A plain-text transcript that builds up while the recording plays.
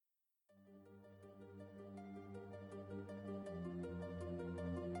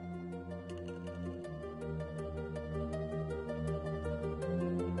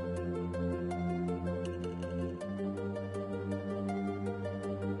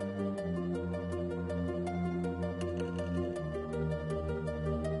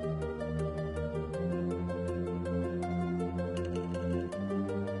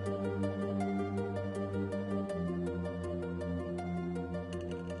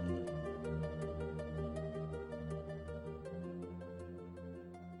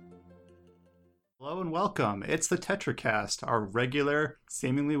Hello and welcome. It's the TetraCast, our regular,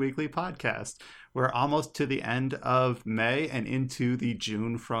 seemingly weekly podcast. We're almost to the end of May and into the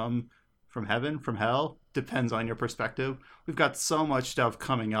June from heaven, from hell. Depends on your perspective. We've got so much stuff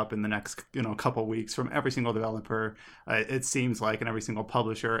coming up in the next, couple weeks from every single developer. It seems like, and every single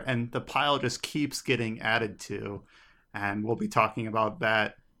publisher, and the pile just keeps getting added to. And we'll be talking about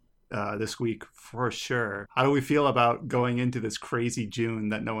that this week for sure. How do we feel about going into this crazy June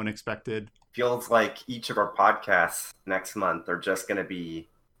that no one expected? Feels like each of our podcasts next month are just going to be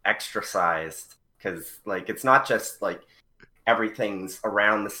extra sized because it's not just everything's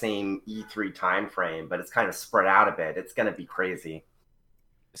around the same E3 time frame, but it's kind of spread out a bit. It's going to be crazy.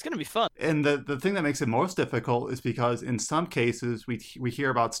 It's going to be fun. And the thing that makes it most difficult is because in some cases we hear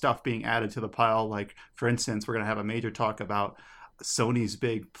about stuff being added to the pile. Like, for instance, we're going to have a major talk about Sony's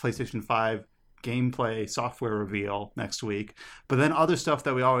big PlayStation 5 gameplay software reveal next week, but then other stuff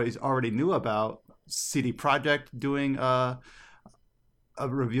that we already knew about, CD Projekt doing a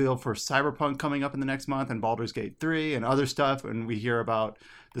reveal for Cyberpunk coming up in the next month, and Baldur's Gate 3 and other stuff, and we hear about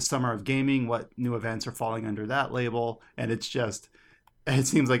the Summer of Gaming, what new events are falling under that label, and it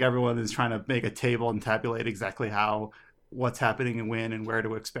seems like everyone is trying to make a table and tabulate exactly what's happening and when and where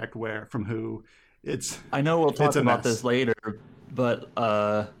to expect where from who. I know we'll talk about this later, but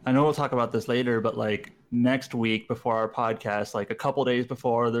next week before our podcast, a couple days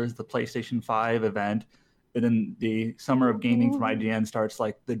before, there's the PlayStation 5 event, and then the Summer of Gaming from IGN starts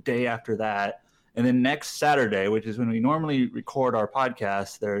the day after that. And then next Saturday, which is when we normally record our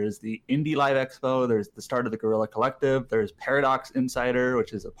podcast, there's the Indie Live Expo, there's the start of the Guerrilla Collective, there's Paradox Insider,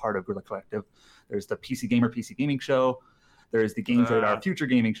 which is a part of Guerrilla Collective, there's the PC Gamer PC Gaming Show, there's the Games Radar Future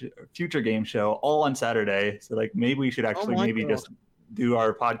Game Show, all on Saturday. So maybe we should actually just do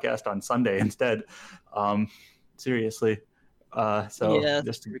our podcast on Sunday instead. Seriously.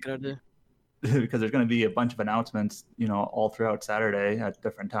 Just we could do. Because there's going to be a bunch of announcements, all throughout Saturday at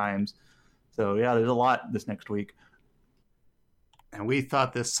different times. So yeah, there's a lot this next week. And we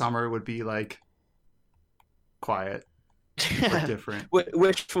thought this summer would be quiet or different.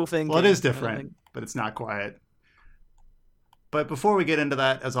 Wishful thinking. Well, it is different, but it's not quiet. But before we get into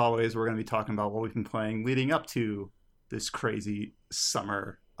that, as always, we're going to be talking about what we've been playing leading up to this crazy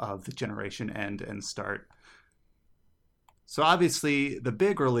summer of the generation end and start. So obviously, the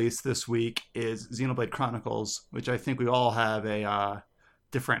big release this week is Xenoblade Chronicles, which I think we all have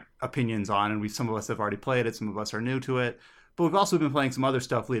different opinions on, and some of us have already played it, some of us are new to it. But we've also been playing some other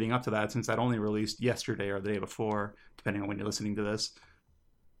stuff leading up to that, since that only released yesterday or the day before, depending on when you're listening to this.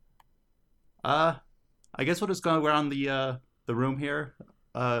 I guess we'll just go around the room here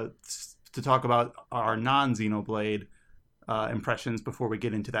to talk about our non-Xenoblade impressions before we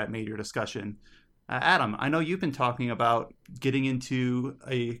get into that major discussion. Adam, I know you've been talking about getting into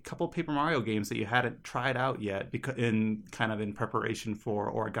a couple of Paper Mario games that you hadn't tried out yet, in preparation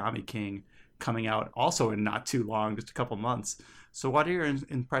for Origami King coming out also in not too long, just a couple months. So what are your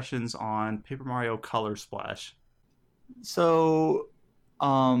impressions on Paper Mario Color Splash? So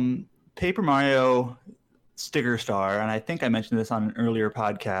Paper Mario Sticker Star, and I think I mentioned this on an earlier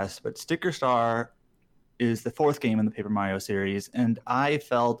podcast, but Sticker Star is the fourth game in the Paper Mario series, and I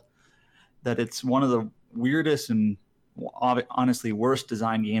felt that it's one of the weirdest and honestly worst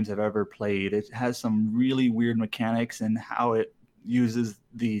designed games I've ever played. It has some really weird mechanics in how it uses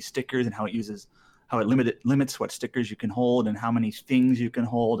the stickers and how it limits what stickers you can hold and how many things you can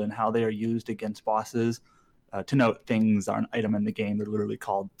hold and how they are used against bosses. To note, things are an item in the game. They're literally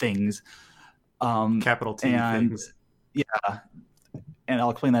called things. Capital T things. Yeah, and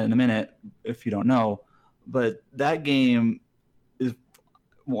I'll explain that in a minute if you don't know. But that game is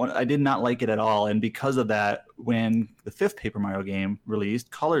I did not like it at all, and because of that, when the fifth Paper Mario game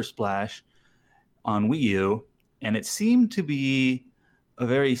released, Color Splash, on Wii U, and it seemed to be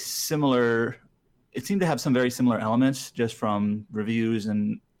it seemed to have some very similar elements just from reviews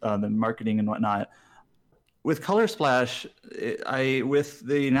and the marketing and whatnot. With Color Splash, with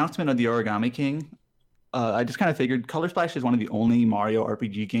the announcement of the Origami King, I just kind of figured Color Splash is one of the only Mario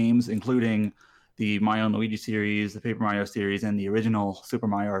RPG games, including the Mario and Luigi series, the Paper Mario series, and the original Super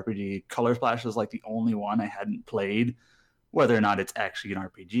Mario RPG. Color Splash was the only one I hadn't played, whether or not it's actually an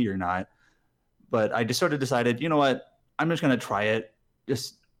RPG or not. But I just sort of decided, you know what, I'm just going to try it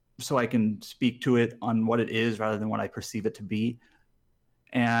just so I can speak to it on what it is rather than what I perceive it to be.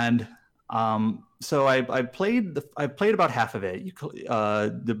 And so I played about half of it.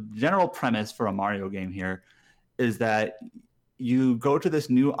 The general premise for a Mario game here is that you go to this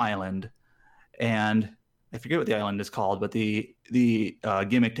new island, and I forget what the island is called, but the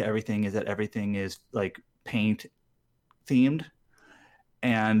gimmick to everything is that everything is paint themed,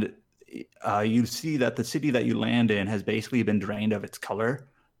 and you see that the city that you land in has basically been drained of its color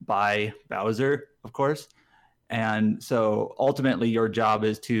by Bowser, of course. And so ultimately your job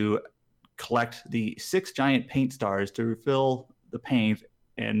is to collect the 6 giant paint stars to refill the paint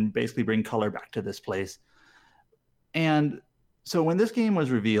and basically bring color back to this place. And so when this game was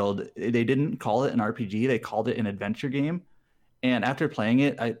revealed, they didn't call it an RPG, they called it an adventure game. And after playing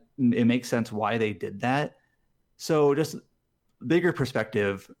it, it makes sense why they did that. So just bigger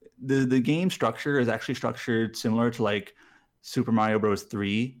perspective, the game structure is actually structured similar to like Super Mario Bros.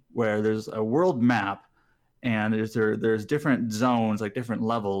 3, where there's a world map and there's different zones, like different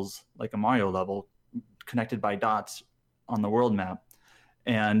levels, like a Mario level, connected by dots on the world map.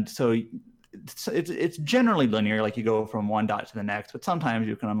 And so it's generally linear, like you go from one dot to the next, but sometimes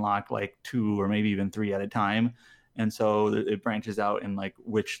you can unlock like 2 or maybe even 3 at a time. And so it branches out in like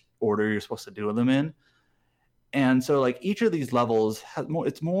which order you're supposed to do them in. And so like each of these levels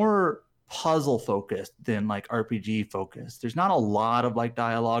it's more puzzle focused than like RPG focused. There's not a lot of like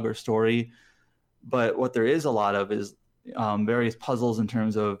dialogue or story, but what there is a lot of is various puzzles in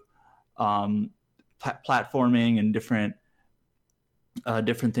terms of platforming and different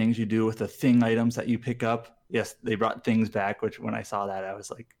things you do with the thing items that you pick up. Yes, they brought things back, which when I saw that, I was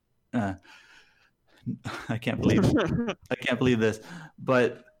like, I can't believe this.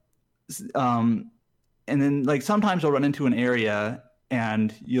 But and then like sometimes you'll run into an area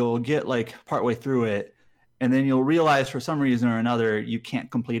and you'll get like partway through it, and then you'll realize for some reason or another you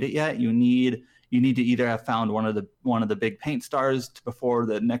can't complete it yet. You need to either have found one of the big paint stars before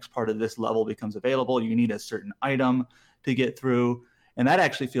the next part of this level becomes available. You need a certain item to get through. And that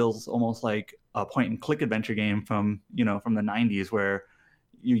actually feels almost like a point and click adventure game from the 90s, where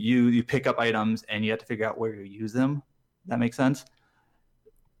you pick up items and you have to figure out where you use them. That makes sense.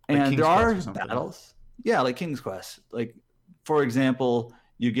 Like and there are battles. Yeah, like King's Quest. Like, for example,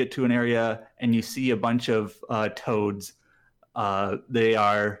 you get to an area and you see a bunch of toads. They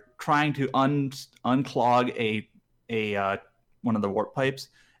are trying to unclog a one of the warp pipes,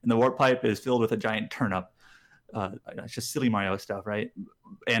 and the warp pipe is filled with a giant turnip. It's just silly Mario stuff, right?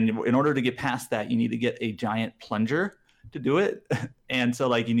 And in order to get past that, you need to get a giant plunger to do it. And so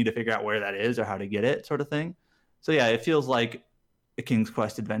like you need to figure out where that is or how to get it, sort of thing. So yeah, it feels like a King's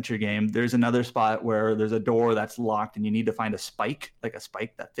Quest adventure game. There's another spot where there's a door that's locked and you need to find a spike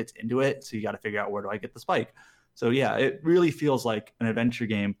that fits into it. So you got to figure out, where do I get the spike? So yeah, it really feels like an adventure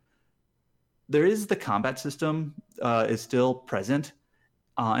game. There is the combat system is still present.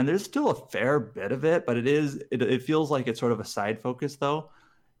 And there's still a fair bit of it, but it feels like it's sort of a side focus though.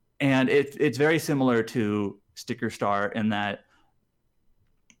 And it's very similar to Sticker Star in that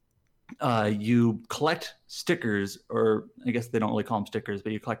you collect stickers, or I guess they don't really call them stickers,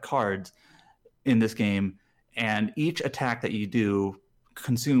 but you collect cards in this game, and each attack that you do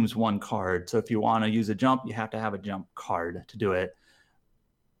consumes 1 card. So if you want to use a jump, you have to have a jump card to do it.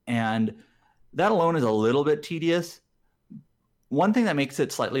 And that alone is a little bit tedious. One thing that makes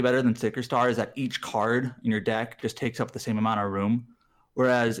it slightly better than Sticker Star is that each card in your deck just takes up the same amount of room.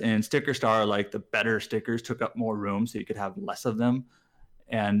 Whereas in Sticker Star, like the better stickers took up more room, so you could have less of them.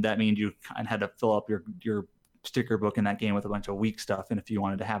 And that means you kind of had to fill up your sticker book in that game with a bunch of weak stuff, and if you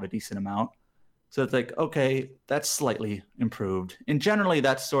wanted to have a decent amount. So it's like, okay, that's slightly improved. And generally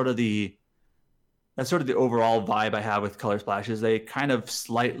that's sort of the overall vibe I have with Color Splashes. They kind of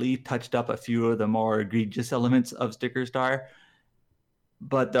slightly touched up a few of the more egregious elements of Sticker Star,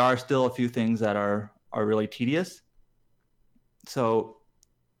 but there are still a few things that are really tedious. So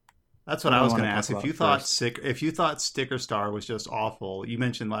that's what I was going to ask. If you thought Sticker Star was just awful, you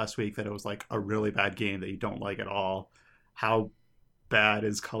mentioned last week that it was like a really bad game that you don't like at all. How bad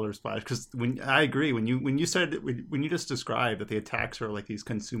is Color Splash? Because I agree, when you just described that the attacks are like these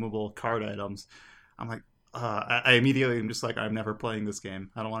consumable card items, I'm like, I immediately am just like, I'm never playing this game.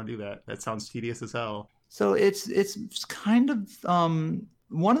 I don't want to do that. That sounds tedious as hell. So it's kind of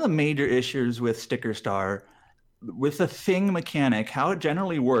one of the major issues with Sticker Star, with the thing mechanic, how it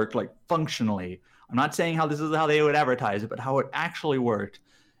generally worked, like functionally. I'm not saying how this is how they would advertise it, but how it actually worked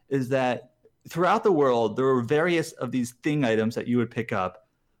is that throughout the world, there were various of these thing items that you would pick up,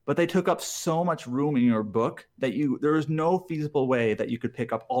 but they took up so much room in your book that there was no feasible way that you could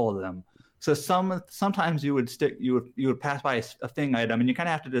pick up all of them. So sometimes you would pass by a thing item and you kind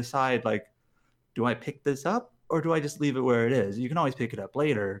of have to decide, like, do I pick this up or do I just leave it where it is? You can always pick it up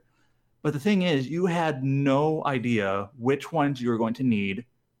later. But the thing is, you had no idea which ones you were going to need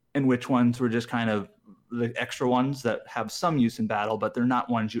and which ones were just kind of the extra ones that have some use in battle, but they're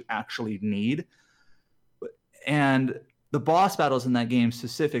not ones you actually need. And the boss battles in that game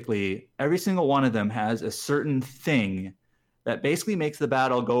specifically, every single one of them has a certain thing that basically makes the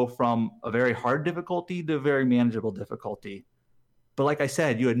battle go from a very hard difficulty to a very manageable difficulty. But like I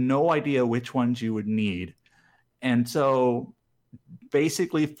said, you had no idea which ones you would need. And so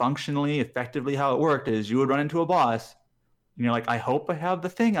basically, functionally, effectively, how it worked is you would run into a boss and you're like, I hope I have the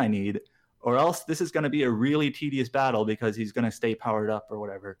thing I need, or else this is going to be a really tedious battle because he's going to stay powered up or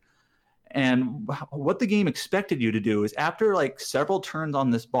whatever. And what the game expected you to do is after like several turns on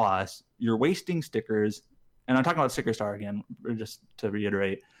this boss, you're wasting stickers. And I'm talking about Sticker Star again, just to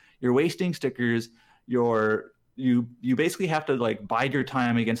reiterate. You're wasting stickers. You basically have to like bide your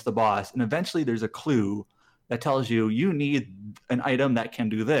time against the boss. And eventually there's a clue that tells you need an item that can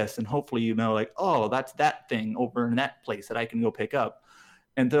do this. And hopefully you know like, oh, that's that thing over in that place that I can go pick up.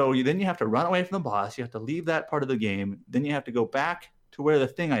 And so then you have to run away from the boss. You have to leave that part of the game. Then you have to go back to where the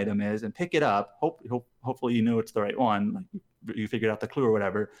thing item is and pick it up. Hopefully you know it's the right one. Like you figured out the clue or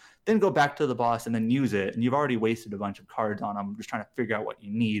whatever. Then go back to the boss and then use it. And you've already wasted a bunch of cards on them just trying to figure out what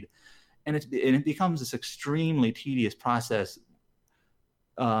you need. And it becomes this extremely tedious process.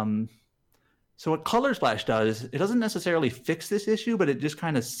 So what Color Splash does, it doesn't necessarily fix this issue, but it just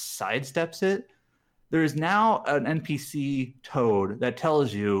kind of sidesteps it. There is now an NPC Toad that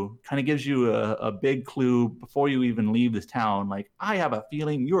tells you, kind of gives you a big clue before you even leave this town. Like, I have a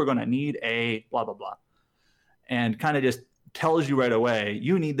feeling you are going to need a blah, blah, blah. And kind of just tells you right away,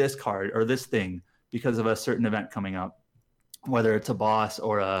 you need this card or this thing because of a certain event coming up, whether it's a boss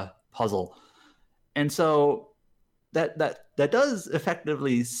or a puzzle. And so that does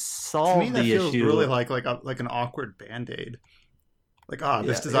effectively solve to me, that the feels issue. Really like an awkward Band-Aid. Like,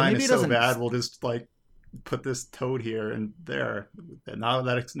 this design is so bad, we'll just like put this Toad here and there. And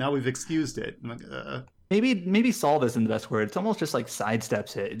now we've excused it. Maybe solve this in the best word. It's almost just like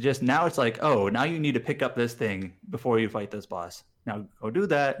sidesteps it. Just now it's like, oh, now you need to pick up this thing before you fight this boss. Now go do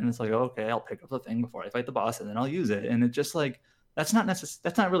that, and it's like, okay, I'll pick up the thing before I fight the boss, and then I'll use it. And it's just like that's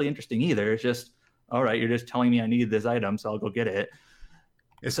not really interesting either. It's just, all right, you're just telling me I need this item, so I'll go get it.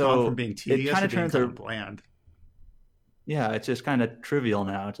 It's gone from being tedious to being kind of bland. Yeah, it's just kind of trivial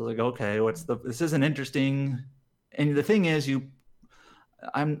now. It's like, okay, this isn't interesting. And the thing is,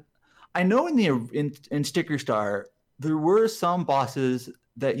 I know in Sticker Star there were some bosses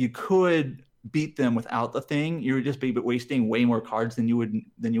that you could beat them without the thing. You would just be wasting way more cards than you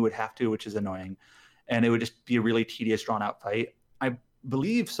would have to, which is annoying, and it would just be a really tedious, drawn out fight. I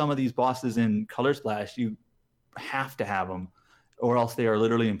believe some of these bosses in Color Splash you have to have them, or else they are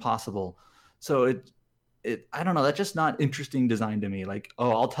literally impossible. So I don't know. That's just not interesting design to me. Like,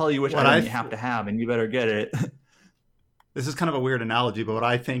 oh, I'll tell you which item you have to have, and you better get it. This is kind of a weird analogy, but what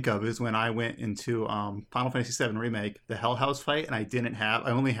I think of is when I went into Final Fantasy VII Remake, the Hell House fight, and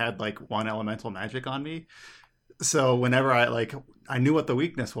I only had like one elemental magic on me. So whenever I knew what the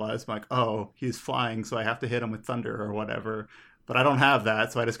weakness was, I'm like, oh, he's flying, so I have to hit him with thunder or whatever. But I don't have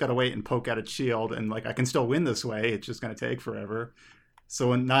that, so I just got to wait and poke at its shield, and like I can still win this way. It's just going to take forever.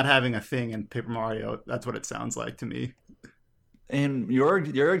 So when not having a thing in Paper Mario, that's what it sounds like to me. And your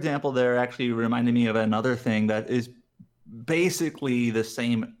example there actually reminded me of another thing that is basically the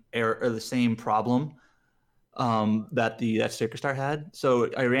same error or the same problem that Sticker Star had. So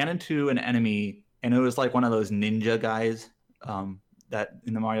I ran into an enemy, and it was like one of those ninja guys that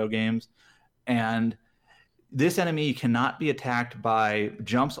in the Mario games, and this enemy cannot be attacked by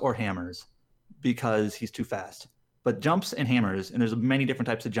jumps or hammers because he's too fast. But jumps and hammers, and there's many different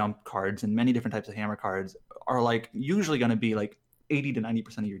types of jump cards and many different types of hammer cards, are like usually going to be like 80 to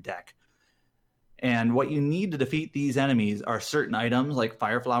 90% of your deck. And what you need to defeat these enemies are certain items like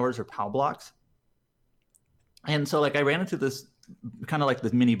fire flowers or POW blocks. And so like I ran into this kind of like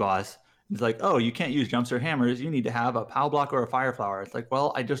this mini boss. It's like, oh, you can't use jumps or hammers. You need to have a POW block or a fire flower. It's like,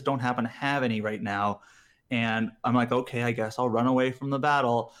 well, I just don't happen to have any right now. And I'm like, okay, I guess I'll run away from the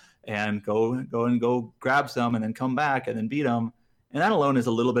battle and go grab some and then come back and then beat them. And that alone is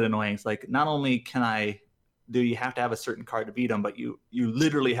a little bit annoying. It's like, not only do you have to have a certain card to beat them, but you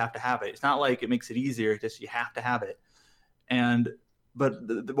literally have to have it. It's not like it makes it easier, it's just you have to have it.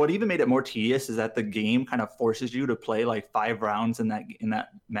 But what even made it more tedious is that the game kind of forces you to play like 5 rounds in that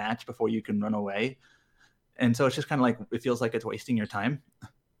match before you can run away. And so it's just kind of like, it feels like it's wasting your time.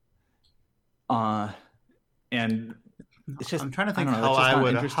 And it's just, I'm trying to think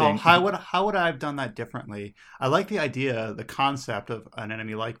how would I have done that differently. I like the idea, the concept of an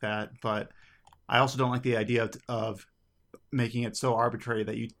enemy like that, but I also don't like the idea of making it so arbitrary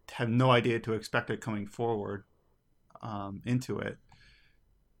that you have no idea to expect it coming forward into it.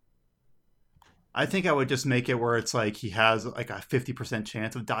 I think I would just make it where it's like he has like a 50%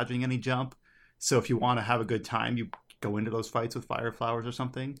 chance of dodging any jump. So if you want to have a good time, you go into those fights with fire flowers or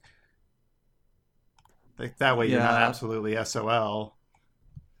something. Like, that way you're not absolutely SOL.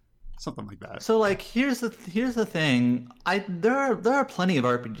 Something like that. So like here's the thing. There are plenty of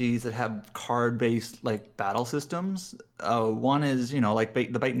RPGs that have card-based like battle systems. One is, like the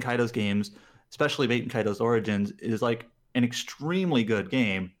Baten Kaitos games, especially Baten Kaitos Origins, is like an extremely good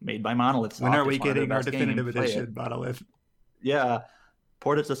game made by Monolith Soft. When are we getting our definitive edition, Monolith? Yeah,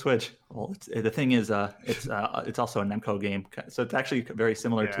 port it to Switch. Well, the thing is, it's also a Namco game, so it's actually very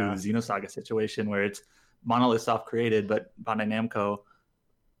similar to the Xenosaga situation, where it's Monolith Soft created, but Bandai Namco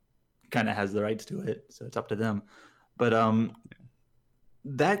kind of has the rights to it, so it's up to them. But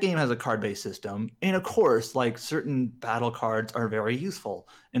that game has a card-based system, and of course, like, certain battle cards are very useful,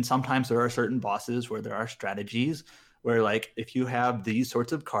 and sometimes there are certain bosses where there are strategies where, like, if you have these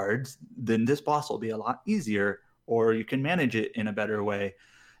sorts of cards, then this boss will be a lot easier, or you can manage it in a better way.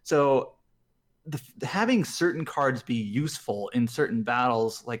 So having certain cards be useful in certain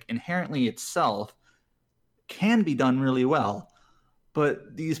battles, like, inherently itself, can be done really well.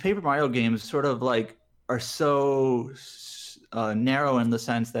 But these Paper Mario games sort of like are so narrow in the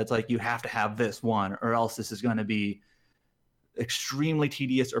sense that it's like you have to have this one, or else this is going to be extremely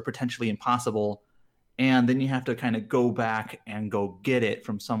tedious or potentially impossible. And then you have to kind of go back and go get it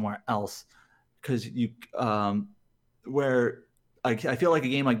from somewhere else. Because where I feel like a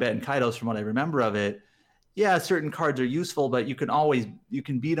game like Baten Kaitos, from what I remember of it, yeah, certain cards are useful, but you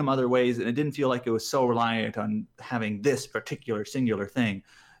can beat them other ways, and it didn't feel like it was so reliant on having this particular singular thing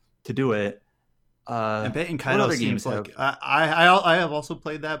to do it. And Baten Kaitos seems like I have also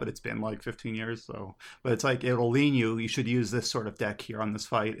played that, but it's been like 15 years. So, but it's like it'll lean you should use this sort of deck here on this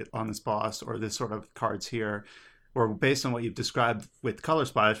fight, on this boss, or this sort of cards here. Or based on what you've described with Color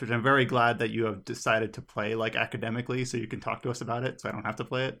Splash, which I'm very glad that you have decided to play like academically, so you can talk to us about it, so I don't have to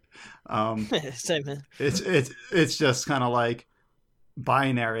play it. Same man. It's just kind of like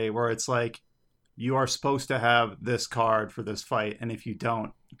binary, where it's like you are supposed to have this card for this fight, and if you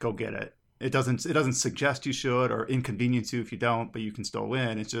don't, go get it. It doesn't suggest you should or inconvenience you if you don't, but you can still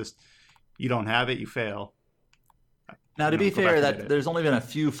win. It's just you don't have it, you fail. Now, to be fair, there's only been a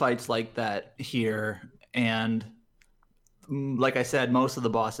few fights like that here, and like I said, most of the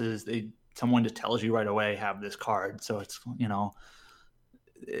bosses, someone just tells you right away, have this card. So it's,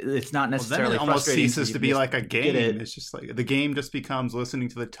 it's not necessarily. Then it almost ceases to be like a game. It's just like the game just becomes listening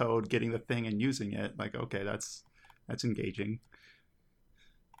to the toad, getting the thing, and using it. Like, okay, that's engaging.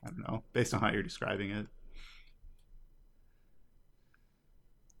 I don't know, based on how you're describing it.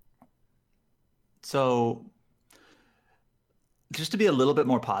 So, just to be a little bit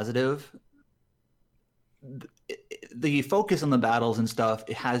more positive, the focus on the battles and stuff,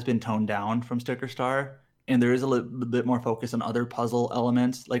 it has been toned down from Sticker Star, and there is a little bit more focus on other puzzle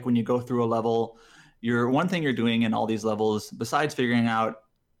elements. Like when you go through a level, one thing you're doing in all these levels, besides figuring out,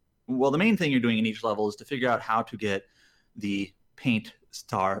 well, the main thing you're doing in each level is to figure out how to get the paint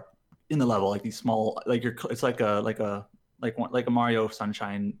star in the level, like these small, like it's like a Mario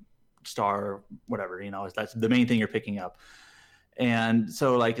Sunshine star, or whatever, that's the main thing you're picking up. And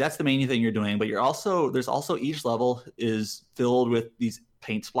so, like, that's the main thing you're doing, but there's also each level is filled with these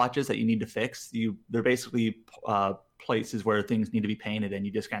paint splotches that you need to fix. They're basically places where things need to be painted, and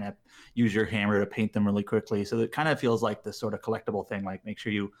you just kind of use your hammer to paint them really quickly. So it kind of feels like this sort of collectible thing, like make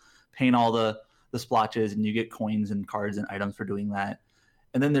sure you paint all the splotches, and you get coins and cards and items for doing that.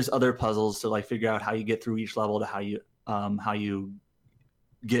 And then there's other puzzles to like figure out how you get through each level to how you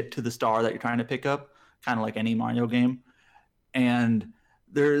get to the star that you're trying to pick up, kind of like any Mario game. And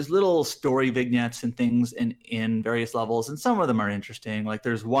there's little story vignettes and things in various levels, and some of them are interesting. Like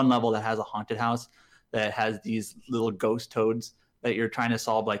there's one level that has a haunted house that has these little ghost toads that you're trying to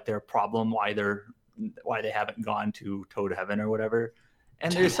solve, like their problem, why they haven't gone to Toad Heaven or whatever.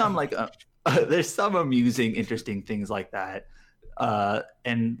 And there's some like there's some amusing, interesting things like that.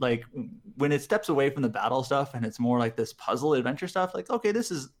 And like when it steps away from the battle stuff and it's more like this puzzle adventure stuff, like, okay,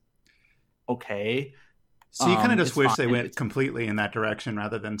 this is okay. So you kind of just wish they went completely in that direction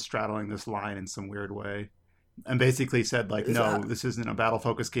rather than straddling this line in some weird way, and basically said like, no, this isn't a battle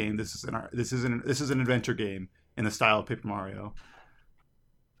focused game. This is an adventure game in the style of Paper Mario.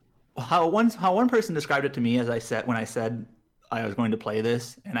 How one person described it to me when I said I was going to play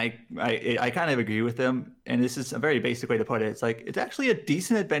this, and I kind of agree with them. And this is a very basic way to put it. It's like it's actually a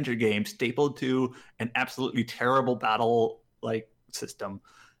decent adventure game stapled to an absolutely terrible battle like system.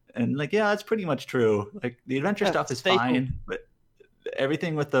 And like, yeah, that's pretty much true. Like the adventure stuff is fine, but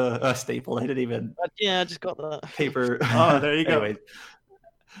everything with the staple, I didn't even. Yeah, I just got that paper. Oh, there you go. Anyways,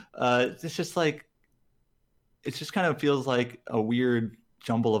 it's just like, it just kind of feels like a weird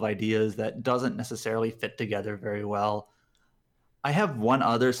jumble of ideas that doesn't necessarily fit together very well. I have one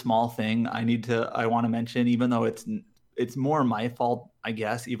other small thing I want to mention, even though it's more my fault, I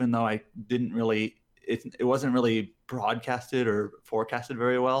guess, even though I didn't really, it wasn't really broadcasted or forecasted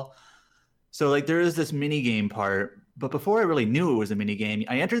very well. So like there is this mini game part, but before I really knew it was a mini game,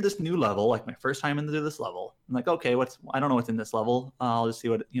 I entered this new level, like my first time into this level. I'm like, okay, I don't know what's in this level. I'll just see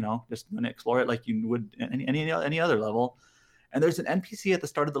what, just going to explore it like you would any other level. And there's an NPC at the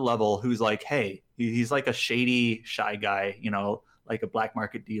start of the level who's like, hey, he's like a shady, shy guy, like a black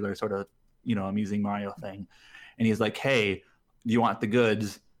market dealer sort of, amusing Mario thing. And he's like, hey, do you want the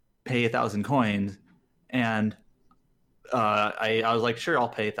goods? Pay 1,000 coins. And I was like, sure, I'll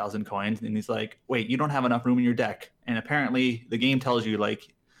pay 1,000 coins. And he's like, wait, you don't have enough room in your deck. And apparently the game tells you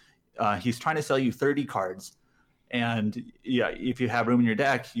like he's trying to sell you 30 cards. And yeah, if you have room in your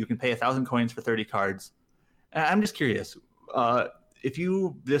deck, you can pay 1,000 coins for 30 cards. And I'm just curious, if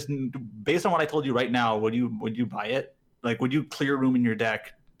you just based on what I told you right now, would you buy it? Like, would you clear room in your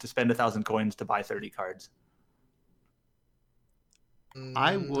deck to spend 1,000 coins to buy 30 cards?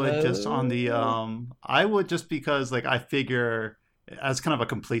 I would just on the I would just because like I figure as kind of a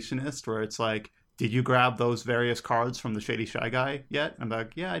completionist where it's like, did you grab those various cards from the Shady Shy Guy yet? I'm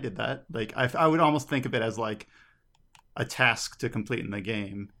like, yeah, I did that. Like I would almost think of it as like a task to complete in the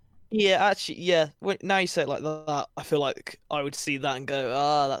game. Yeah, actually, yeah. Now you say it like that, I feel like I would see that and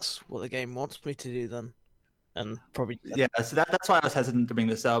go, that's what the game wants me to do then. And probably so that's why I was hesitant to bring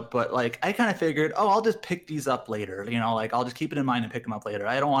this up, but like I kind of figured, I'll just pick these up later, like I'll just keep it in mind and pick them up later.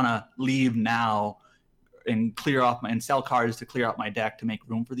 I don't want to leave now and clear off and sell cards to clear out my deck to make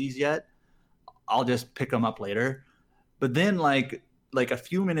room for these yet. I'll just pick them up later. But then like a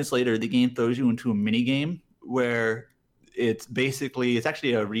few minutes later, the game throws you into a mini game where it's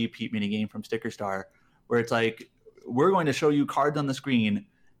actually a repeat mini game from Sticker Star, where it's like, we're going to show you cards on the screen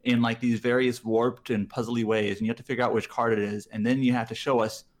in like these various warped and puzzly ways, and you have to figure out which card it is, and then you have to show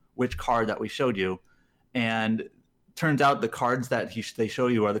us which card that we showed you. And turns out the cards that they show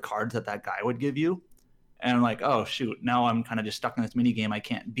you are the cards that guy would give you. And I'm like, oh shoot, now I'm kind of just stuck in this mini game I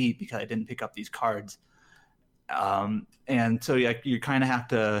can't beat because I didn't pick up these cards. And so you kind of have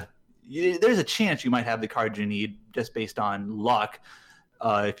to. There's a chance you might have the cards you need just based on luck,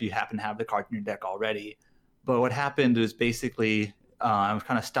 if you happen to have the card in your deck already. But what happened is basically I was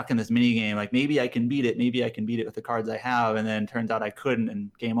kind of stuck in this mini game. Like maybe I can beat it with the cards I have, and then turns out I couldn't,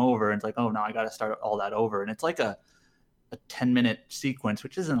 and game over. And it's like, oh, now I got to start all that over. And it's like a 10-minute sequence,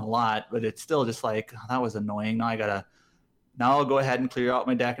 which isn't a lot, but it's still just like, oh, that was annoying. Now I'll go ahead and clear out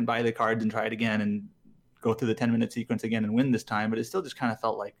my deck and buy the cards and try it again and go through the 10-minute sequence again and win this time. But it still just kind of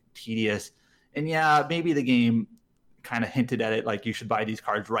felt like tedious. And yeah, maybe the game kind of hinted at it, like you should buy these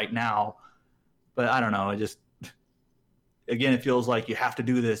cards right now. But I don't know. It just, again, it feels like you have to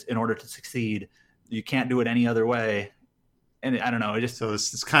do this in order to succeed. You can't do it any other way. And I don't know. It just, so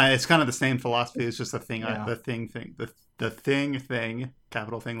it's kind of the same philosophy. It's just the thing, yeah. the thing,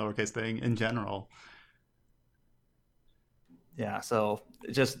 capital thing, lowercase thing in general. Yeah. So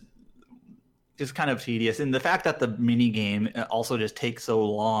it just kind of tedious. And the fact that the mini game also just takes so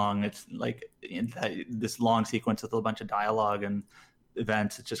long, it's like this long sequence with a bunch of dialogue and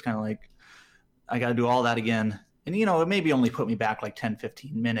events. It's just kind of like, I got to do all that again. And, it maybe only put me back like 10,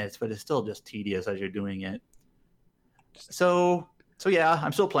 15 minutes, but it's still just tedious as you're doing it. So yeah,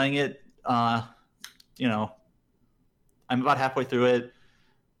 I'm still playing it. I'm about halfway through it.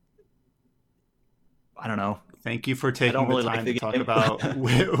 I don't know. Thank you for taking the time to talk about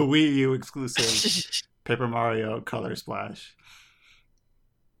Wii U exclusive Paper Mario Color Splash.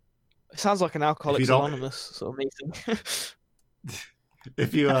 It sounds like an Alcoholics Anonymous sort of meeting.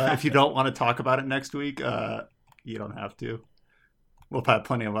 If you don't want to talk about it next week, you don't have to. We'll have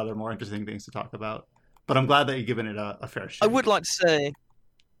plenty of other more interesting things to talk about. But I'm glad that you've given it a fair shake. I would like to say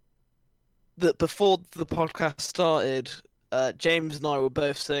that before the podcast started, James and I were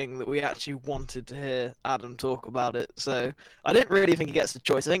both saying that we actually wanted to hear Adam talk about it. So I didn't really think he gets the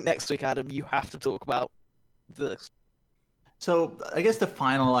choice. I think next week, Adam, you have to talk about this. So I guess to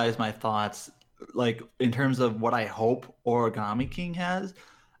finalize my thoughts, like in terms of what I hope Origami King has,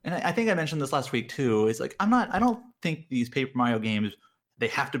 and I think I mentioned this last week too, is like I don't think these Paper Mario games, they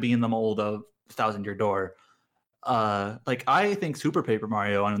have to be in the mold of Thousand Year Door. Like I think Super Paper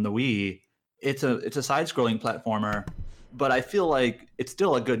Mario on the Wii, it's a side-scrolling platformer, but I feel like it's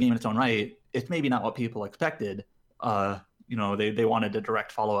still a good game in its own right. It's maybe not what people expected. They wanted a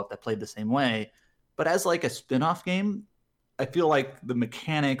direct follow-up that played the same way, but as like a spin-off game, I feel like the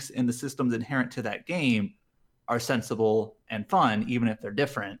mechanics and the systems inherent to that game are sensible and fun, even if they're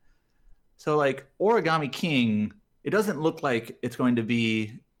different. So like Origami King, it doesn't look like it's going to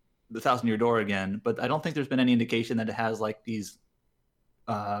be the 1,000 Year Door again, but I don't think there's been any indication that it has like these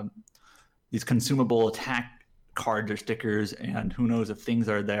these consumable attack cards or stickers, and who knows if things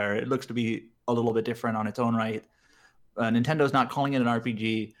are there. It looks to be a little bit different on its own right. Nintendo's not calling it an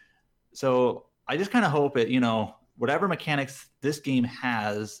RPG. So I just kind of hope it, whatever mechanics this game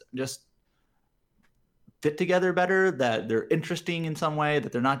has, just fit together better, that they're interesting in some way,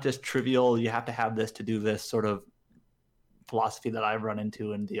 that they're not just trivial. You have to have this to do this sort of philosophy that I've run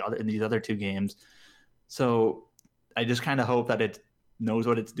into in these other two games. So I just kind of hope that it knows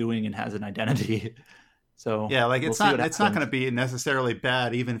what it's doing and has an identity. So yeah, like it's not going to be necessarily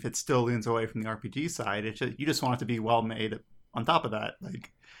bad, even if it still leans away from the RPG side. It's just, you just want it to be well made. On top of that,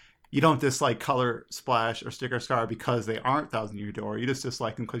 like, you don't dislike Color Splash or Sticker Star because they aren't Thousand Year Door. You just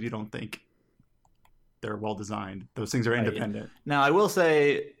dislike them because you don't think they're well designed. Those things are independent. Right. Now, I will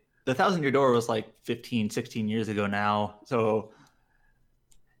say the Thousand Year Door was like 15, 16 years ago now. So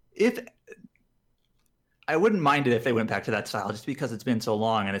I wouldn't mind it if they went back to that style, just because it's been so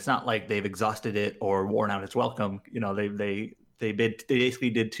long, and it's not like they've exhausted it or worn out its welcome. They basically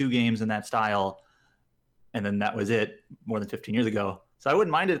did 2 games in that style, and then that was it more than 15 years ago. So I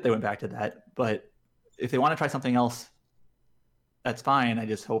wouldn't mind it if they went back to that. But if they want to try something else, that's fine. I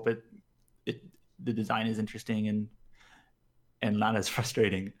just hope the design is interesting and not as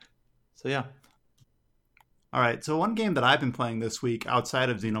frustrating. So yeah. All right, so one game that I've been playing this week outside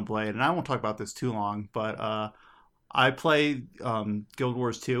of Xenoblade, and I won't talk about this too long, but I play Guild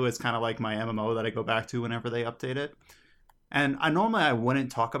Wars 2. It's kind of like my MMO that I go back to whenever they update it. And I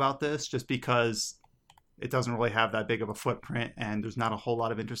wouldn't talk about this just because it doesn't really have that big of a footprint, and there's not a whole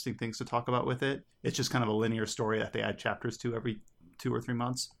lot of interesting things to talk about with it. It's just kind of a linear story that they add chapters to every 2 or 3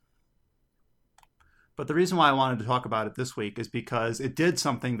 months. But the reason why I wanted to talk about it this week is because it did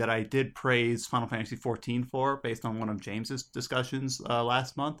something that I did praise Final Fantasy XIV for, based on one of James's discussions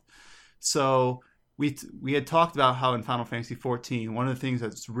last month. So we had talked about how in Final Fantasy XIV, one of the things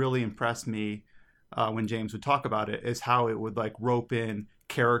that's really impressed me when James would talk about it is how it would like rope in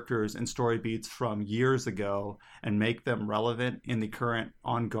characters and story beats from years ago and make them relevant in the current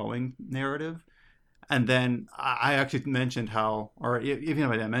ongoing narrative. And then I actually mentioned how, or even if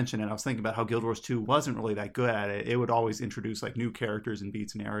I didn't mention it, I was thinking about how Guild Wars 2 wasn't really that good at it. It would always introduce like new characters and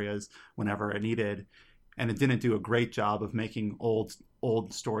beats and areas whenever it needed. And it didn't do a great job of making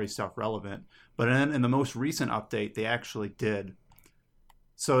old story stuff relevant. But then in the most recent update, they actually did.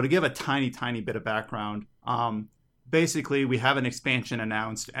 So to give a tiny, tiny bit of background, basically we have an expansion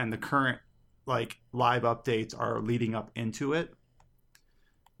announced and the current like live updates are leading up into it.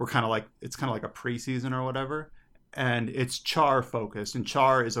 It's kind of like a preseason or whatever, and it's Char focused. And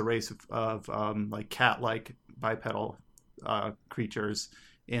Char is a race of like cat-like bipedal creatures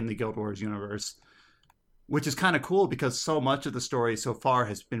in the Guild Wars universe, which is kind of cool because so much of the story so far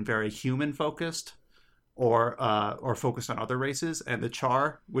has been very human focused, or focused on other races. And the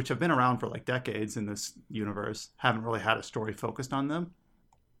Char, which have been around for like decades in this universe, haven't really had a story focused on them.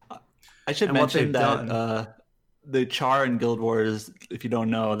 I should mention that. The Char in Guild Wars, if you don't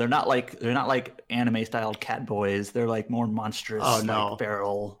know, they're not like anime styled cat boys. They're like more monstrous, like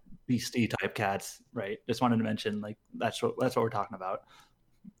feral, beastie type cats, right? Just wanted to mention, like that's what we're talking about.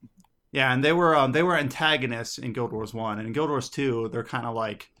 Yeah, and they were antagonists in Guild Wars 1, and in Guild Wars 2, they're kind of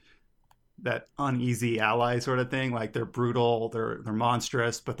like that uneasy ally sort of thing. Like they're brutal, they're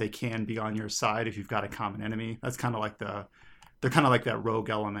monstrous, but they can be on your side if you've got a common enemy. That's kind of like they're kind of like that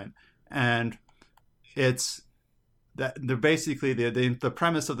rogue element, and it's. That they're basically the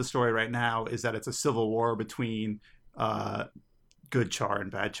premise of the story right now is that it's a civil war between good Char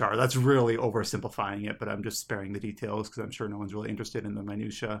and bad Char. That's really oversimplifying it, but I'm just sparing the details because I'm sure no one's really interested in the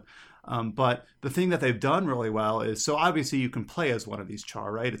minutia. But the thing that they've done really well is, so obviously you can play as one of these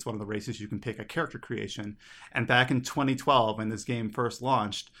Char, right? It's one of the races you can pick a character creation. And back in 2012, when this game first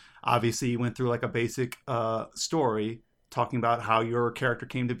launched, obviously you went through like a basic story talking about how your character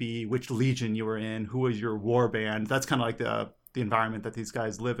came to be, which legion you were in, who was your war band. That's kind of like the environment that these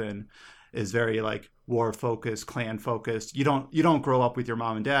guys live in, is very like war focused, clan focused. You don't grow up with your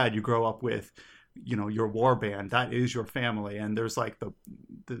mom and dad. You grow up with, your war band. That is your family. And there's like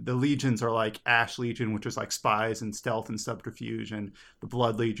the legions are like Ash Legion, which is like spies and stealth and subterfuge, and the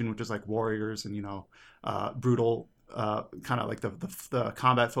Blood Legion, which is like warriors and brutal. Kind of like the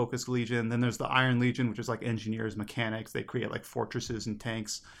combat focused legion. Then there's the Iron Legion, which is like engineers, mechanics. They create like fortresses and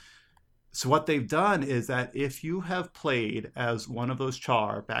tanks. So what they've done is that if you have played as one of those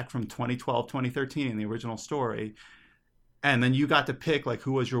Char back from 2012, 2013 in the original story, and then you got to pick like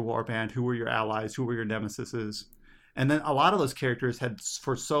who was your warband, who were your allies, who were your nemesises. And then a lot of those characters had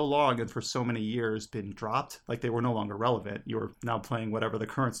for so long and for so many years been dropped, like they were no longer relevant. You were now playing whatever the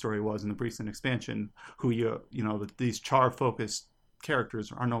current story was in the recent expansion, these Char-focused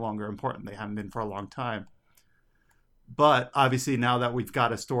characters are no longer important. They haven't been for a long time. But obviously now that we've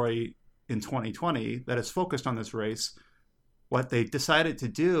got a story in 2020 that is focused on this race, what they decided to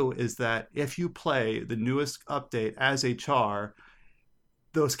do is that if you play the newest update as HR,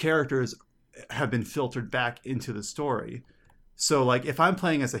 those characters have been filtered back into the story. So like if I'm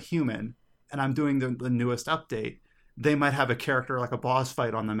playing as a human and I'm doing the newest update, they might have a character like a boss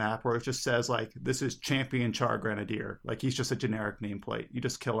fight on the map where it just says like, this is Champion Char Grenadier. Like he's just a generic nameplate. You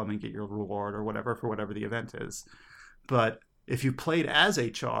just kill him and get your reward or whatever for whatever the event is. But if you played as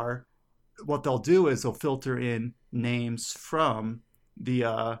HR, what they'll do is they'll filter in names from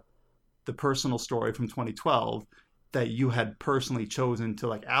the personal story from 2012 that you had personally chosen to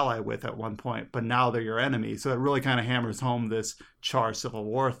like ally with at one point, but now they're your enemy. So it really kind of hammers home this Char Civil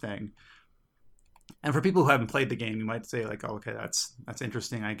War thing. And for people who haven't played the game, you might say like, oh, okay, that's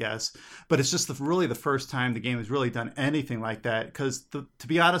interesting, I guess. But it's just really the first time the game has really done anything like that. Because to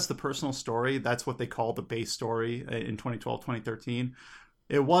be honest, the personal story, that's what they call the base story in 2012, 2013.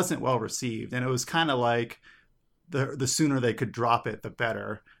 It wasn't well received. And it was kind of like the sooner they could drop it, the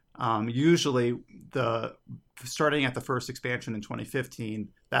better. Usually starting at the first expansion in 2015,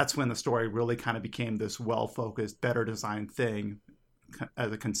 that's when the story really kind of became this well-focused, better designed thing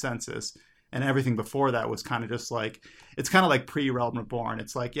as a consensus. And everything before that was kind of just like, it's kind of like pre-Realm Reborn.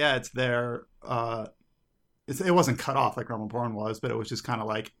 It's like, yeah, it's there. It wasn't cut off like Realm Reborn was, but it was just kind of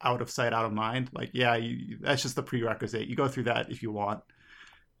like out of sight, out of mind. Like, yeah, that's just the prerequisite. You go through that if you want.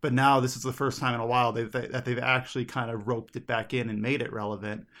 But now this is the first time in a while that they've actually kind of roped it back in and made it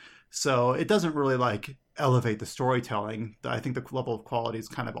relevant. So it doesn't really like elevate the storytelling. I think the level of quality is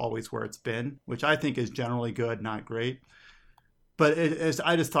kind of always where it's been, which I think is generally good, not great. But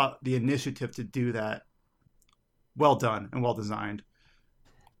I just thought the initiative to do that, well done and well designed.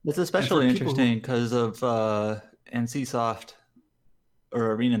 It's especially interesting because of NCSoft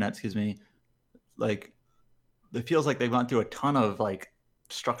or ArenaNet, excuse me. Like, it feels like they've gone through a ton of like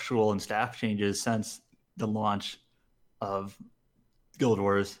structural and staff changes since the launch of Guild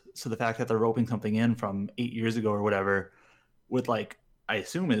Wars. So the fact that they're roping something in from 8 years ago or whatever, with like, I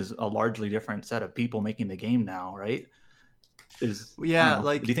assume is a largely different set of people making the game now, right? Do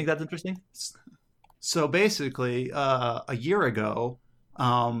you think that's interesting? So basically, a year ago,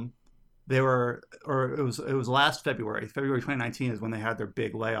 it was last February 2019 is when they had their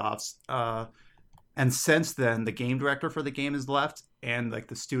big layoffs. And since then, the game director for the game has left, and like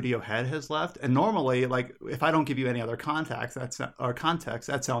the studio head has left. And normally, like if I don't give you any other context,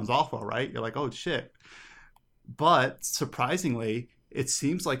 that sounds awful, right? You're like, oh shit. But surprisingly, it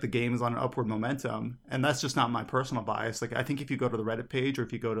seems like the game is on an upward momentum, and that's just not my personal bias. Like, I think if you go to the Reddit page or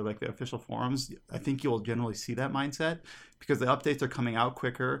if you go to like the official forums, I think you'll generally see that mindset because the updates are coming out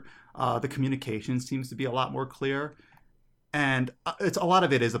quicker. The communication seems to be a lot more clear, and a lot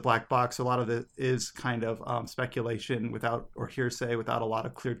of it is a black box. A lot of it is kind of speculation or hearsay without a lot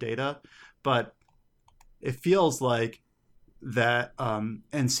of clear data, but it feels like that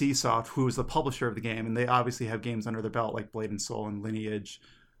NCSoft, who is the publisher of the game, and they obviously have games under their belt like Blade and Soul and Lineage,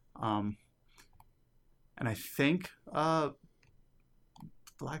 and I think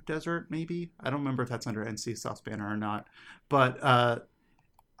Black Desert, maybe. I don't remember if that's under NCSoft's banner or not, but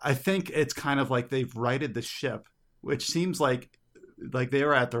I think it's kind of like they've righted the ship, which seems like they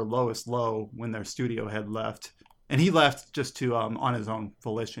were at their lowest low when their studio head left, and he left just to on his own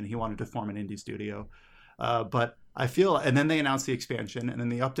volition. He wanted to form an indie studio, but I feel, and then they announced the expansion, and then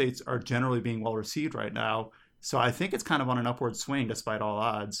the updates are generally being well received right now. So I think it's kind of on an upward swing despite all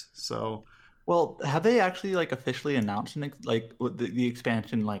odds. So, well, have they actually like officially announced like the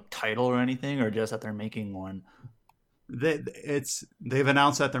expansion like title or anything, or just that they're making one? They've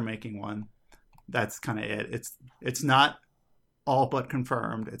announced that they're making one. That's kind of it. It's not all but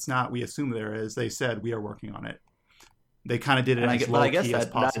confirmed. It's not we assume there is. They said we are working on it. They kind of did it as low key as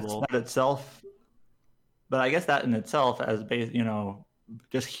possible. That itself. But I guess that in itself, as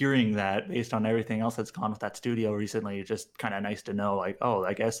just hearing that based on everything else that's gone with that studio recently, it's just kind of nice to know, like, oh,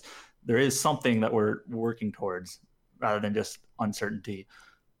 I guess there is something that we're working towards rather than just uncertainty.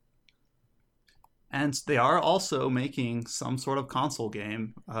 And they are also making some sort of console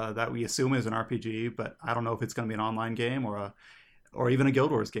game that we assume is an RPG, but I don't know if it's going to be an online game or even a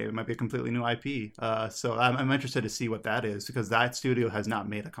Guild Wars game. It might be a completely new IP. So I'm interested to see what that is because that studio has not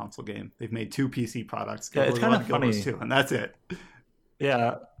made a console game. They've made 2 PC products. Yeah, it's kind of funny. Guild Wars 2, and that's it.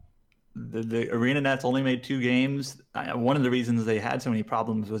 Yeah. The ArenaNet's only made 2 games. One of the reasons they had so many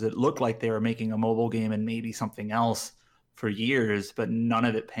problems was it looked like they were making a mobile game and maybe something else for years, but none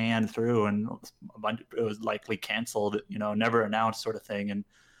of it panned through, and it was likely canceled, never announced sort of thing, and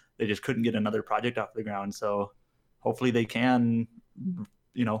they just couldn't get another project off the ground. So hopefully they can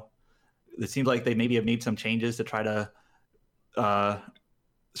you know, it seems like they maybe have made some changes to try to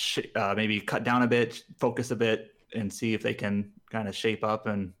maybe cut down a bit, focus a bit, and see if they can kind of shape up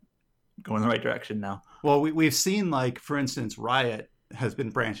and go in the right direction now. Well, we've seen, like, for instance, Riot has been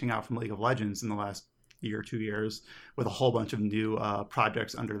branching out from League of Legends in the last year, 2 years, with a whole bunch of new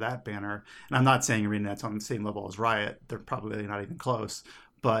projects under that banner. And I'm not saying ArenaNet's on the same level as Riot. They're probably not even close.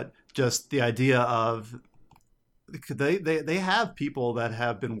 But just the idea of they have people that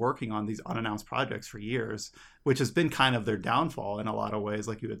have been working on these unannounced projects for years, which has been kind of their downfall in a lot of ways,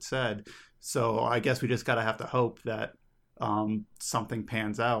 like you had said. So I guess we just got to have to hope that something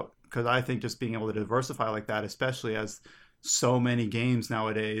pans out, because I think just being able to diversify like that, especially as so many games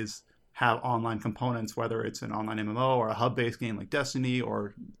nowadays have online components, whether it's an online MMO or a hub-based game like Destiny,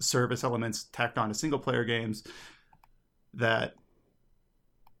 or service elements tacked on to single-player games, that,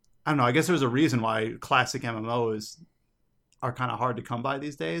 I don't know, I guess there's a reason why classic MMOs are kind of hard to come by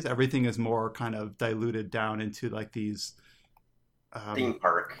these days. Everything is more kind of diluted down into like these theme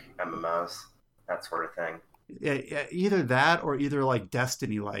park MMOs, that sort of thing. Yeah, either that or either like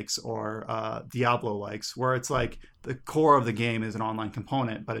Destiny likes or Diablo likes, where it's like the core of the game is an online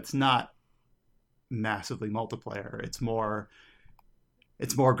component, but it's not massively multiplayer. It's more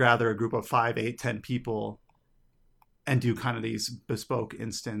gather a group of 5, 8, 10 people and do kind of these bespoke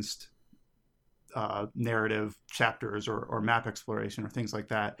instanced narrative chapters or map exploration or things like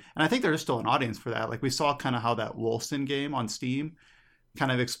that. And I think there is still an audience for that. Like we saw kind of how that Wolfenstein game on Steam kind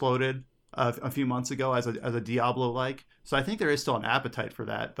of exploded a few months ago as a Diablo-like. So I think there is still an appetite for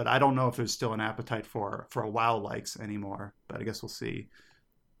that, but I don't know if there's still an appetite for a WoW likes anymore, but I guess we'll see.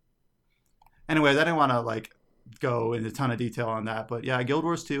 Anyways, I didn't want to like go into a ton of detail on that, but yeah, Guild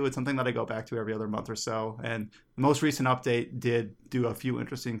Wars 2, it's something that I go back to every other month or so, and the most recent update did do a few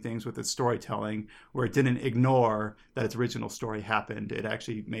interesting things with its storytelling, where it didn't ignore that its original story happened. It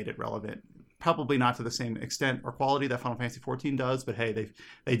actually made it relevant. Probably not to the same extent or quality that Final Fantasy XIV does, but hey,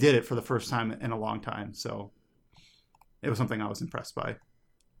 they did it for the first time in a long time, so it was something I was impressed by.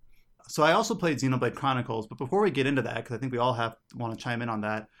 So I also played Xenoblade Chronicles, but before we get into that, because I think we all want to chime in on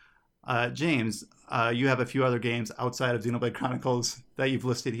that, James, you have a few other games outside of Xenoblade Chronicles that you've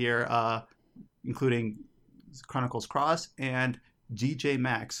listed here, including Chronicles Cross and DJ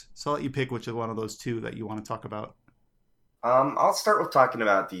Max. So I'll let you pick which of one of those two that you want to talk about. I'll start with talking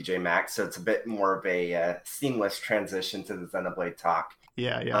about DJ Max, so it's a bit more of a seamless transition to the Xenoblade talk.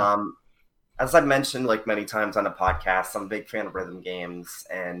 Yeah. As I've mentioned like many times on the podcast, I'm a big fan of rhythm games,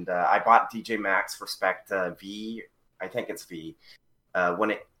 and I bought DJ Max Respect V, I think it's V,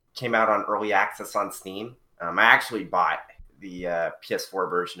 when it came out on early access on Steam. I actually bought the PS4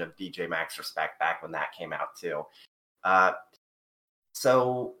 version of DJ Max Respect back when that came out too.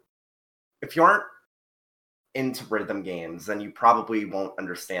 So if you aren't into rhythm games, then you probably won't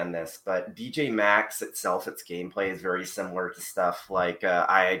understand this, but DJ Max itself, its gameplay is very similar to stuff like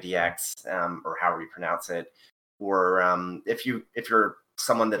IIDX, or however you pronounce it, or if you're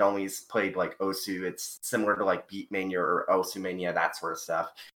someone that only played like Osu, it's similar to like Beatmania or Osu Mania, that sort of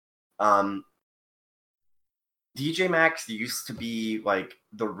stuff. DJ Max used to be like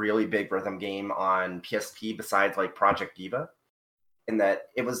the really big rhythm game on PSP besides like Project Diva, in that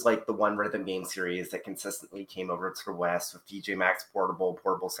it was like the one rhythm game series that consistently came over to the West with DJ Max Portable,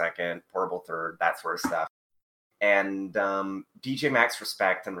 Portable Second, Portable Third, that sort of stuff. And DJ Max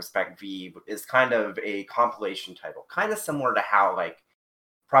Respect and Respect V is kind of a compilation title, kind of similar to how like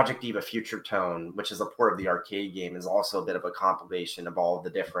Project Diva Future Tone, which is a port of the arcade game, is also a bit of a compilation of all of the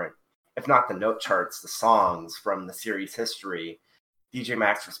different, if not the note charts, the songs from the series history. DJ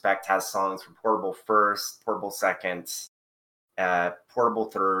Max Respect has songs from Portable First, Portable Second, Portable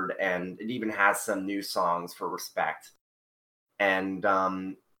Third, and it even has some new songs for Respect. And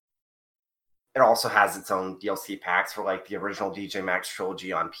it also has its own DLC packs for like the original DJ Max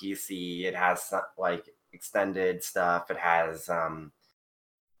trilogy on PC. It has like extended stuff. It has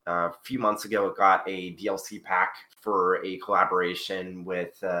a few months ago, it got a DLC pack for a collaboration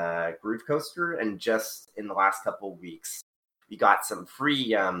with Groove Coaster, and just in the last couple of weeks, we got some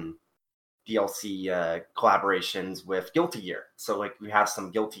free DLC collaborations with Guilty Gear. So like we have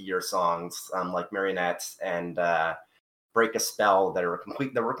some Guilty Gear songs like Marionette and Break a Spell that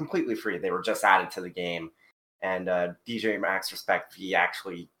were completely free. They were just added to the game. And DJ Max Respect V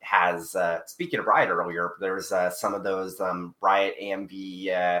actually has, speaking of Riot earlier, there's some of those Riot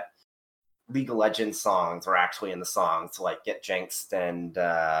AMV League of Legends songs are actually in the songs, so like Get Jinxed and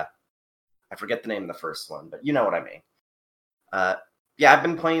I forget the name of the first one, but you know what I mean. Yeah, I've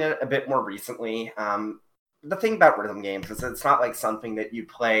been playing it a bit more recently. The thing about rhythm games is it's not like something that you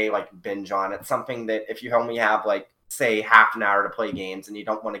play like binge on. It's something that if you only have like say half an hour to play games and you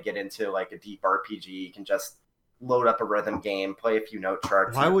don't want to get into like a deep RPG, you can just load up a rhythm game, play a few note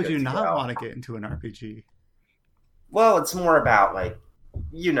charts. Why would you not want to get into an RPG? Well, it's more about like,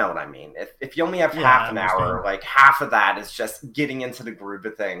 you know what I mean. If you only have half an hour, like half of that is just getting into the groove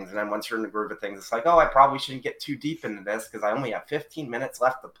of things. And then once you're in the groove of things, it's like, oh, I probably shouldn't get too deep into this because I only have 15 minutes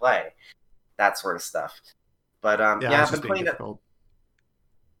left to play. That sort of stuff. But I've been playing it.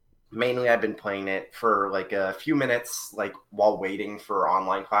 Mainly, I've been playing it for like a few minutes, like while waiting for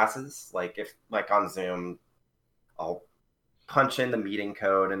online classes. Like if like on Zoom, I'll punch in the meeting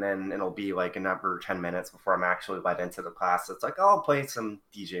code and then it'll be like another 10 minutes before I'm actually let into the class. So it's like, oh, I'll play some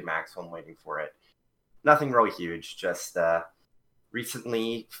DJ Max while I'm waiting for it. Nothing really huge. Just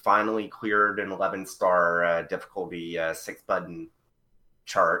recently finally cleared an 11-star difficulty 6-button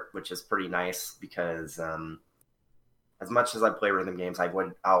chart, which is pretty nice because as much as I play rhythm games,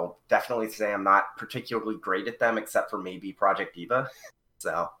 I'll definitely say I'm not particularly great at them except for maybe Project Diva.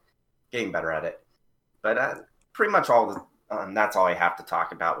 So getting better at it. But pretty much that's all I have to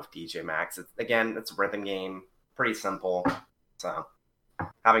talk about with DJ Max. It's a rhythm game, pretty simple. So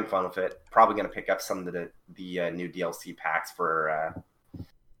having fun with it. Probably going to pick up some of the new DLC packs for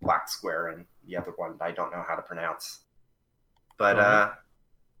Black Square and the other one I don't know how to pronounce. But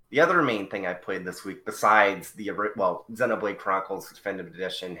the other main thing I played this week, besides Xenoblade Chronicles Definitive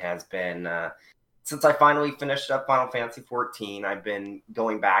Edition, has been since I finally finished up Final Fantasy XIV, I've been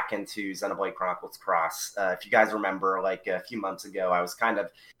going back into Xenoblade Chronicles Cross. If you guys remember, like a few months ago, I was kind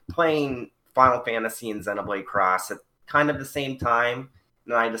of playing Final Fantasy and Xenoblade Cross at kind of the same time.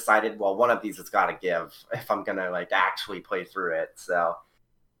 And I decided, well, one of these has got to give if I'm going to like actually play through it. So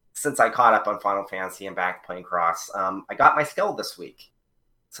since I caught up on Final Fantasy and back playing Cross, I got my skill this week.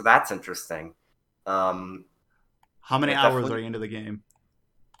 So that's interesting. How many hours are you into the game?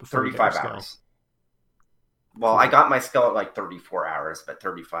 35 hours. Well, I got my skill at like 34 hours, but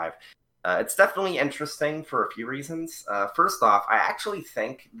 35. It's definitely interesting for a few reasons. First off, I actually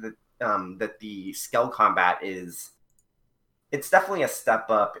think that that the skill combat it's definitely a step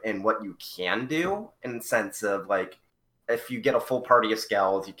up in what you can do, in the sense of like, if you get a full party of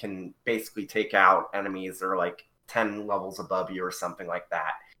skells, you can basically take out enemies that are like 10 levels above you or something like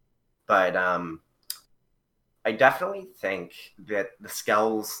that. But I definitely think that the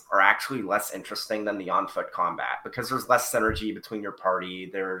skells are actually less interesting than the on-foot combat because there's less synergy between your party.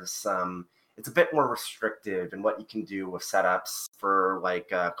 There's it's a bit more restrictive in what you can do with setups for like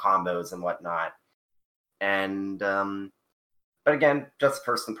combos and whatnot. And but again, just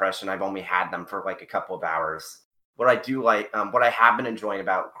first impression, I've only had them for like a couple of hours. What I do like, what I have been enjoying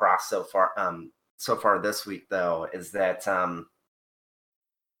about Cross so far this week though, is that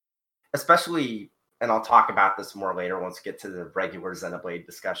especially. And I'll talk about this more later once we get to the regular Xenoblade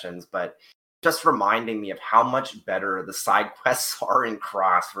discussions, but just reminding me of how much better the side quests are in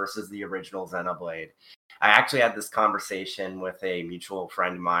Cross versus the original Xenoblade. I actually had this conversation with a mutual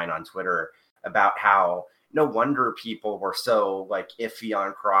friend of mine on Twitter about how no wonder people were so like iffy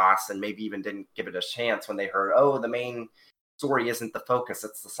on Cross and maybe even didn't give it a chance when they heard, oh, the main story isn't the focus,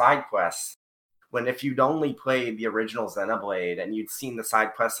 it's the side quests. When if you'd only played the original Xenoblade and you'd seen the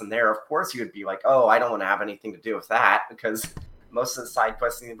side quests in there, of course you would be like, oh, I don't want to have anything to do with that, because most of the side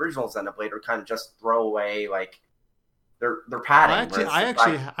quests in the original Xenoblade are kind of just throwaway, like they're padding. I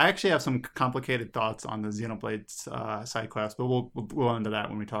actually have some complicated thoughts on the Xenoblade side quests, but we'll go into that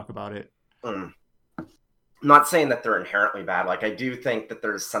when we talk about it. I'm not saying that they're inherently bad. Like, I do think that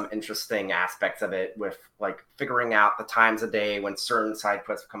there's some interesting aspects of it with, like, figuring out the times of day when certain side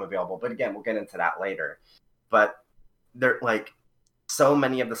quests become available. But again, we'll get into that later. But they're, like, so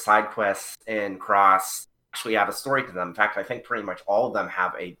many of the side quests in Cross actually have a story to them. In fact, I think pretty much all of them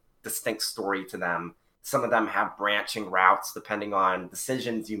have a distinct story to them. Some of them have branching routes depending on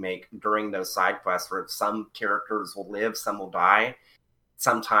decisions you make during those side quests, where some characters will live, some will die.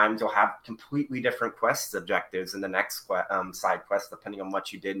 Sometimes you'll have completely different quest objectives in the next side quest, depending on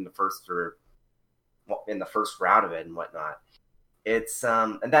what you did in the first route of it and whatnot. It's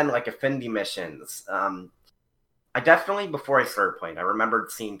and then like affinity missions. I definitely, before I started playing, I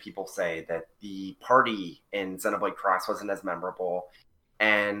remembered seeing people say that the party in Xenoblade Cross wasn't as memorable,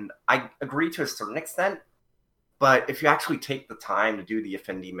 and I agree to a certain extent. But if you actually take the time to do the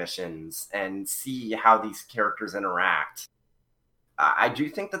affinity missions and see how these characters interact, I do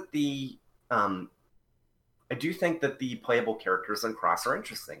think that the playable characters in Cross are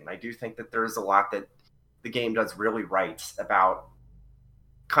interesting, and I do think that there's a lot that the game does really right about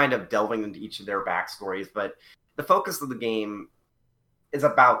kind of delving into each of their backstories. But the focus of the game is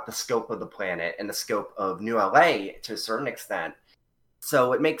about the scope of the planet and the scope of New LA to a certain extent.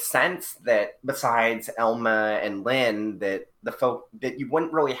 So it makes sense that besides Elma and Lynn, that that you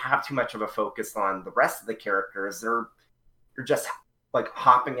wouldn't really have too much of a focus on the rest of the characters. You're just like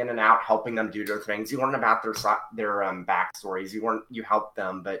hopping in and out, helping them do their things. You learn about their backstories. You help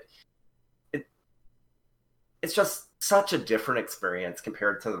them, but it's just such a different experience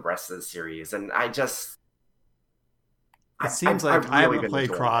compared to the rest of the series. And I haven't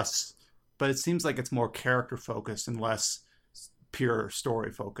played Cross, but it seems like it's more character focused and less pure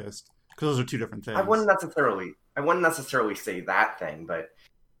story focused, because those are two different things. I wouldn't necessarily say that thing, but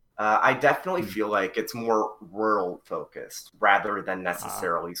I definitely feel like it's more world focused rather than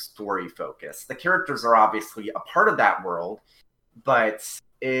necessarily story focused. The characters are obviously a part of that world, but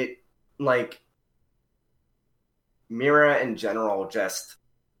it, like, Mira in general just,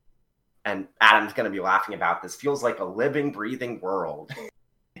 and Adam's going to be laughing about this, feels like a living, breathing world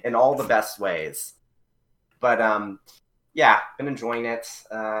in all the best ways. But yeah, been enjoying it.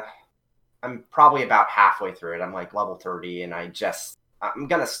 I'm probably about halfway through it. I'm like level 30, and I'm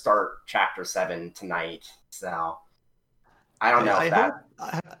gonna start chapter 7 tonight. So I don't know.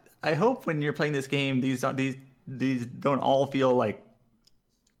 I hope when you're playing this game, these don't all feel like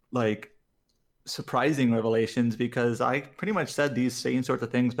surprising revelations, because I pretty much said these same sorts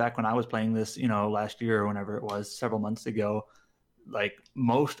of things back when I was playing this, last year or whenever it was, several months ago. Like,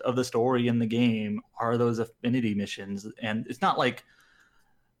 most of the story in the game are those affinity missions, and it's not like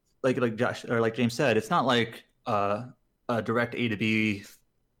Josh or like James said, it's not like a direct A to B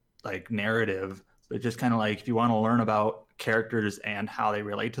like narrative, but just kind of like, if you want to learn about characters and how they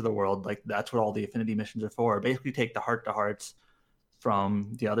relate to the world, like, that's what all the affinity missions are for. Basically take the heart to hearts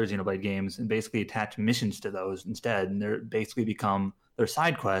from the other Xenoblade games and basically attach missions to those instead, and they're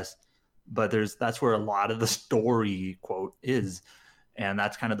side quests, but that's where a lot of the story quote is, and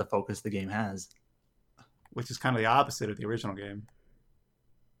that's kind of the focus the game has, which is kind of the opposite of the original game,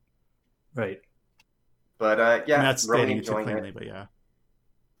 right? But yeah, that's really enjoying enjoying it. But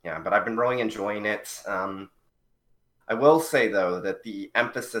yeah, but I've been really enjoying it. I will say, though, that the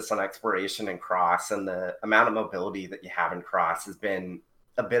emphasis on exploration in Cross and the amount of mobility that you have in Cross has been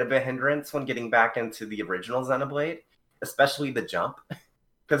a bit of a hindrance when getting back into the original Xenoblade, especially the jump,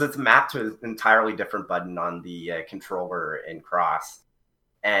 because it's mapped to an entirely different button on the controller in Cross.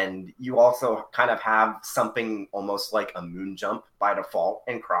 And you also kind of have something almost like a moon jump by default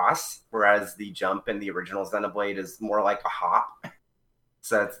in Cross, whereas the jump in the original Xenoblade is more like a hop.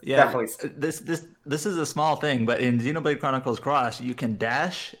 So it's definitely this is a small thing, but in Xenoblade Chronicles Cross, you can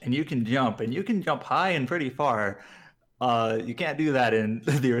dash and you can jump high and pretty far. You can't do that in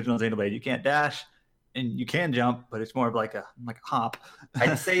the original Xenoblade. You can't dash and you can jump, but it's more of like a hop.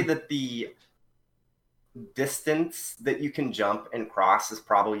 I'd say that the distance that you can jump in Cross is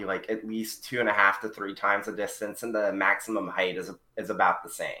probably like at least 2.5 to 3 times the distance, and the maximum height is about the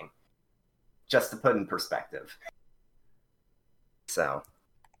same. Just to put in perspective. So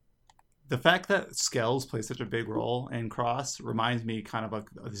the fact that Skells plays such a big role in Cross reminds me kind of like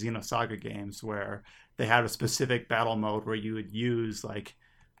the Xenosaga games, where they had a specific battle mode where you would use, like,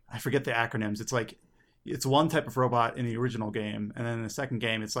 I forget the acronyms. It's one type of robot in the original game, and then in the second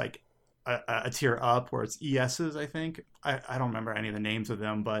game it's like a tier up where it's ESs, I think. I don't remember any of the names of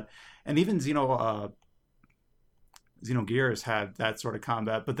them, and even Xenogears had that sort of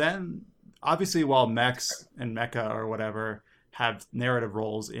combat. But then obviously, while mechs and mecha or whatever have narrative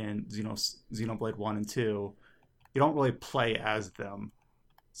roles in Xenoblade 1 and 2, you don't really play as them.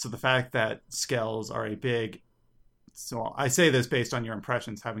 So the fact that Skells are so I say this based on your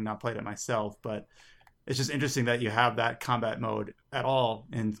impressions, having not played it myself, but it's just interesting that you have that combat mode at all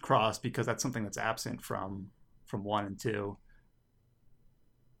in Cross, because that's something that's absent from 1 and 2.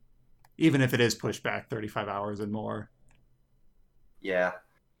 Even if it is pushed back 35 hours and more. Yeah.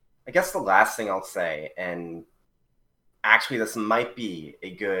 I guess the last thing I'll say, and actually this might be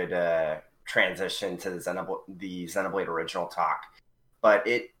a good transition to the Xenoblade original talk, but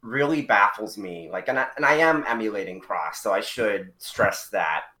it really baffles me. Like, and I am emulating Cross, so I should stress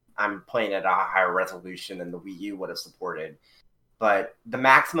that I'm playing at a higher resolution than the Wii U would have supported. But the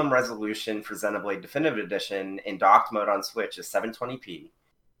maximum resolution for Xenoblade Definitive Edition in docked mode on Switch is 720p.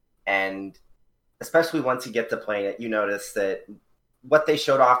 And especially once you get to playing it, you notice that what they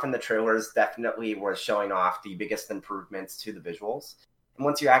showed off in the trailers definitely was showing off the biggest improvements to the visuals. And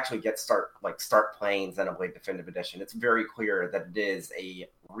once you actually start playing Xenoblade Definitive Edition, it's very clear that it is a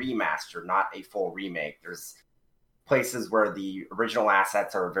remaster, not a full remake. There's places where the original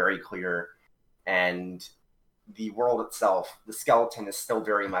assets are very clear, and the world itself, the skeleton is still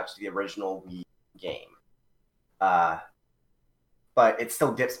very much the original Wii game. But it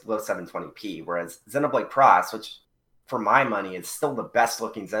still dips below 720p, whereas Xenoblade Cross, which for my money, it's still the best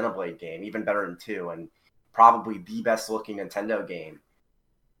looking Xenoblade game, even better than 2, and probably the best looking Nintendo game,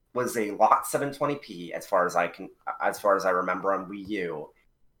 was a locked 720p as far as I remember on Wii U.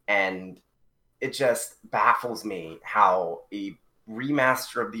 And it just baffles me how a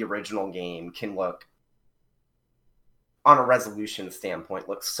remaster of the original game can look, on a resolution standpoint,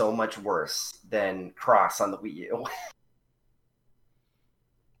 look so much worse than Cross on the Wii U.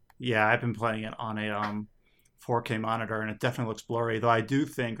 Yeah, I've been playing it on a 4K monitor, and it definitely looks blurry. Though I do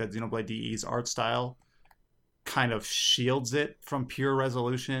think that Xenoblade DE's art style kind of shields it from pure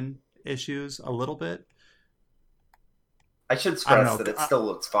resolution issues a little bit. I should stress that it still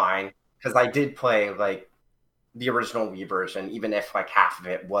looks fine, because I did play like the original Wii version, even if like half of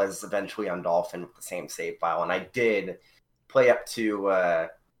it was eventually on Dolphin with the same save file, and I did play up to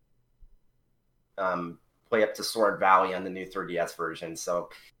Sword Valley on the new 3DS version. So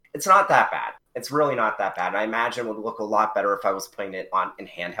it's not that bad. It's really not that bad. I imagine it would look a lot better if I was playing it in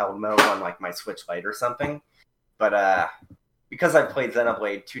handheld mode on like my Switch Lite or something. But because I've played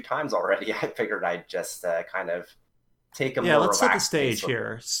Xenoblade 2 times already, I figured I'd just kind of take a more let's set the stage pace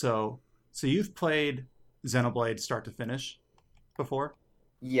here. So you've played Xenoblade start to finish before?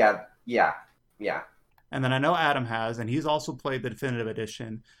 Yeah. And then I know Adam has, and he's also played the Definitive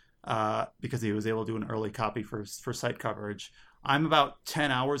Edition because he was able to do an early copy for site coverage. I'm about 10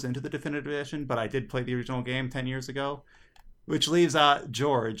 hours into the Definitive Edition, but I did play the original game 10 years ago, which leaves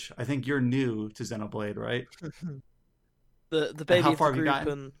George. I think you're new to Xenoblade, right? the baby of the group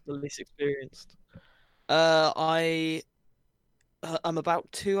and the least experienced. I'm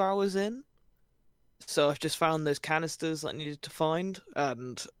about 2 hours in, so I've just found those canisters I needed to find,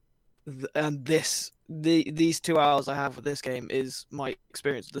 and these 2 hours I have with this game is my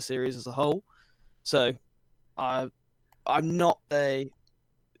experience of the series as a whole. So I'm not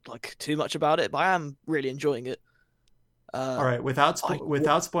too much about it, but I am really enjoying it. All right, without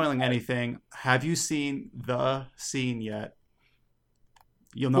spoiling anything, have you seen the scene yet?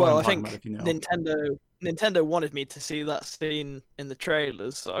 You'll know what I'm talking about if you know. Nintendo wanted me to see that scene in the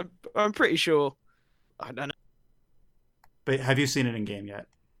trailers, so I'm pretty sure. I don't know. But have you seen it in game yet?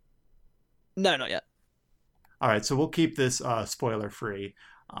 No, not yet. All right, so we'll keep this spoiler free,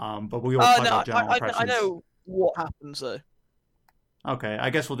 but we will talk about general impressions. I know what happens though. Okay, I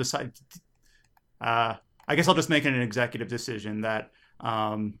guess we'll decide. I guess I'll just make it an executive decision that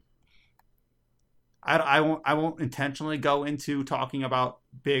I won't intentionally go into talking about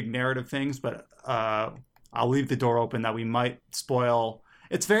big narrative things, but I'll leave the door open that we might spoil.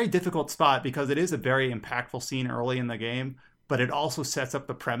 It's a very difficult spot because it is a very impactful scene early in the game, but it also sets up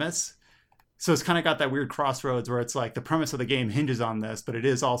the premise. So it's kind of got that weird crossroads where it's like the premise of the game hinges on this, but it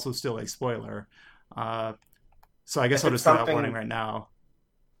is also still a spoiler. So I guess I'll just do that warning right now.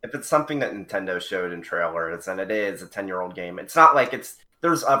 If it's something that Nintendo showed in trailers, and it is a 10-year-old game, it's not like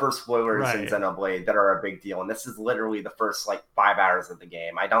there's other spoilers in Xenoblade that are a big deal, and this is literally the first 5 hours of the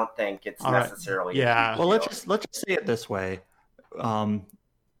game. I don't think it's necessarily a huge deal. Let's just say it this way.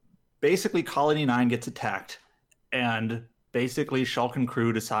 Basically, Colony 9 gets attacked, and basically Shulk and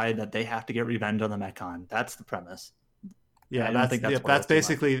crew decide that they have to get revenge on the Mechon. That's the premise. Yeah, that's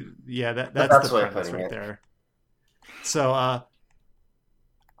basically that's the premise right there. So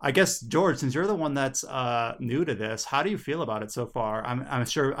I guess George, since you're the one that's new to this, how do you feel about it so far?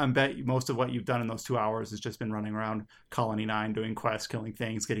 I bet most of what you've done in those 2 hours has just been running around Colony 9, doing quests, killing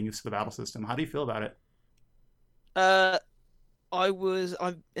things, getting used to the battle system. How do you feel about it?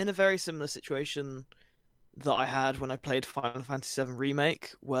 I'm in a very similar situation that I had when I played Final Fantasy VII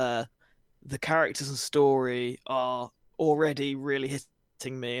Remake, where the characters and story are already really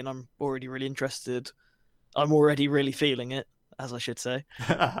hitting me, and I'm already really interested. I'm already really feeling it, as I should say.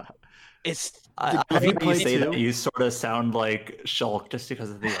 It's I think you say that you sort of sound like Shulk just because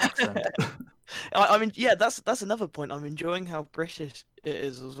of the accent. I mean, yeah, that's another point. I'm enjoying how British it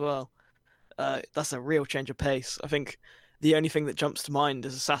is as well. That's a real change of pace. I think the only thing that jumps to mind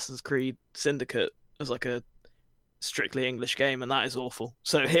is Assassin's Creed Syndicate as a strictly English game, and that is awful.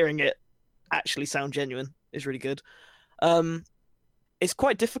 So hearing it actually sound genuine is really good. It's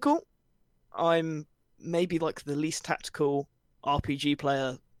quite difficult. I'm maybe the least tactical RPG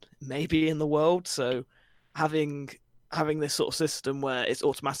player maybe in the world, so having this sort of system where it's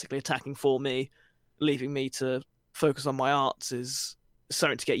automatically attacking for me, leaving me to focus on my arts, is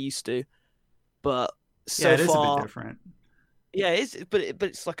something to get used to. But so it is far, a bit different. Yeah, but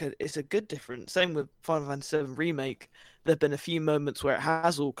it's a good difference. Same with Final Fantasy VII Remake. There've been a few moments where it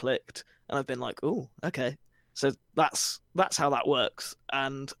has all clicked, and I've been like, "Oh, okay." So that's how that works.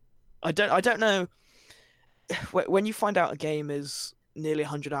 And I don't know when you find out a game is nearly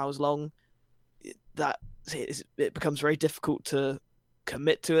 100 hours long. That it becomes very difficult to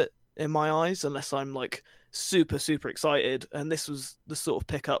commit to it in my eyes unless I'm like super super excited. And this was the sort of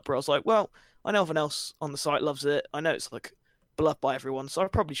pickup where I was like, well, I know everyone else on the site loves it. I know it's like beloved by everyone, so I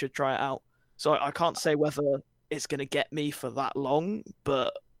probably should try it out. So I can't say whether it's going to get me for that long,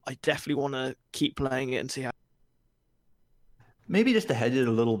 but I definitely want to keep playing it and see how. Maybe just to hedge it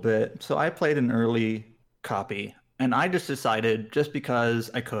a little bit. So I played an early copy, and I just decided, just because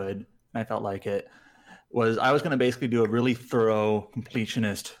I could, and I felt like it, I was going to basically do a really thorough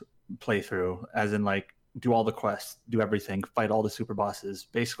completionist playthrough, as in like do all the quests, do everything, fight all the super bosses,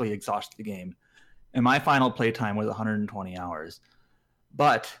 basically exhaust the game. And my final playtime was 120 hours.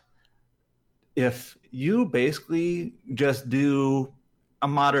 But if you basically just do a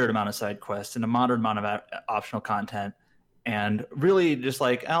moderate amount of side quests and a moderate amount of optional content, and really just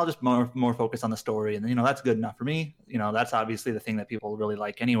like, I'll just more focus on the story, and that's good enough for me. That's obviously the thing that people really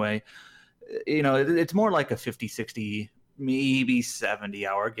like anyway. It's more like a 50, 60, maybe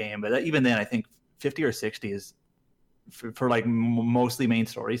 70-hour game, but even then I think 50 or 60 is for like mostly main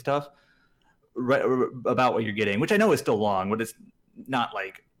story stuff, right, about what you're getting, which I know is still long, but it's not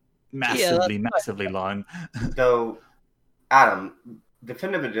like massively long. So, Adam,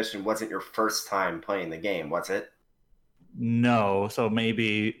 Definitive Edition wasn't your first time playing the game, was it? No, so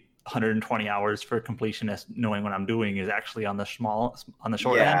maybe 120 hours for completionist, knowing what I'm doing, is actually on the short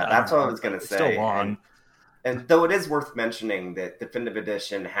end. Yeah, that's what I was going to say. It's still long. And though it is worth mentioning that Definitive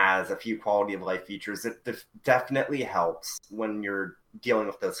Edition has a few quality of life features, it definitely helps when you're dealing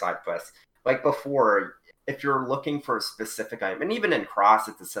with those side quests. Like before, if you're looking for a specific item, and even in Cross,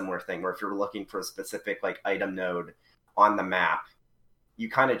 it's a similar thing, where if you're looking for a specific like item node on the map, you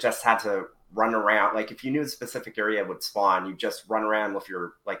kind of just had to run around. Like if you knew a specific area would spawn, you just run around with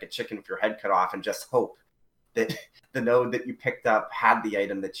your, like a chicken with your head cut off, and just hope that the node that you picked up had the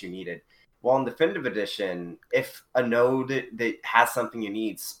item that you needed. Well, in Definitive Edition, if a node that has something you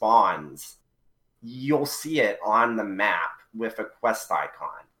need spawns, you'll see it on the map with a quest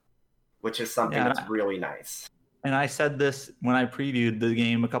icon, which is something that's really nice. And I said this when I previewed the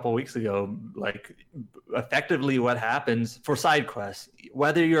game a couple of weeks ago, like effectively what happens for side quests,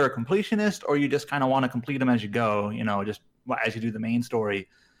 whether you're a completionist or you just kind of want to complete them as you go, just as you do the main story.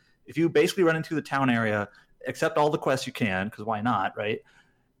 If you basically run into the town area, accept all the quests you can, because why not, right?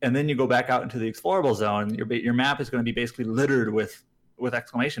 And then you go back out into the explorable zone, your map is going to be basically littered with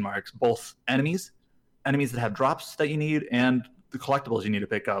exclamation marks, both enemies that have drops that you need, and the collectibles you need to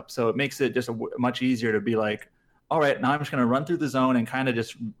pick up. So it makes it just much easier to be like, all right, now I'm just going to run through the zone and kind of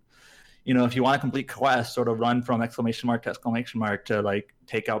just, if you want to complete quests, sort of run from exclamation mark to exclamation mark to like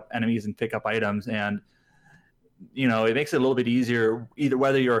take out enemies and pick up items. And, it makes it a little bit easier, either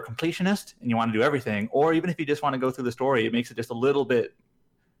whether you're a completionist and you want to do everything, or even if you just want to go through the story, it makes it just a little bit,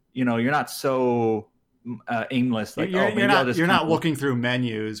 you're not so aimless. Like, you're not looking through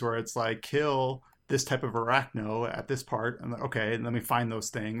menus where it's like, kill this type of arachno at this part, and okay, let me find those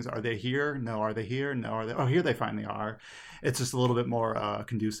things. Are they here? No. Are they here? No. Are they? Oh, here they finally are. It's just a little bit more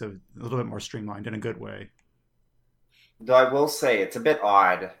conducive, a little bit more streamlined in a good way. Though I will say it's a bit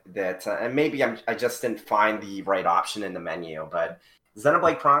odd that, and maybe I just didn't find the right option in the menu, but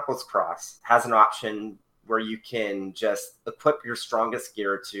Xenoblade Chronicles Cross has an option where you can just equip your strongest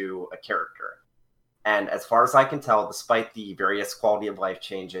gear to a character. And as far as I can tell, despite the various quality of life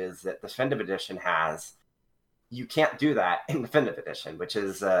changes that Definitive Edition has, you can't do that in Definitive Edition, which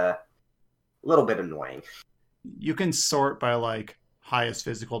is a little bit annoying. You can sort by like highest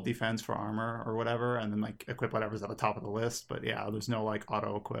physical defense for armor or whatever, and then like equip whatever's at the top of the list. But yeah, there's no like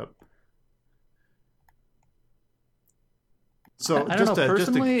auto equip. So I don't know.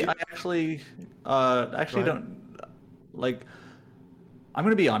 Personally, I actually don't like. I'm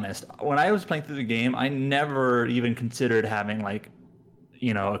going to be honest. When I was playing through the game, I never even considered having like,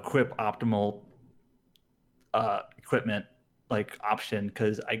 equip optimal equipment like option,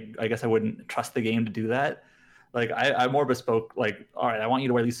 because I guess I wouldn't trust the game to do that. Like I'm more bespoke. Like, all right, I want you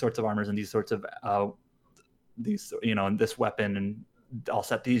to wear these sorts of armors and these sorts of and this weapon, and I'll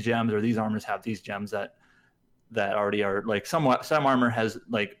set these gems, or these armors have these gems that already are like some armor has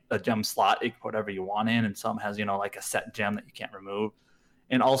like a gem slot you can put whatever you want in, and some has like a set gem that you can't remove.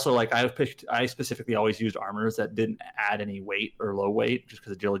 And also, like I specifically always used armors that didn't add any weight or low weight, just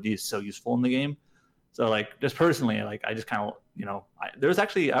because agility is so useful in the game. So, like, just personally, like I just kind of, I would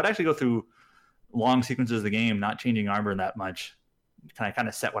actually go through long sequences of the game not changing armor that much. Kind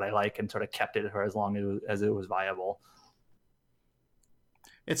of set what I like and sort of kept it for as long as it was viable.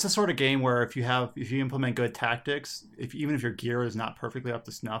 It's the sort of game where if you implement good tactics, even if your gear is not perfectly up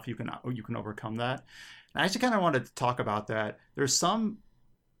to snuff, you can overcome that. And I actually kind of wanted to talk about that. There's some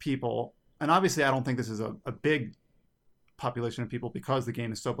people, and obviously I don't think this is a big population of people because the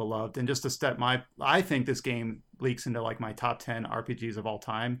game is so beloved. And just to step I think this game leaks into like my top 10 RPGs of all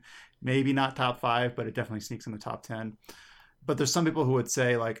time. Maybe not top 5, but it definitely sneaks in the top 10. But there's some people who would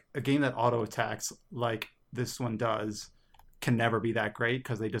say like a game that auto attacks like this one does can never be that great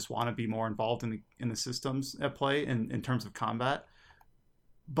because they just want to be more involved in the systems at play in terms of combat.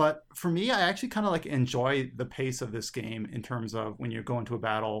 But for me, I actually kind of like enjoy the pace of this game in terms of when you go into a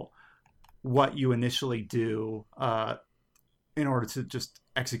battle, what you initially do in order to just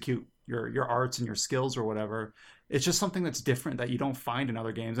execute your arts and your skills or whatever. It's just something that's different that you don't find in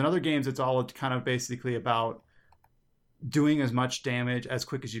other games. In other games, it's all kind of basically about doing as much damage as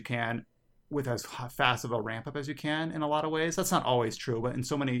quick as you can with as fast of a ramp up as you can in a lot of ways. That's not always true, but in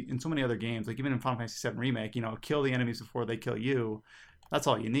so many other games, like even in Final Fantasy VII Remake, kill the enemies before they kill you. That's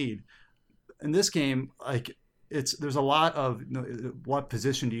all you need. In this game, like there's a lot of what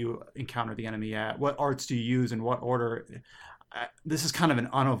position do you encounter the enemy at? What arts do you use in what order? This is kind of an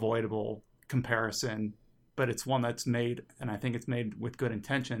unavoidable comparison, but it's one that's made, and I think it's made with good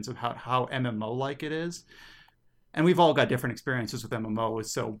intentions of how MMO-like it is. And we've all got different experiences with MMOs.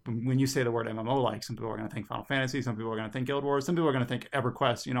 So when you say the word MMO-like, some people are going to think Final Fantasy, some people are going to think Guild Wars, some people are going to think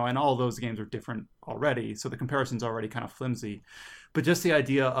EverQuest, and all those games are different already. So the comparison's already kind of flimsy. But just the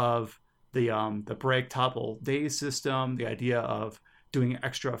idea of the break, topple, daze system, the idea of doing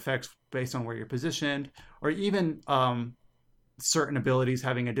extra effects based on where you're positioned, or even certain abilities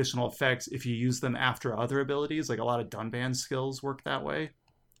having additional effects if you use them after other abilities, like a lot of Dunban skills work that way.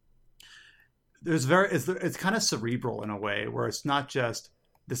 It's kind of cerebral in a way where it's not just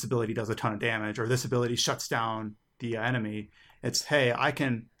this ability does a ton of damage or this ability shuts down the enemy. It's, hey, I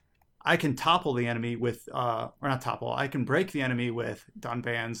can topple the enemy with or not topple, I can break the enemy with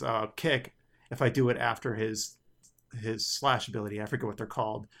Dunban's kick if I do it after his slash ability. I forget what they're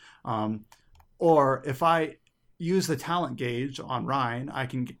called. Or if I use the talent gauge on Reyn, I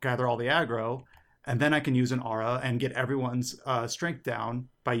can gather all the aggro, and then I can use an aura and get everyone's strength down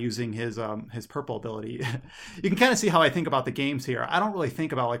by using his purple ability. You can kind of see how I think about the games here. I don't really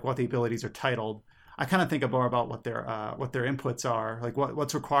think about like what the abilities are titled. I kind of think more about what their inputs are, like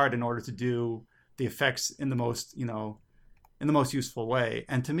what's required in order to do the effects in the most useful way.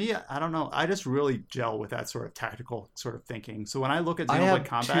 And to me, I don't know, I just really gel with that sort of tactical sort of thinking. So when I look at Xenoblade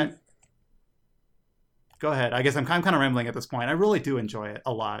Combat, go ahead. I guess I'm kind of rambling at this point. I really do enjoy it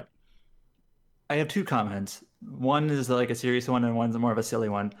a lot. I have 2 comments. One is like a serious one, and one's more of a silly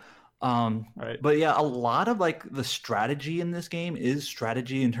one. Right. But yeah, a lot of like the strategy in this game is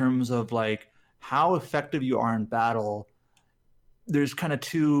strategy in terms of like how effective you are in battle. There's kind of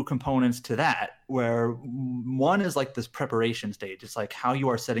 2 components to that, where one is like this preparation stage. It's like how you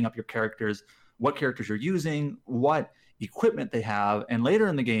are setting up your characters, what characters you're using, what equipment they have, and later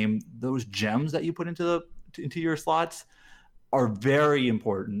in the game, those gems that you put into your slots are very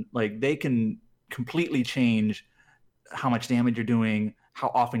important. Like they can completely change how much damage you're doing, how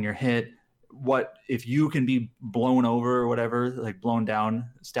often you're hit, what if you can be blown over or whatever, like blown down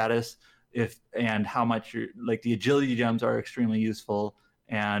status, and how much you're like the agility gems are extremely useful.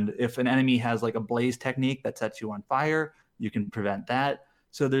 And if an enemy has like a blaze technique that sets you on fire, you can prevent that.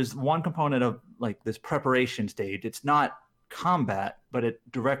 So there's one component of like this preparation stage. It's not combat, but it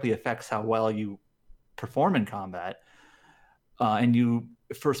directly affects how well you perform in combat.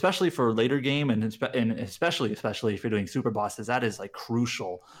 Especially for later game, and especially if you're doing super bosses, that is like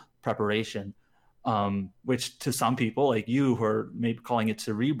crucial preparation. Which to some people like you who are maybe calling it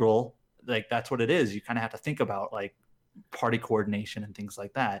cerebral, like that's what it is. You kind of have to think about like party coordination and things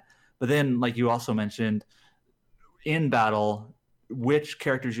like that. But then, like you also mentioned, in battle, which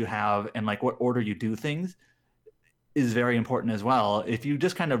characters you have and like what order you do things is very important as well. If you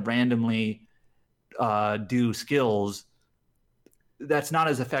just kind of randomly do skills, that's not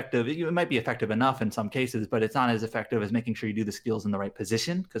as effective. It might be effective enough in some cases, but it's not as effective as making sure you do the skills in the right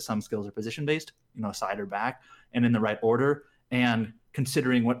position, because some skills are position based, side or back, and in the right order, and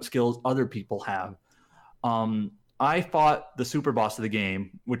considering what skills other people have. I fought the super boss of the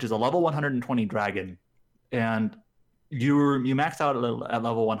game, which is a level 120 dragon, and you max out at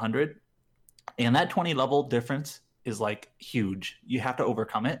level 100, and that 20 level difference is like huge. You have to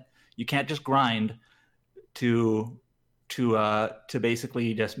overcome it. You can't just grind to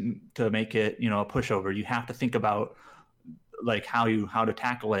basically just to make it a pushover. You have to think about like how to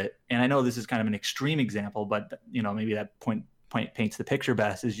tackle it. And I know this is kind of an extreme example, but maybe that point paints the picture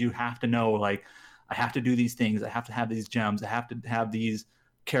best. Is you have to know, like, I have to do these things, I have to have these gems, I have to have these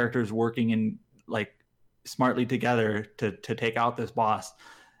characters working in like smartly together to take out this boss.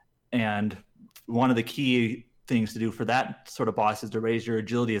 And one of the key things to do for that sort of boss is to raise your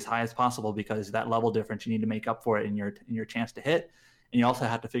agility as high as possible, because that level difference, you need to make up for it in your chance to hit. And you also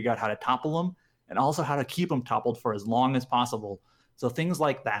have to figure out how to topple them, and also how to keep them toppled for as long as possible. So things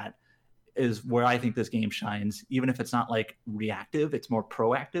like that is where I think this game shines, even if it's not like reactive, it's more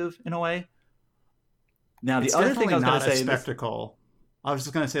proactive in a way. Now, the other thing I was going to say, spectacle. I was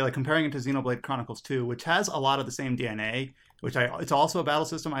just going to say, like, comparing it to Xenoblade Chronicles 2, which has a lot of the same DNA, it's also a battle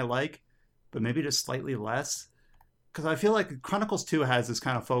system I like, but maybe just slightly less. Because I feel like Chronicles 2 has this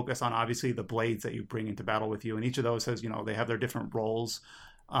kind of focus on, obviously, the blades that you bring into battle with you. And each of those has, they have their different roles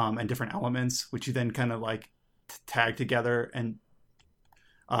and different elements, which you then kind of like tag together and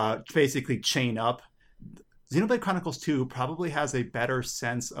basically chain up. Xenoblade Chronicles 2 probably has a better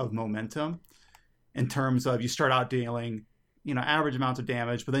sense of momentum in terms of, you start out dealing, average amounts of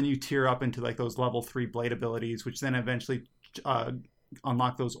damage, but then you tier up into like those level 3 blade abilities, which then eventually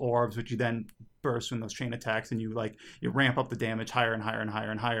unlock those orbs, which you then burst when those chain attacks, and you ramp up the damage higher and higher and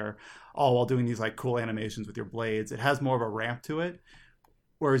higher and higher, all while doing these like cool animations with your blades. It has more of a ramp to it,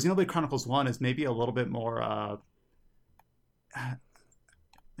 whereas Xenoblade Chronicles 1 is maybe a little bit more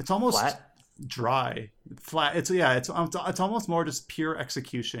it's almost flat. It's almost more just pure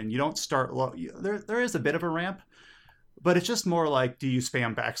execution. You don't start low. There is a bit of a ramp, but it's just more like, do you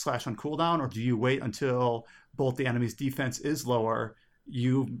spam backslash on cooldown, or do you wait until both the enemy's defense is lower?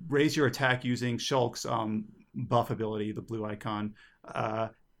 You raise your attack using Shulk's buff ability, the blue icon.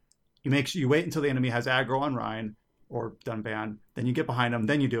 You wait until the enemy has aggro on Rein or Dunban, then you get behind them,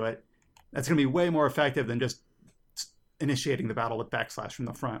 then you do it. That's going to be way more effective than just initiating the battle with backslash from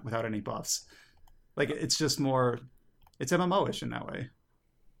the front without any buffs. Like, it's just more, it's MMO-ish in that way.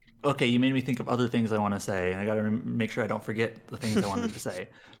 Okay, you made me think of other things I want to say. I got to make sure I don't forget the things I wanted to say.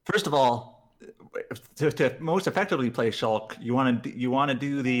 First of all, to most effectively play Shulk, you want to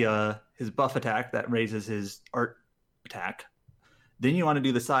do the his buff attack that raises his art attack. Then you want to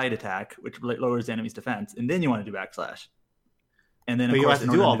do the side attack, which lowers the enemy's defense, and then you want to do backslash. And then, but of you course, have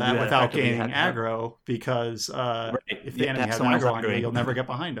to do all that without gaining aggro, because if the enemy has aggro on you, you'll never get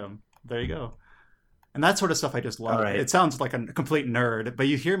behind him. There you go. And that sort of stuff I just love. Right. It sounds like a complete nerd, but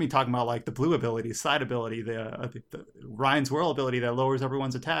you hear me talking about like the blue ability, side ability, the Ryan's Whirl ability that lowers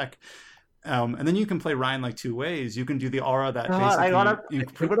everyone's attack. And then you can play Ryan like two ways. You can do the aura that basically... I'm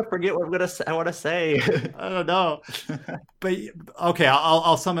gonna forget what I want to say. I don't know. But okay,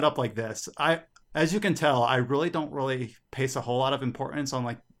 I'll sum it up like this. As you can tell, I really don't place a whole lot of importance on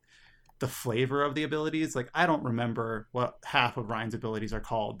like the flavor of the abilities. Like, I don't remember what half of Ryan's abilities are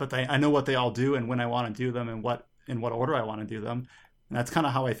called, but I know what they all do and when I want to do them and in what order I want to do them. And that's kind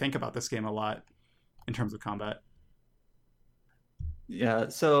of how I think about this game a lot in terms of combat. Yeah,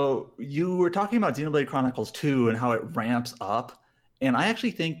 so you were talking about Xenoblade Chronicles 2 and how it ramps up. And I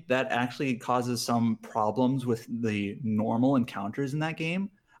actually think that actually causes some problems with the normal encounters in that game.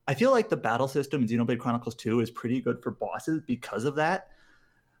 I feel like the battle system in Xenoblade Chronicles 2 is pretty good for bosses because of that.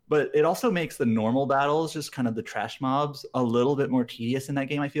 But it also makes the normal battles, just kind of the trash mobs, a little bit more tedious in that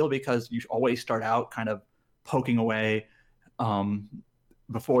game, I feel, because you always start out kind of poking away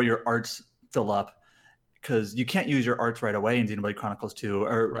before your arts fill up. Because you can't use your arts right away in Xenoblade Chronicles 2.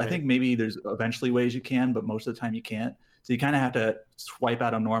 Or right. I think maybe there's eventually ways you can, but most of the time you can't. So you kind of have to swipe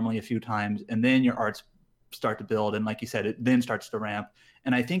out them normally a few times, and then your arts start to build. And like you said, it then starts to ramp.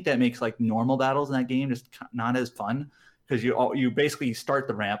 And I think that makes like normal battles in that game just not as fun, because you basically start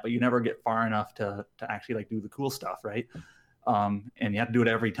the ramp, but you never get far enough to actually like do the cool stuff, right? And you have to do it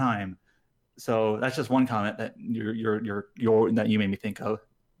every time. So that's just one comment that that you made me think of.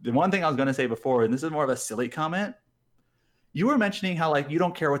 The one thing I was going to say before, and this is more of a silly comment, you were mentioning how like you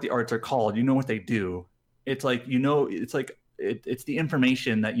don't care what the arts are called, you know what they do. It's like it's the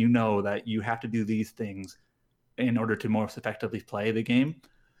information that you know that you have to do these things in order to most effectively play the game.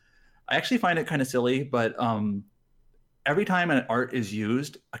 I actually find it kind of silly, but every time an art is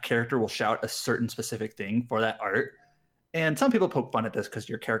used, a character will shout a certain specific thing for that art. And some people poke fun at this because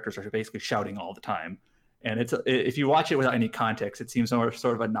your characters are basically shouting all the time. And if you watch it without any context, it seems sort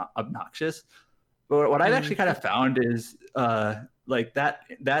of obnoxious. But what I've actually kind of found is like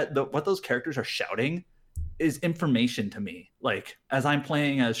what those characters are shouting is information to me. Like, as I'm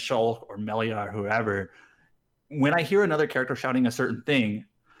playing as Shulk or Melia or whoever, when I hear another character shouting a certain thing,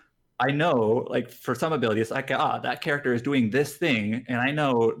 I know, like, for some abilities, like, that character is doing this thing, and I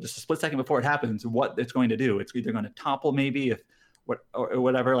know just a split second before it happens what it's going to do. It's either going to topple maybe or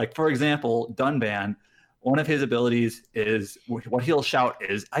whatever. Like, for example, Dunban, one of his abilities is, what he'll shout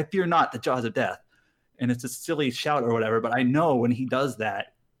is, "I fear not the jaws of death." And it's a silly shout or whatever, but I know when he does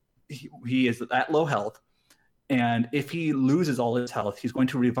that, he is at low health. And if he loses all his health, he's going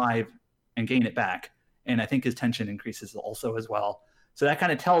to revive and gain it back. and I think his tension increases also as well. So that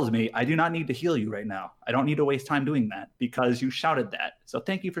kind of tells me I do not need to heal you right now. I don't need to waste time doing that because you shouted that. So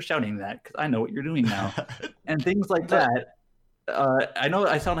thank you for shouting that because I know what you're doing now. And things like that. I know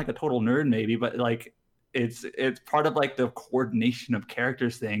I sound like a total nerd maybe, but like it's part of like the coordination of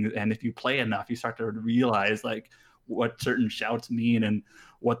characters thing. And if you play enough, you start to realize like what certain shouts mean and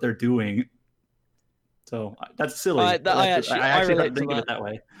what they're doing. So that's silly. I actually relate think to of it that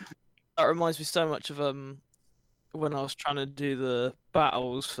way. That reminds me so much of when I was trying to do the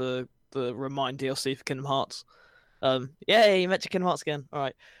battles for the Remind DLC for Kingdom Hearts. You mentioned Kingdom Hearts again. All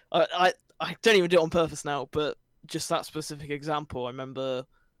right, I don't even do it on purpose now, but just that specific example, I remember.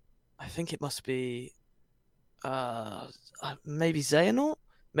 I think it must be, maybe Xehanort.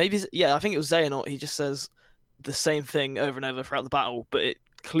 I think it was Xehanort. He just says the same thing over and over throughout the battle, but it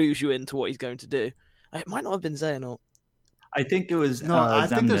clues you into what he's going to do. It might not have been Xehanort. I think it was I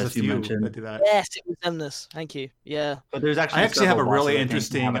think there's a Xemnas you few mentioned. that do that. Yes, it was Xemnas. Thank you. Yeah. But there's actually I actually have a several really bosses, I think,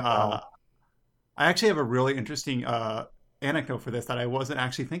 interesting. that have it I actually have a really interesting anecdote for this that I wasn't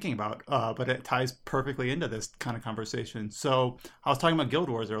actually thinking about, but it ties perfectly into this kind of conversation. So I was talking about Guild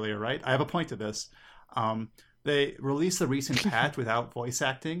Wars earlier, right? I have a point to this. They released the recent patch without voice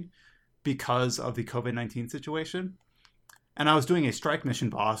acting because of the COVID-19 situation. And I was doing a strike mission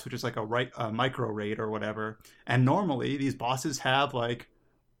boss, which is like a micro raid or whatever. And normally these bosses have like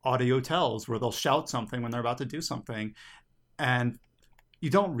audio tells where they'll shout something when they're about to do something. And you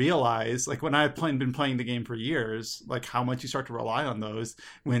don't realize, like when I've been playing the game for years, like how much you start to rely on those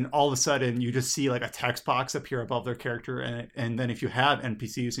when all of a sudden you just see like a text box appear above their character. And then if you have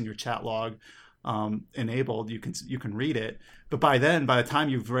NPCs in your chat log enabled, you can read it. But by the time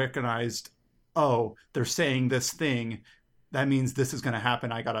you've recognized, oh, they're saying this thing, that means this is going to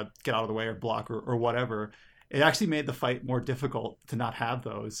happen. I got to get out of the way or block or whatever. It actually made the fight more difficult to not have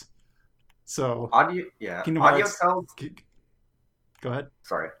those. So audio tells. Go ahead.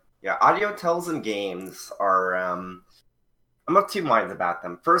 Sorry. Yeah, audio tells in games are. I'm of two minds about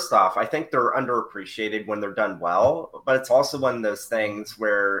them. First off, I think they're underappreciated when they're done well, but it's also one of those things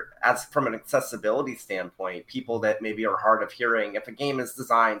where, as from an accessibility standpoint, people that maybe are hard of hearing, if a game is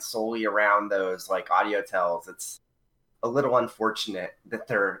designed solely around those like audio tells, it's a little unfortunate that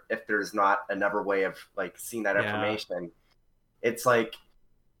if there's not another way of like seeing that information. It's like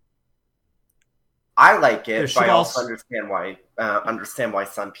I like it, but I also understand why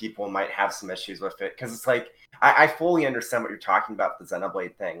some people might have some issues with it, because it's like I fully understand what you're talking about, the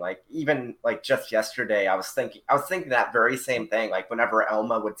Xenoblade thing. Like even like just yesterday, I was thinking that very same thing. Like whenever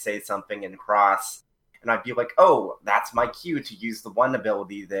Elma would say something in Cross, and I'd be like, oh, that's my cue to use the one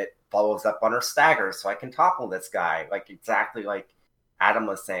ability that follows up on her stagger so I can topple this guy. Like exactly like Adam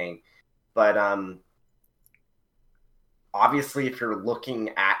was saying. But obviously if you're looking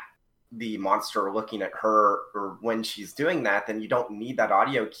at the monster or looking at her or when she's doing that, then you don't need that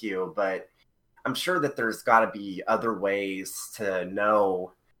audio cue. But I'm sure that there's got to be other ways to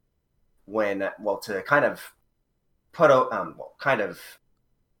know when, to kind of put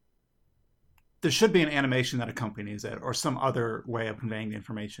there should be an animation that accompanies it, or some other way of conveying the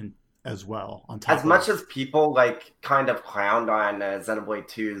information as well. On top, as much as people like kind of clowned on Xenoblade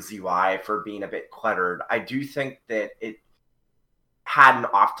 2's UI for being a bit cluttered, I do think that it had an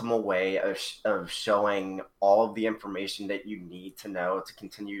optimal way of showing all of the information that you need to know to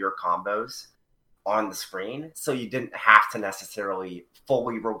continue your combos on the screen, so you didn't have to necessarily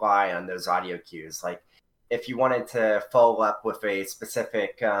fully rely on those audio cues. Like if you wanted to follow up with a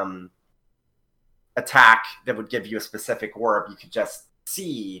specific attack that would give you a specific orb, you could just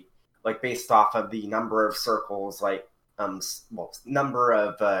see, like based off of the number of circles, like number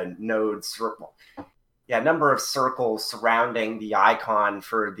of nodes, number of circles surrounding the icon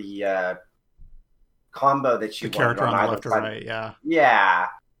for the combo that you the character on the left or side. right. Yeah.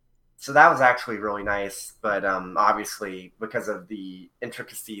 So that was actually really nice, but obviously because of the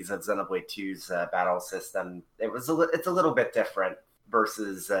intricacies of Xenoblade 2's battle system, it's a little bit different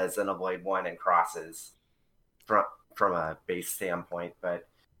versus Xenoblade 1 and Cross's from a base standpoint. But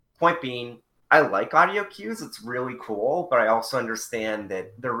point being, I like audio cues. It's really cool, but I also understand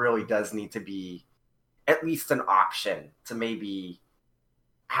that there really does need to be at least an option to maybe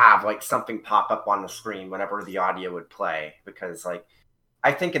have like something pop up on the screen whenever the audio would play, because like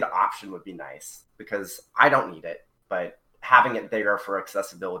I think an option would be nice, because I don't need it, but having it there for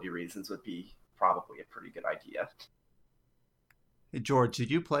accessibility reasons would be probably a pretty good idea. Hey, George, did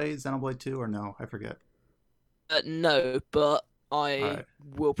you play Xenoblade 2 or no? I forget. No, but I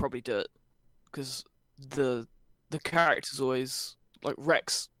will probably do it, because the character's always like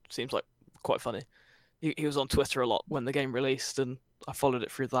Rex seems like quite funny. He was on Twitter a lot when the game released, and I followed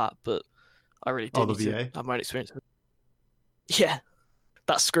it through that. But I really Oh, do the need VA? to have my own experience with it. Yeah,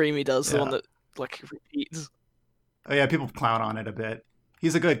 that scream he does, the one Yeah. that like repeats. Oh yeah, people clown on it a bit.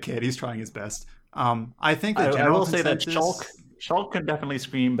 He's a good kid. He's trying his best. I think the I general will say that consensus. Shulk can definitely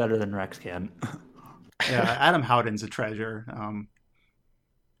scream better than Rex can. Yeah, Adam Howden's a treasure.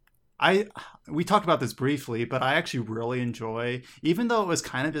 We talked about this briefly, but I actually really enjoy, even though it was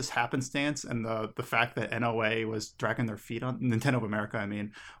kind of just happenstance, and the fact that NOA was dragging their feet on Nintendo of America, I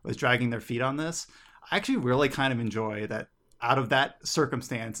mean, was dragging their feet on this. I actually really kind of enjoy that. Out of that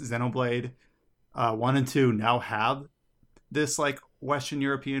circumstance, Xenoblade 1 and 2 now have this like Western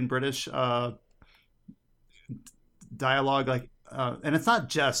European British dialogue, and it's not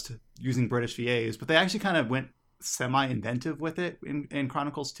just using British VAs, but they actually kind of went semi-inventive with it in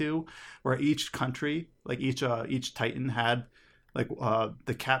Chronicles 2, where each country, like each Titan had like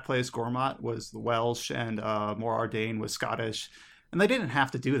the cat plays Gormott was Welsh and Morardane was Scottish, and they didn't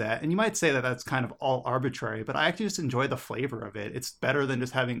have to do that. And you might say that that's kind of all arbitrary, but I actually just enjoy the flavor of it. It's better than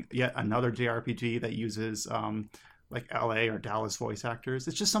just having yet another JRPG that uses like LA or Dallas voice actors.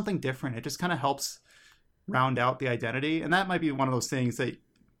 It's just something different. It just kind of helps round out the identity, and that might be one of those things that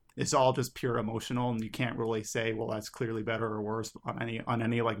it's all just pure emotional, and you can't really say, well, that's clearly better or worse on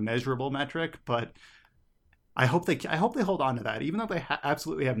any like measurable metric. But I hope they hold on to that, even though they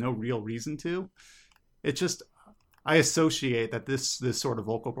absolutely have no real reason to. It's just I associate that this sort of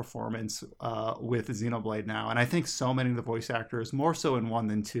vocal performance with Xenoblade now, and I think so many of the voice actors, more so in 1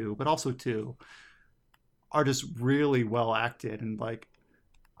 than 2, but also 2, are just really well acted. And like,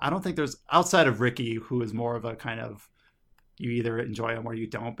 I don't think there's, outside of Ricky, who is more of a kind of, you either enjoy him or you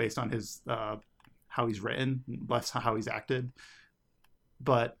don't based on his how he's written, less how he's acted.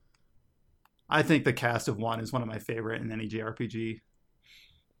 But I think the cast of 1 is one of my favorite in any JRPG.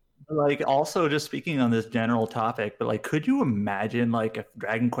 Like, also just speaking on this general topic, but like, could you imagine like if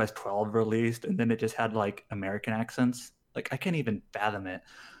Dragon Quest 12 released and then it just had like American accents? Like, I can't even fathom it.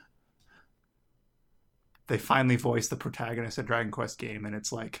 They finally voiced the protagonist of Dragon Quest game, and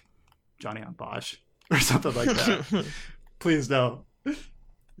it's like Johnny on Bosch or something like that. Please no.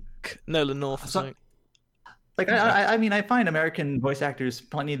 Nolan North or something. Like, I mean, I find American voice actors,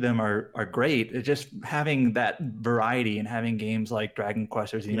 plenty of them are great. It's just having that variety and having games like Dragon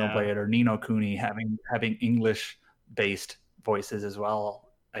Quest or Xenoblade or Ni no Kuni having English based voices as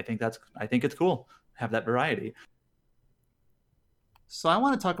well. I think it's cool. Have that variety. So I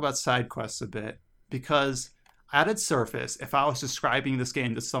want to talk about side quests a bit, because at its surface, if I was describing this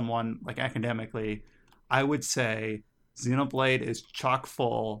game to someone like academically, I would say Xenoblade is chock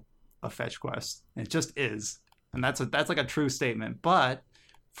full of fetch quests. It just is. And that's like a true statement. But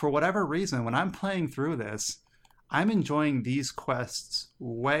for whatever reason, when I'm playing through this, I'm enjoying these quests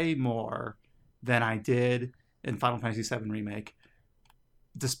way more than I did in Final Fantasy VII Remake.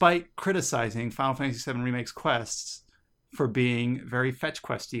 Despite criticizing Final Fantasy VII Remake's quests for being very fetch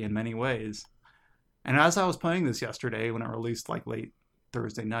questy in many ways. And as I was playing this yesterday, when it released like late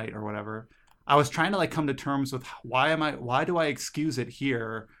Thursday night or whatever, I was trying to like come to terms with why do I excuse it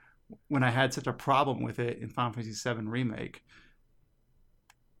here when I had such a problem with it in Final Fantasy VII Remake.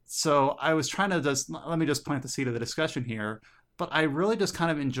 So I was trying to let me just plant the seed of the discussion here, but I really just kind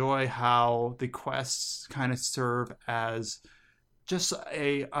of enjoy how the quests kind of serve as just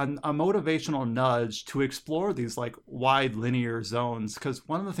a motivational nudge to explore these like wide linear zones. Because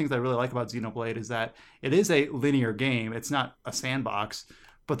one of the things I really like about Xenoblade is that it is a linear game. It's not a sandbox,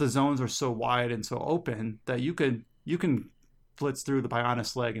 but the zones are so wide and so open that you can blitz through the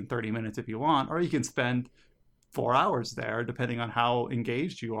Bionis leg in 30 minutes if you want, or you can spend 4 hours there depending on how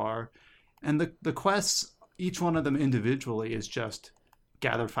engaged you are. And the quests, each one of them individually, is just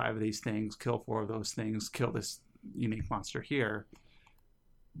gather 5 of these things, kill 4 of those things, kill this unique monster here.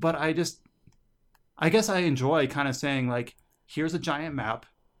 But I guess I enjoy kind of saying, like, here's a giant map.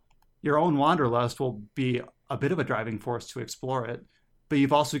 Your own wanderlust will be a bit of a driving force to explore it, but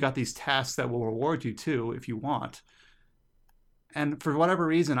you've also got these tasks that will reward you too if you want. And for whatever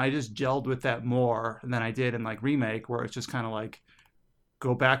reason, I just gelled with that more than I did in like Remake, where it's just kind of like,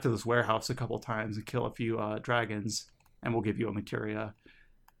 go back to this warehouse a couple times and kill a few dragons, and we'll give you a materia.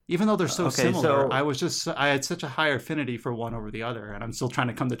 Even though they're so similar, I had such a high affinity for one over the other, and I'm still trying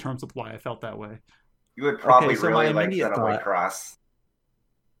to come to terms with why I felt that way. You would probably really like Xenoblade Cross.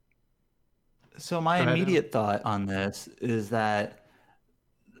 So my immediate thought on this is that,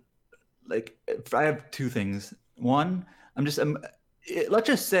 like, I have 2 things. One, let's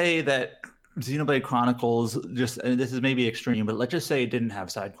just say that Xenoblade Chronicles, and this is maybe extreme, but let's just say it didn't have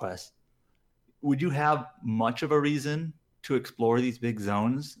side quests. Would you have much of a reason to explore these big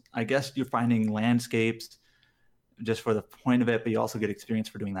zones? I guess you're finding landscapes just for the point of it, but you also get experience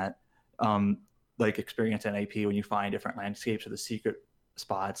for doing that. like experience in AP when you find different landscapes or the secret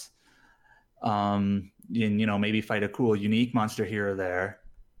spots. And maybe fight a cool unique monster here or there.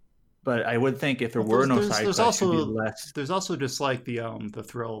 But I would think if there were no side quests, it'd be less. There's also just like the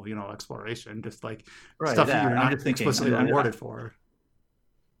thrill of exploration, just like right, stuff that you're not explicitly rewarded for.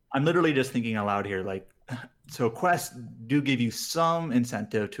 I'm literally just thinking aloud here, like, so quests do give you some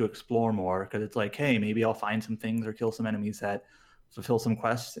incentive to explore more, because it's like, hey, maybe I'll find some things or kill some enemies that fulfill some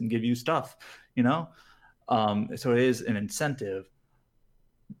quests and give you stuff, so it is an incentive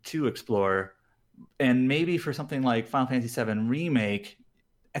to explore. And maybe for something like Final Fantasy VII Remake,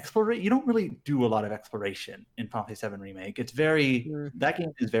 you don't really do a lot of exploration in Final Fantasy VII Remake. It's that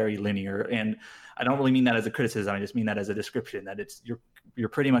game is very linear, and I don't really mean that as a criticism. I just mean that as a description, that you're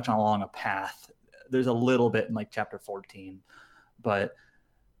pretty much along a path. There's a little bit in like chapter 14, or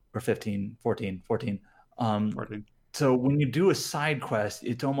 15, 14. 14. So when you do a side quest,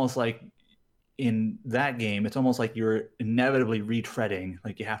 it's almost like in that game, it's almost like you're inevitably retreading,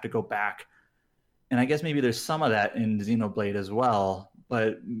 like you have to go back. And I guess maybe there's some of that in Xenoblade as well.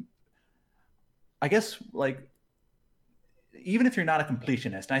 But I guess, like, even if you're not a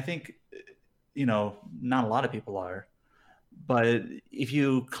completionist, and I think, not a lot of people are, but if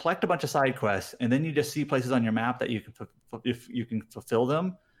you collect a bunch of side quests and then you just see places on your map that if you can fulfill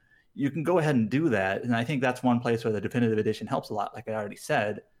them, you can go ahead and do that. And I think that's one place where the definitive edition helps a lot, like I already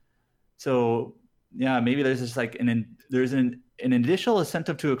said. So yeah, maybe there's just like there's an initial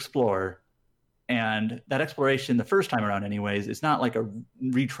incentive to explore. And that exploration, the first time around anyways, it's not like a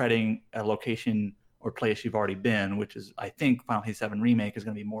retreading a location or place you've already been, which is, I think, Final Fantasy VII Remake is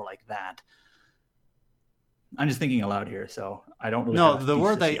going to be more like that. I'm just thinking aloud here, so I don't really No, the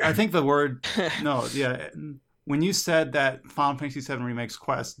word I think the word... No, yeah. When you said that Final Fantasy VII Remake's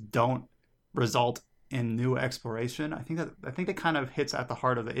quests don't result in new exploration, I think that kind of hits at the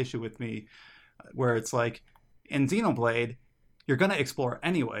heart of the issue with me, where it's like, in Xenoblade, you're going to explore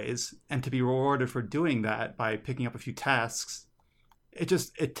anyways, and to be rewarded for doing that by picking up a few tasks,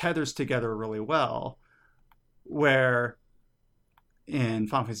 it tethers together really well. Where in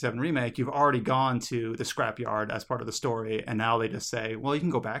Final Fantasy VII Remake, you've already gone to the scrapyard as part of the story, and now they just say, well, you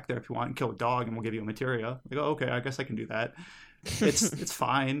can go back there if you want and kill a dog, and we'll give you a materia. Like, oh, okay, I guess I can do that. It's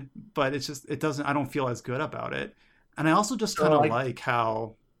fine, but I don't feel as good about it. And I also just kind of like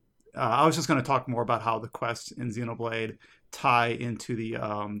how I was just going to talk more about how the quests in Xenoblade tie into the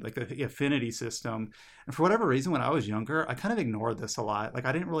the affinity system. And for whatever reason, when I was younger, I kind of ignored this a lot. Like,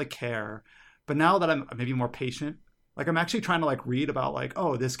 I didn't really care. But now that I'm maybe more patient, like, I'm actually trying to like read about like,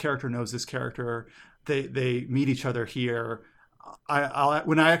 oh, this character knows this character. They meet each other here. I'll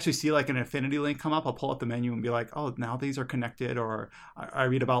when I actually see like an affinity link come up, I'll pull up the menu and be like, oh, now these are connected. Or I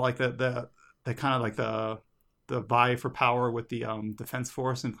read about like the kind of like the vie for power with the defense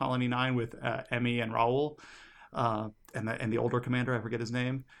force in Colony 9 with Emmy and Raoul. And the older commander, I forget his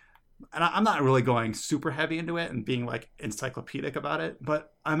name. And I'm not really going super heavy into it and being like encyclopedic about it,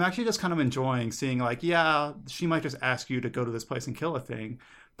 but I'm actually just kind of enjoying seeing like, yeah, she might just ask you to go to this place and kill a thing,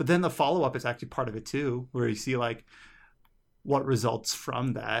 but then the follow-up is actually part of it too, where you see like what results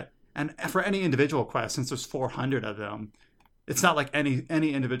from that. And for any individual quest, since there's 400 of them, it's not like any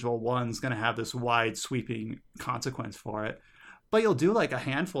individual one's going to have this wide sweeping consequence for it. But you'll do like a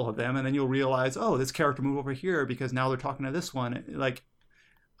handful of them, and then you'll realize, oh, this character moved over here because now they're talking to this one. Like,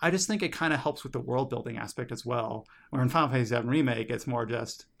 I just think it kind of helps with the world building aspect as well. Where in Final Fantasy VII Remake, it's more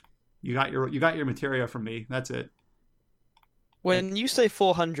just you got your materia from me. That's it. When you say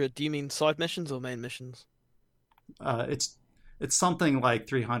 400, do you mean side missions or main missions? It's something like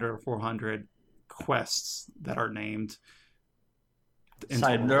 300 or 400 quests that are named.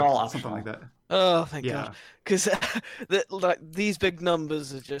 They're all optional. Something like that. Oh, thank God. Because like these big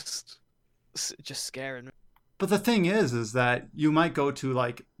numbers are just scaring me. But the thing is that you might go to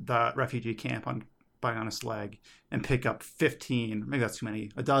like the refugee camp on Bionis Leg and pick up 15, maybe that's too many,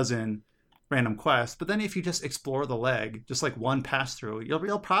 a dozen random quests. But then if you just explore the leg, just like one pass through,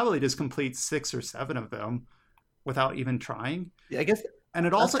 you'll probably just complete 6 or 7 of them without even trying. Yeah, I guess. And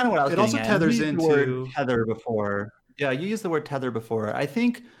it also tethers into the word tether before. Yeah, you used the word tether before. I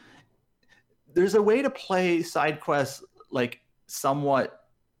think there's a way to play side quests like somewhat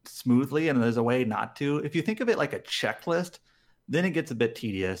smoothly, and there's a way not to. If you think of it like a checklist, then it gets a bit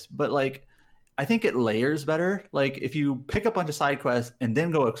tedious. But like, I think it layers better. Like, if you pick up a bunch of side quests and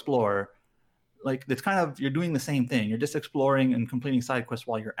then go explore, like, it's kind of, you're doing the same thing. You're just exploring and completing side quests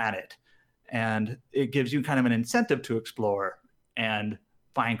while you're at it, and it gives you kind of an incentive to explore and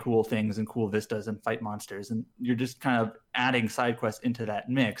find cool things and cool vistas and fight monsters, and you're just kind of adding side quests into that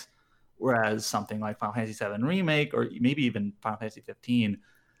mix. Whereas something like Final Fantasy VII Remake, or maybe even Final Fantasy 15,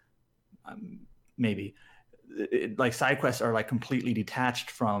 maybe. Like side quests are like completely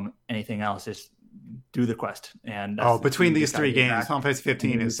detached from anything else. Just do the quest. And between these three games, Final Fantasy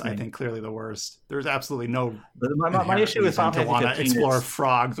 15 is, I think, clearly the worst. There's absolutely no. My issue with Final Fantasy 15 explore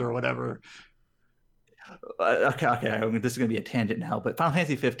frogs or whatever. Okay. This is going to be a tangent now, but Final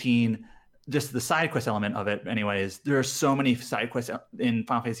Fantasy 15, just the side quest element of it. Anyways, there are so many side quests in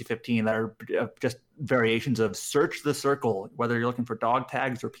Final Fantasy 15 that are just variations of search the circle, whether you're looking for dog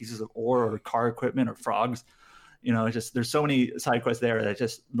tags or pieces of ore or car equipment or frogs. It's just there's so many side quests there that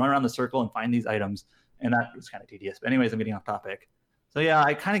just run around the circle and find these items, and that was kind of tedious. But anyways, I'm getting off topic. So yeah,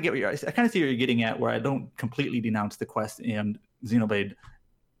 I kind of get I kind of see what you're getting at, where I don't completely denounce the quest in Xenoblade,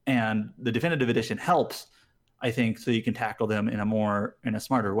 and the definitive edition helps, I think, so you can tackle them in a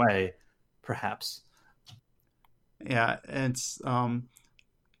smarter way, perhaps. Yeah, it's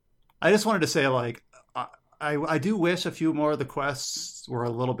I just wanted to say, like, I do wish a few more of the quests were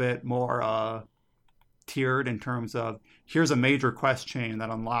a little bit more tiered in terms of, here's a major quest chain that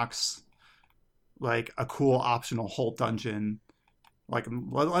unlocks like a cool optional whole dungeon. Like,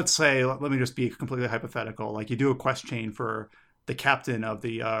 let's say, let me just be completely hypothetical. Like, you do a quest chain for the captain of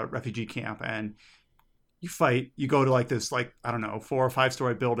the refugee camp, and you go to like this, like, I don't know, 4 or 5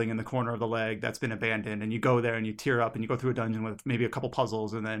 story building in the corner of the leg that's been abandoned, and you go there and you tier up and you go through a dungeon with maybe a couple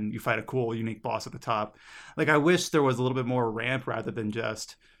puzzles, and then you fight a cool unique boss at the top. Like, I wish there was a little bit more ramp rather than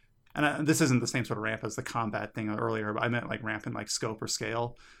just, and this isn't the same sort of ramp as the combat thing earlier, but I meant like ramp in like scope or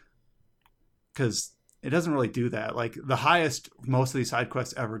scale, because it doesn't really do that. Like, the highest most of these side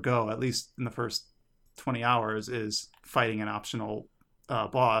quests ever go, at least in the first 20 hours, is fighting an optional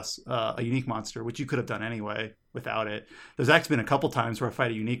boss, a unique monster, which you could have done anyway without it. There's actually been a couple times where I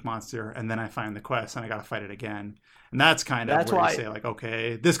fight a unique monster and then I find the quest and I got to fight it again. And that's kind of where you say, like,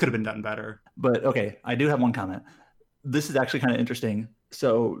 okay, this could have been done better. But okay, I do have one comment. This is actually kind of interesting.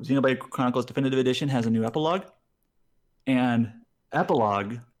 So Xenoblade Chronicles Definitive Edition has a new epilogue, and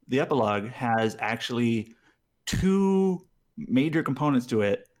the epilogue has actually 2 major components to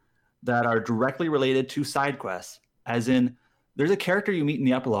it that are directly related to side quests. As in, there's a character you meet in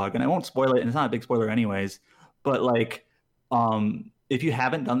the epilogue, and I won't spoil it, and it's not a big spoiler anyways, but like, if you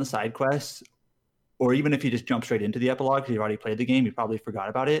haven't done the side quests, or even if you just jump straight into the epilogue because you've already played the game, you probably forgot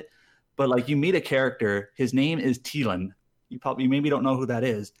about it. But like, you meet a character, his name is Teelan. You maybe don't know who that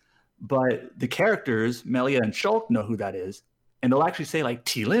is, but the characters, Melia and Shulk, know who that is. And they'll actually say, like,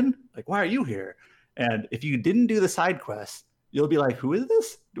 Teelan? Like, why are you here? And if you didn't do the side quests, you'll be like, who is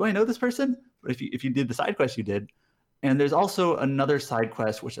this? Do I know this person? But if you did the side quest, you did. And there's also another side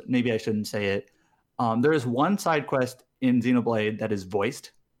quest, which maybe I shouldn't say it. There is one side quest in Xenoblade that is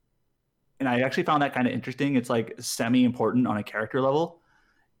voiced. And I actually found that kind of interesting. It's like semi-important on a character level.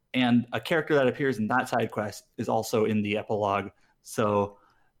 And a character that appears in that side quest is also in the epilogue. So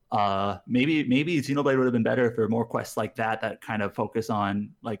maybe Xenoblade would have been better if there were more quests like that kind of focus on,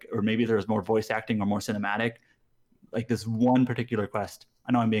 like, or maybe there was more voice acting or more cinematic. Like this one particular quest.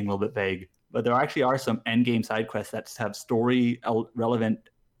 I know I'm being a little bit vague, but there actually are some endgame side quests that have story relevant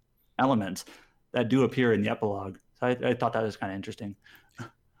elements that do appear in the epilogue. So I thought that was kind of interesting.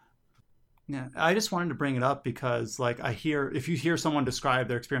 Yeah, I just wanted to bring it up because, like, if you hear someone describe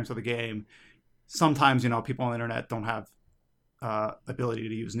their experience with the game, sometimes, people on the internet don't have ability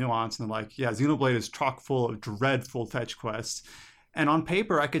to use nuance, and they're like, yeah, Xenoblade is chock full of dreadful fetch quests. And on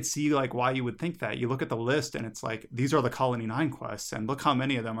paper, I could see, like, why you would think that. You look at the list, and it's like, these are the Colony 9 quests, and look how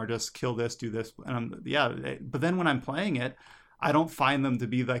many of them are just kill this, do this. And but then when I'm playing it, I don't find them to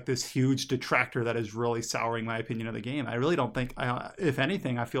be like this huge detractor that is really souring my opinion of the game. I really don't think, if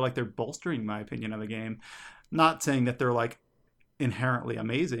anything, I feel like they're bolstering my opinion of the game. Not saying that they're like inherently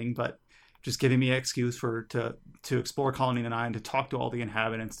amazing, but just giving me an excuse to explore Colony 9, to talk to all the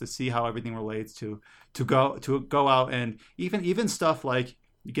inhabitants, to see how everything relates, to go out, and even stuff like,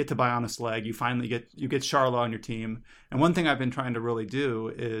 you get to Bionis Leg, you get Sharla on your team. And one thing I've been trying to really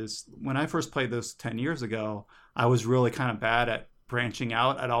do is, when I first played this 10 years ago, I was really kind of bad at branching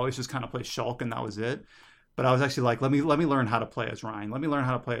out. I'd always just kind of play Shulk and that was it. But I was actually like, let me learn how to play as Reyn. Let me learn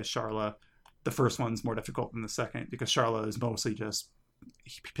how to play as Sharla. The first one's more difficult than the second, because Sharla is mostly just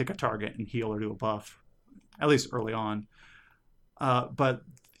pick a target and heal or do a buff, at least early on. But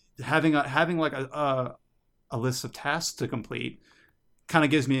having like a list of tasks to complete kind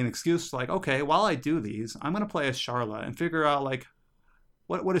of gives me an excuse, like, okay, while I do these, I'm going to play as Sharla and figure out, like,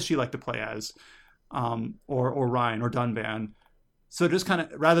 what does she like to play as, or Reyn or Dunban. So just kind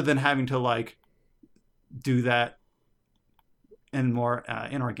of, rather than having to like do that in more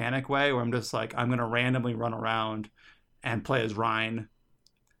inorganic way, where I'm just like, I'm going to randomly run around and play as Reyn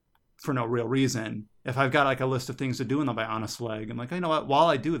for no real reason. If I've got like a list of things to do in the Bionis Leg, I'm like, you know what, while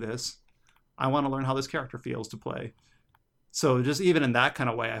I do this, I want to learn how this character feels to play. So just even in that kind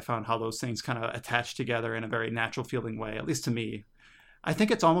of way, I found how those things kind of attach together in a very natural feeling way, at least to me. I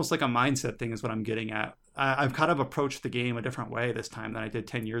think it's almost like a mindset thing is what I'm getting at. I've kind of approached the game a different way this time than I did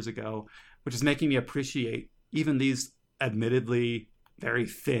 10 years ago, which is making me appreciate even these admittedly very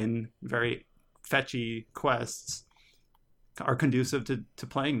thin, very fetchy quests are conducive to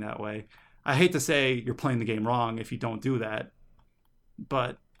playing that way. I hate to say you're playing the game wrong if you don't do that,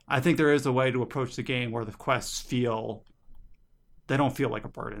 but I think there is a way to approach the game where the quests they don't feel like a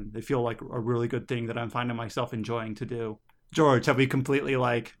burden. They feel like a really good thing that I'm finding myself enjoying to do. George, have we completely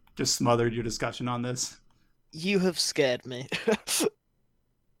just smothered your discussion on this? You have scared me.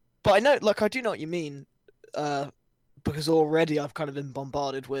 But I know, I do know what you mean, because already I've kind of been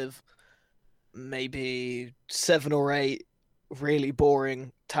bombarded with maybe 7 or 8 really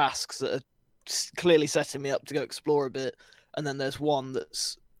boring tasks that are clearly setting me up to go explore a bit, and then there's one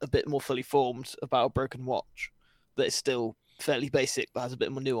that's a bit more fully formed about a broken watch that is still fairly basic but has a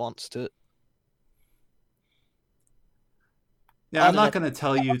bit more nuance to it. Yeah, I'm not going to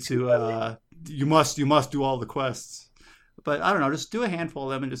tell you to you must do all the quests, but I don't know, just do a handful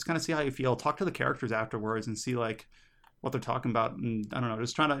of them and just kind of see how you feel. Talk to the characters afterwards and see what they're talking about, and I don't know,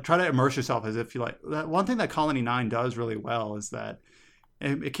 just try to immerse yourself as if you like. That one thing that Colony 9 does really well is that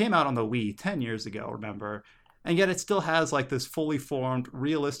it came out on the Wii 10 years ago, remember, and yet it still has this fully formed,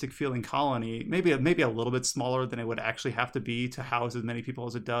 realistic feeling colony. Maybe a little bit smaller than it would actually have to be to house as many people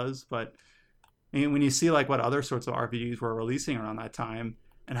as it does, but. And when you see what other sorts of RPGs were releasing around that time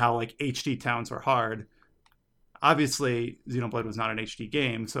and how HD towns were hard, obviously Xenoblade was not an HD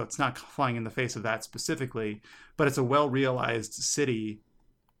game, so it's not flying in the face of that specifically, but it's a well-realized city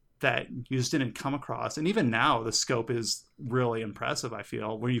that you just didn't come across. And even now, the scope is really impressive, I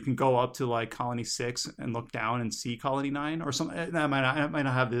feel, where you can go up to Colony 6 and look down and see Colony 9 or something. I might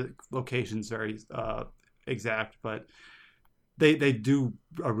not have the locations very exact, but they do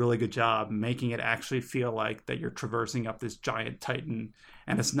a really good job making it actually feel like that you're traversing up this giant titan,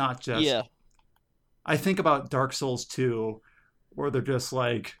 and it's not just. Yeah. I think about Dark Souls 2, where they're just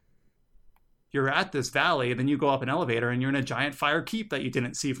you're at this valley, and then you go up an elevator, and you're in a giant fire keep that you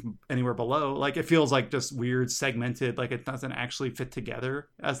didn't see from anywhere below. It feels just weird, segmented, it doesn't actually fit together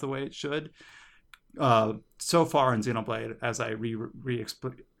as the way it should. So far in Xenoblade, as I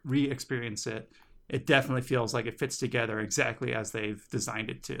re-experience it definitely feels like it fits together exactly as they've designed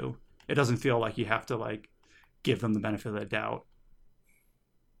it to. It doesn't feel like you have to give them the benefit of the doubt.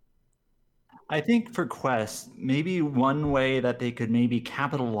 I think for quests, maybe one way that they could maybe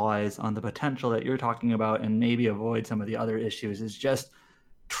capitalize on the potential that you're talking about and maybe avoid some of the other issues is just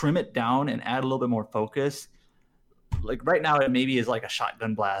trim it down and add a little bit more focus. Right now, it maybe is a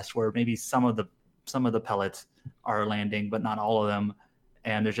shotgun blast where maybe some of the pellets are landing, but not all of them,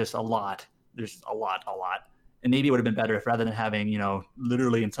 and there's just a lot. There's a lot, and maybe it would have been better if rather than having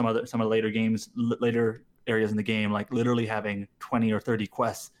literally in some of the later areas in the game, literally having 20 or 30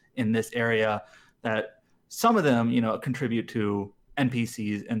 quests in this area, that some of them contribute to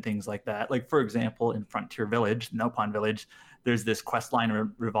NPCs and things like that. For example, in Frontier Village, Nopon Village, there's this quest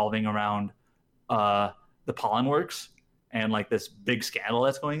line revolving around the Pollen Works and this big scandal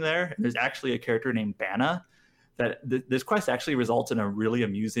that's going there. And there's actually a character named Banna that this quest actually results in a really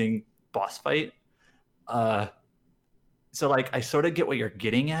amusing boss fight. So I sort of get what you're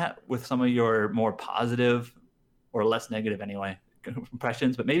getting at with some of your more positive or less negative anyway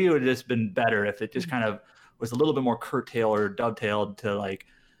impressions, but maybe it would have just been better if it just kind of was a little bit more curtailed or dovetailed to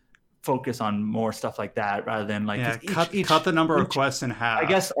focus on more stuff like that rather than cut the number of quests in half. I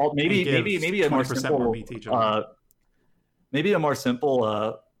guess maybe a more simple maybe a more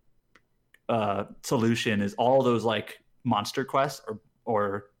simple solution is all those monster quests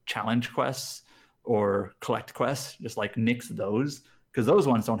or challenge quests or collect quests, just nix those, because those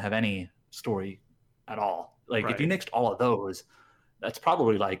ones don't have any story at all. Right. If you nixed all of those, that's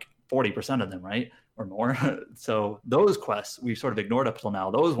probably 40% of them, right, or more. So those quests we sort of ignored up till now.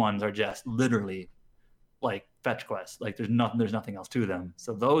 Those ones are just literally fetch quests. There's nothing else to them.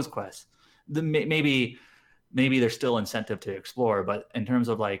 So those quests, maybe there's still incentive to explore, but in terms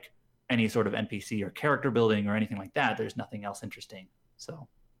of any sort of NPC or character building or anything like that, there's nothing else interesting. So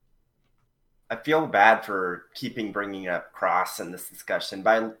I feel bad for bringing up Cross in this discussion,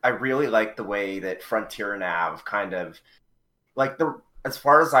 but I really like the way that Frontier Nav kind of as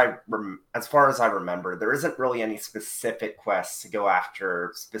far as I remember, there isn't really any specific quests to go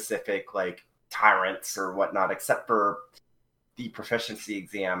after specific tyrants or whatnot, except for the proficiency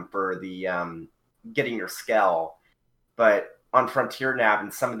exam for the getting your Skell. But on Frontier Nav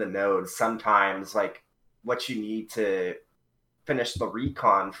and some of the nodes, sometimes what you need to finish the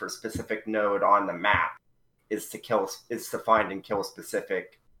recon for a specific node on the map is to find and kill a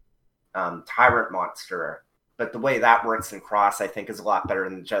specific tyrant monster. But the way that works in Cross, I think, is a lot better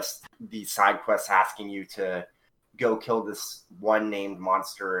than just the side quests asking you to go kill this one named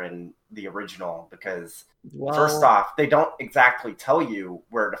monster in the original. Because first off, they don't exactly tell you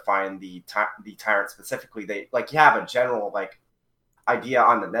where to find the tyrant specifically. They you have a general idea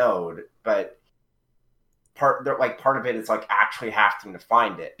on the node, but part of it is actually having to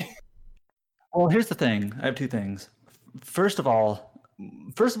find it. Well, here's the thing. I have two things. First of all,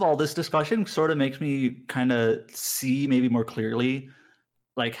 this discussion sort of makes me kind of see maybe more clearly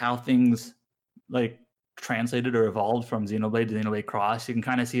how things translated or evolved from Xenoblade to Xenoblade Cross. You can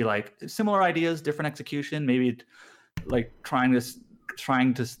kind of see similar ideas, different execution, maybe trying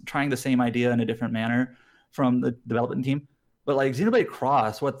the same idea in a different manner from the development team. But Xenoblade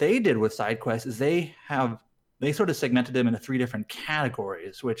Cross, what they did with side quests is they sort of segmented them into 3 different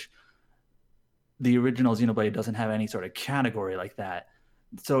categories, which the original Xenoblade doesn't have any sort of category like that.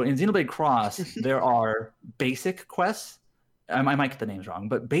 So in Xenoblade Cross, there are basic quests. I might get the names wrong,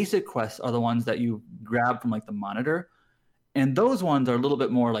 but basic quests are the ones that you grab from the monitor. And those ones are a little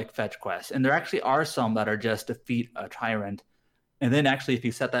bit more like fetch quests. And there actually are some that are just defeat a tyrant. And then actually, if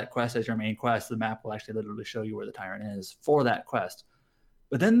you set that quest as your main quest, the map will actually literally show you where the tyrant is for that quest.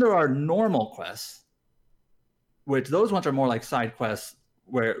 But then there are normal quests, which those ones are more like side quests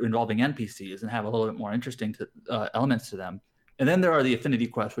where involving NPCs and have a little bit more interesting elements to them. And then there are the affinity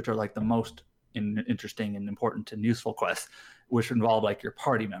quests, which are the most interesting and important and useful quests, which involve your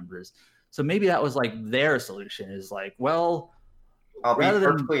party members. So maybe that was their solution is well, I'll be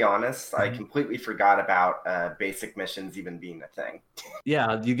perfectly honest, I completely forgot about basic missions even being a thing.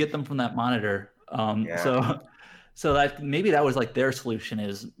 Yeah, you get them from that monitor. So that maybe that was their solution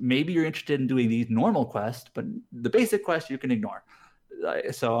is maybe you're interested in doing these normal quests, but the basic quests you can ignore.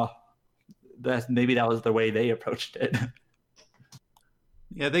 So maybe that was the way they approached it.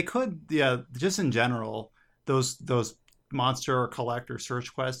 Yeah, they could. Yeah, just in general, those monster or collect or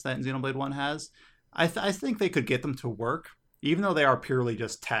search quests that Xenoblade 1 has, I think they could get them to work, even though they are purely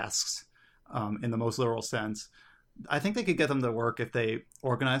just tasks in the most literal sense. I think they could get them to work if they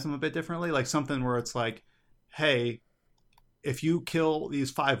organize them a bit differently, something where it's hey, if you kill these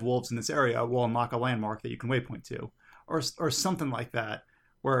 5 wolves in this area, we'll unlock a landmark that you can waypoint to. Or something like that,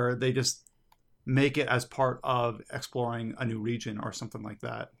 where they just make it as part of exploring a new region or something like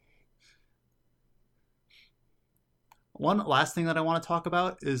that. One last thing that I want to talk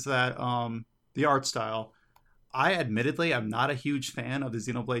about is that the art style. I admittedly am not a huge fan of the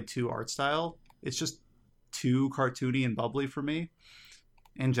Xenoblade 2 art style. It's just too cartoony and bubbly for me.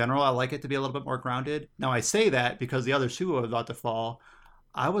 In general, I like it to be a little bit more grounded. Now, I say that because the other 2 are about to fall.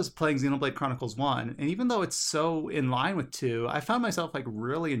 I was playing Xenoblade Chronicles 1, and even though it's so in line with 2, I found myself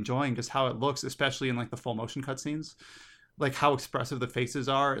really enjoying just how it looks, especially in the full motion cutscenes, how expressive the faces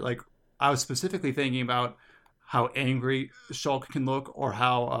are. I was specifically thinking about how angry Shulk can look, or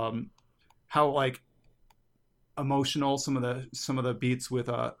how emotional some of the beats with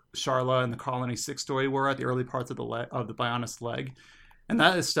Sharla and the Colony 6 story were at the early parts of the Bionis leg, and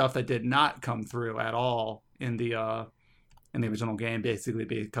that is stuff that did not come through at all in the original game, basically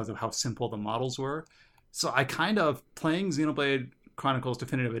because of how simple the models were. So I kind of, playing Xenoblade Chronicles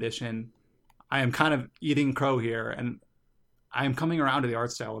Definitive Edition, I am kind of eating crow here, and I am coming around to the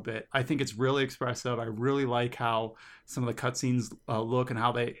art style a bit. I think it's really expressive. I really like how some of the cutscenes look and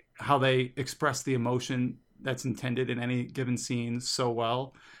how they express the emotion that's intended in any given scene so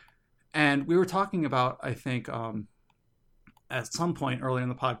well. And we were talking about, I think, at some point earlier in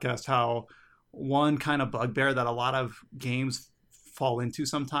the podcast, how one kind of bugbear that a lot of games fall into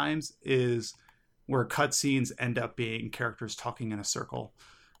sometimes is where cutscenes end up being characters talking in a circle.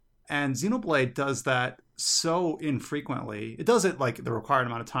 And Xenoblade does that so infrequently. It does it the required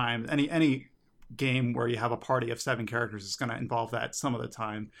amount of time. Any game where you have a party of 7 characters is going to involve that some of the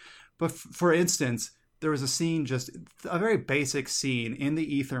time. But for instance, there was a scene, just a very basic scene in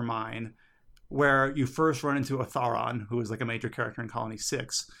the Ether Mine, where you first run into Atharon, who is a major character in Colony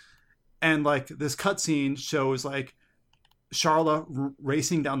 6. And this cutscene shows Sharla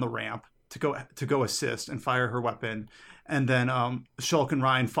racing down the ramp to go assist and fire her weapon, and then Shulk and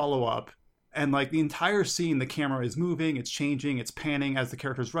Reyn follow up, and the entire scene, the camera is moving, it's changing, it's panning as the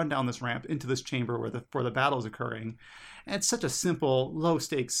characters run down this ramp into this chamber where the battle is occurring. And it's such a simple, low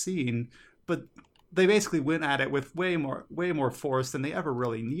stakes scene, but they basically went at it with way more force than they ever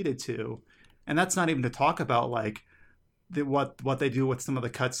really needed to. And that's not even to talk about what they do with some of the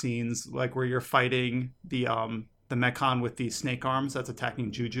cutscenes, where you're fighting the Mechon with the snake arms that's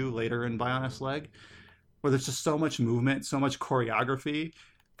attacking Juju later in Bionis leg. where there's just so much movement, so much choreography.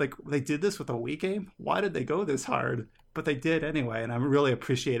 Like, they did this with a Wii game. Why did they go this hard? But they did anyway, and I really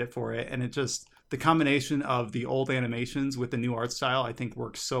appreciate it for it. And it just, the combination of the old animations with the new art style, I think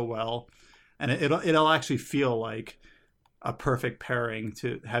works so well. And it'll actually feel like a perfect pairing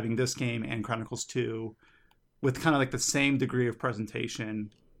to having this game and Chronicles 2 with kind of like the same degree of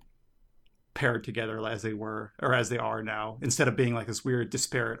presentation paired together as they were, or as they are now, instead of being like this weird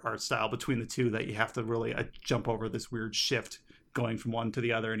disparate art style between the two that you have to really jump over this weird shift going from one to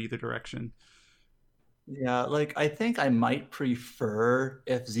the other in either direction. Yeah, like I think I might prefer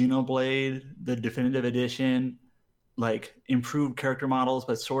if Xenoblade, the definitive edition, like improved character models,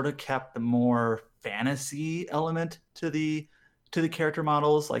 but sort of kept the more fantasy element to the character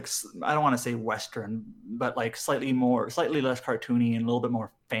models. Like, I don't want to say Western, but like slightly less cartoony and a little bit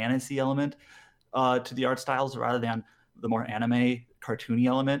more fantasy element to the art styles rather than the more anime cartoony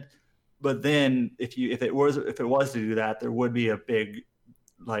element. But then if it was to do that, there would be a big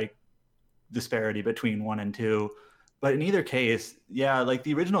like disparity between 1 and 2. But in either case, yeah, like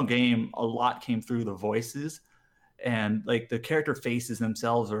the original game, a lot came through the voices, and like the character faces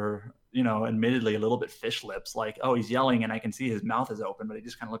themselves are, you know, admittedly a little bit fish lips. Like, oh, he's yelling and I can see his mouth is open, but he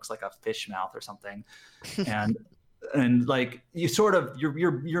just kind of looks like a fish mouth or something. and like you sort of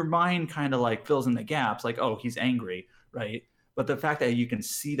your mind kind of like fills in the gaps. Like, oh, he's angry, right? But the fact that you can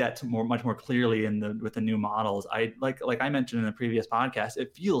see that much more clearly with the new models, I like I mentioned in the previous podcast,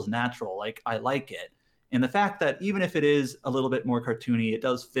 it feels natural. Like, I like it. And the fact that even if it is a little bit more cartoony, it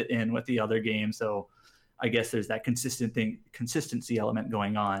does fit in with the other games. So I guess there's that consistency element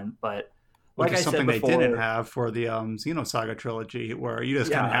going on. But like, I said before, they didn't have for the Xenosaga trilogy, where you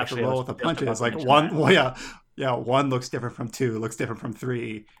just kind of have to roll with the punches. Like one looks different from 2, looks different from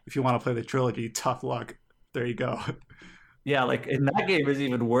 3. If you want to play the trilogy, tough luck. There you go. Yeah, like in that game is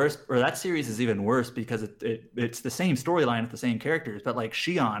even worse, or that series is even worse because it's the same storyline with the same characters, but like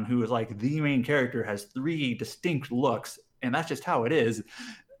Xion, who is like the main character, has 3 distinct looks, and that's just how it is.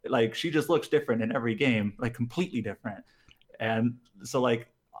 Like, she just looks different in every game, like completely different. And so like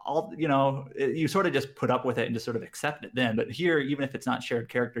you sort of just put up with it and just sort of accept it then. But here, even if it's not shared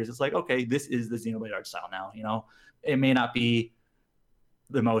characters, it's like, okay, this is the Xenoblade art style now. You know, it may not be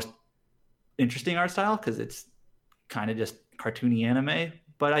the most interesting art style because it's kind of just cartoony anime,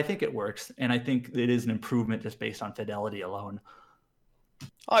 but I think it works, and I think it is an improvement just based on fidelity alone.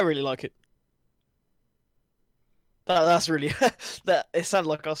 I really like it. That's really that. It sounded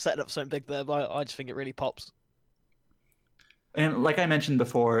like I was setting up something big there, but I just think it really pops. And like I mentioned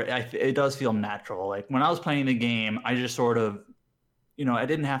before, it does feel natural. Like when I was playing the game, I just sort of, I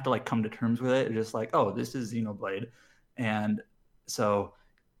didn't have to like come to terms with it. It's just like, oh, this is Xenoblade, and so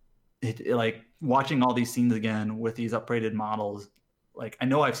it like watching all these scenes again with these upgraded models. Like, I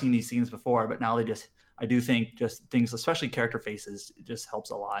know I've seen these scenes before, but now I do think just things, especially character faces, it just helps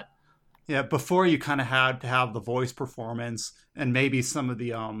a lot. Yeah, before you kind of had to have the voice performance and maybe some of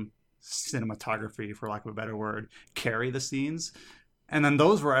the cinematography, for lack of a better word, carry the scenes. And then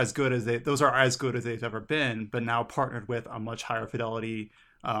those are as good as they've ever been, but now partnered with a much higher fidelity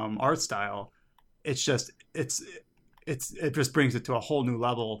art style. It just brings it to a whole new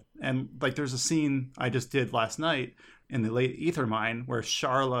level. And like, there's a scene I just did last night in the late Ether Mine where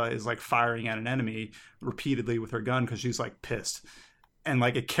Sharla is like firing at an enemy repeatedly with her gun because she's like pissed. And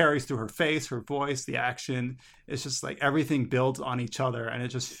like, it carries through her face, her voice, the action. It's just like everything builds on each other, and it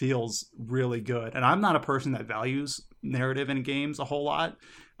just feels really good. And I'm not a person that values narrative in games a whole lot.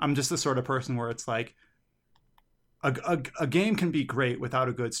 I'm just the sort of person where it's like a game can be great without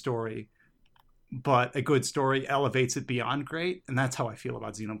a good story, but a good story elevates it beyond great. And that's how I feel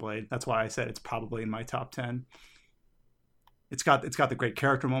about Xenoblade. That's why I said it's probably in my top 10. It's got the great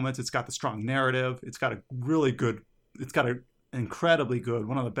character moments. It's got the strong narrative. It's got an incredibly good,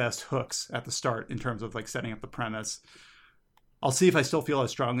 one of the best hooks at the start in terms of like setting up the premise. I'll see if I still feel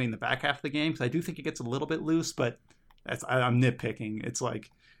as strongly in the back half of the game, because I do think it gets a little bit loose, but I'm nitpicking. It's like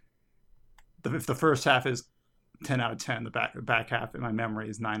if the first half is 10 out of 10, the back half in my memory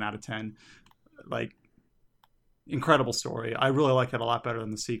is 9 out of 10. Like, incredible story. I really like it a lot better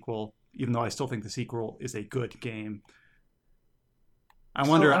than the sequel, even though I still think the sequel is a good game. I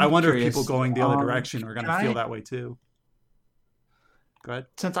wonder if people going the other direction are going to feel that way too. Go ahead.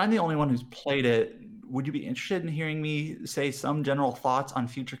 Since I'm the only one who's played it, would you be interested in hearing me say some general thoughts on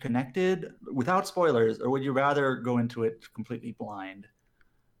Future Connected without spoilers, or would you rather go into it completely blind?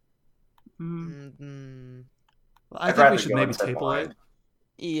 I think we should maybe table it.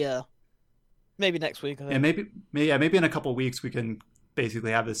 Yeah. Maybe next week. I think. And maybe in a couple of weeks we can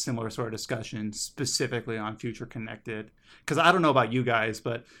basically have this similar sort of discussion specifically on Future Connected. Because I don't know about you guys,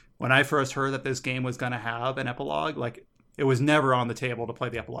 but when I first heard that this game was going to have an epilogue, like it was never on the table to play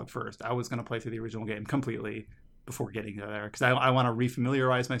the epilogue first. I was going to play through the original game completely before getting to there because I want to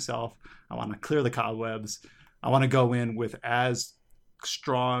refamiliarize myself. I want to clear the cobwebs. I want to go in with as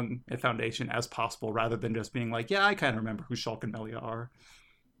strong a foundation as possible rather than just being like, yeah, I kind of remember who Shulk and Melia are.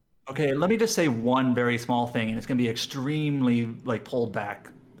 Okay, let me just say one very small thing, and it's going to be extremely like pulled back,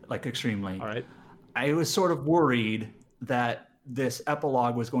 like extremely. All right. I was sort of worried that this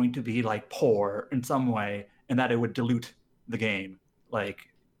epilogue was going to be like poor in some way, and that it would dilute the game. Like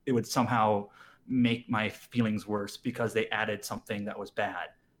it would somehow make my feelings worse because they added something that was bad.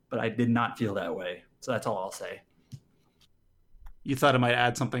 But I did not feel that way. So that's all I'll say. You thought it might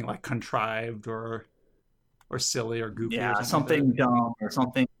add something like contrived or silly or goofy. Yeah, or something dumb or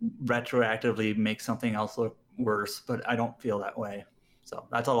something retroactively makes something else look worse, but I don't feel that way. So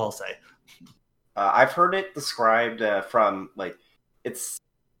that's all I'll say. I've heard it described from like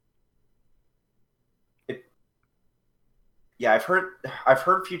Yeah, I've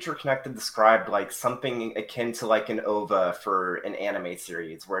heard Future Connected described like something akin to like an OVA for an anime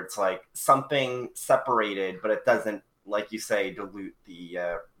series, where it's like something separated, but it doesn't, like you say, dilute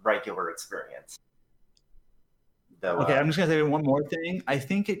the regular experience. Though, okay, I'm just gonna say one more thing. I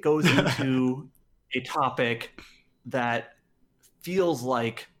think it goes into a topic that feels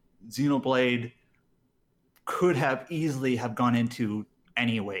like Xenoblade could have easily have gone into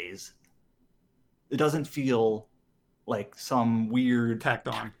anyways. It doesn't feel like some weird tacked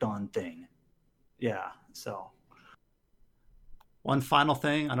on thing. Yeah, so one final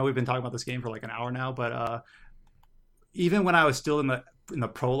thing. I know we've been talking about this game for like an hour now, but even when I was still in the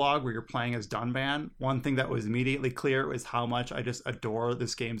prologue where you're playing as Dunban, one thing that was immediately clear was how much I just adore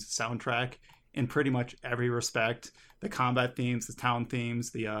this game's soundtrack in pretty much every respect. The combat themes, the town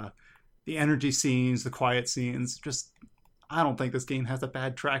themes, the energy scenes, the quiet scenes. Just, I don't think this game has a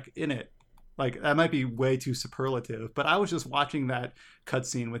bad track in it. Like, that might be way too superlative, but I was just watching that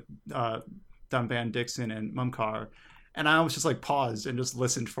cutscene with Dunban, Dixon, and Mumkar, and I was just like paused and just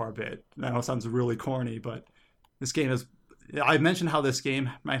listened for a bit. I know it sounds really corny, but this game is... I mentioned how this game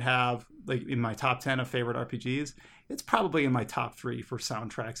might have, like, in my top 10 of favorite RPGs, it's probably in my top 3 for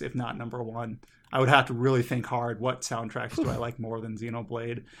soundtracks, if not number 1. I would have to really think hard, what soundtracks do I like more than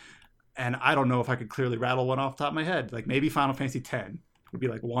Xenoblade? And I don't know if I could clearly rattle one off the top of my head. Like, maybe Final Fantasy X would be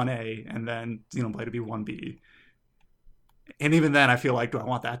like 1A, and then Xenoblade would be 1B. And even then, I feel like, do I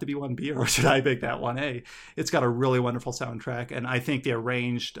want that to be 1B, or should I make that 1A? It's got a really wonderful soundtrack, and I think the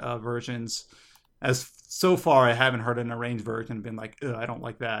arranged versions... So far, I haven't heard an arranged version and been like, ugh, I don't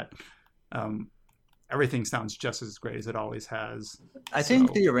like that. Everything sounds just as great as it always has. I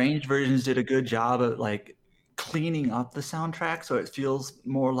think the arranged versions did a good job of like cleaning up the soundtrack, so it feels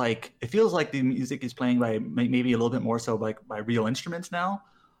more like the music is playing by maybe a little bit more so by real instruments now.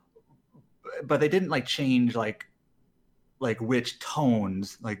 But they didn't like change like which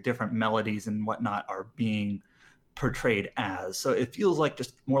tones, like different melodies and whatnot are being portrayed as. So it feels like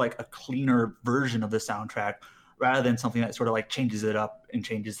just more like a cleaner version of the soundtrack rather than something that sort of like changes it up and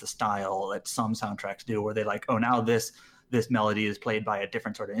changes the style that some soundtracks do, where they like, oh, now this melody is played by a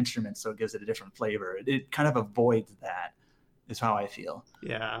different sort of instrument, so it gives it a different flavor. It kind of avoids that, is how I feel.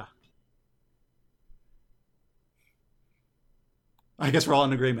 Yeah. I guess we're all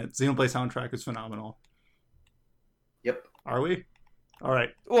in agreement. Xenoblade soundtrack is phenomenal. Yep. Are we? All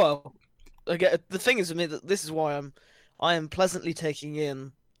right. Well, again, the thing is with me that this is why I am pleasantly taking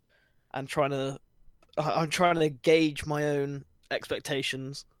in and trying to gauge my own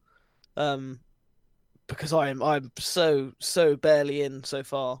expectations, because I'm so barely in so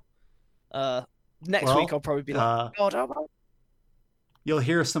far. Next week I'll probably be like, you'll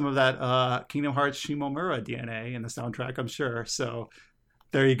hear some of that Kingdom Hearts Shimomura DNA in the soundtrack, I'm sure. So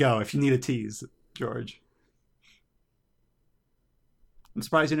there you go. If you need a tease, George. I'm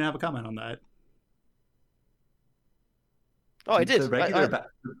surprised you didn't have a comment on that. Oh, I did.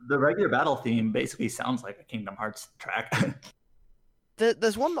 The regular battle theme basically sounds like a Kingdom Hearts track.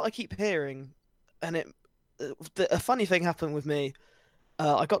 There's one that I keep hearing, and a funny thing happened with me.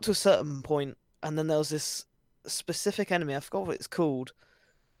 I got to a certain point, and then there was this specific enemy. I forgot what it's called,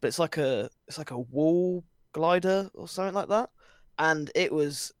 but it's like a wall glider or something like that, and it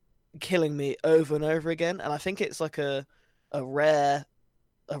was killing me over and over again. And I think it's like a rare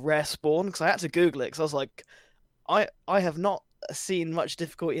spawn, because I had to Google it, because I was like, I have not seen much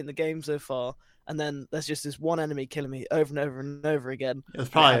difficulty in the game so far, and then there's just this one enemy killing me over and over and over again. It's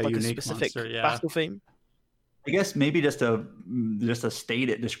probably like a unique specific monster, yeah. battle theme. I guess maybe just to state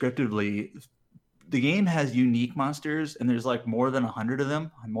it descriptively, the game has unique monsters, and there's like more than 100 of them,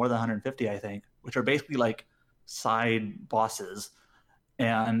 more than 150, I think, which are basically like side bosses.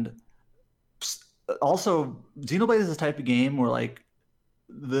 And also, Xenoblade is the type of game where, like,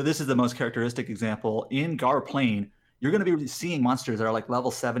 this is the most characteristic example. In Gar Plain, you're going to be seeing monsters that are like level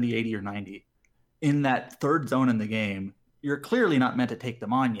 70, 80, or 90. In that third zone in the game, you're clearly not meant to take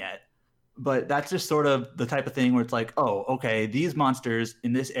them on yet. But that's just sort of the type of thing where it's like, oh, okay, these monsters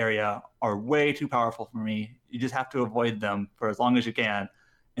in this area are way too powerful for me. You just have to avoid them for as long as you can,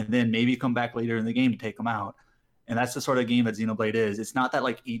 and then maybe come back later in the game to take them out. And that's the sort of game that Xenoblade is. It's not that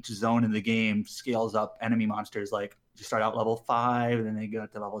like each zone in the game scales up enemy monsters. Like you start out level 5, and then they go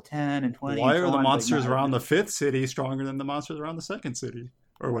to level 10 and 20. Why and so are the on. monsters Like, around the 5th city stronger than the monsters around the 2nd city?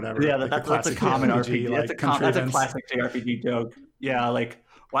 Or whatever. Yeah, like that's a common RPG. Like, that's a classic JRPG joke. Yeah, like,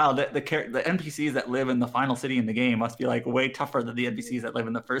 wow, the NPCs that live in the final city in the game must be like way tougher than the NPCs that live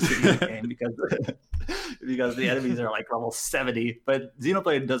in the first city in the game because the enemies are like level 70. But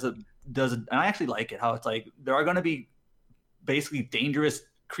Xenoblade does it, and I actually like it how it's like there are going to be basically dangerous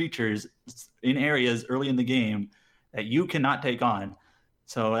creatures in areas early in the game that you cannot take on.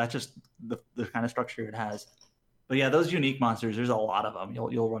 So that's just the kind of structure it has. But yeah, those unique monsters, there's a lot of them.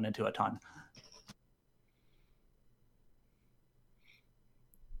 You'll run into a ton.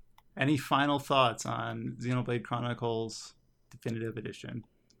 Any final thoughts on Xenoblade Chronicles Definitive Edition?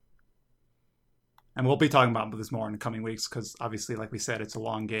 And we'll be talking about this more in the coming weeks because obviously, like we said, it's a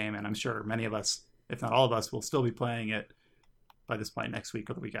long game, and I'm sure many of us, if not all of us, will still be playing it by this point next week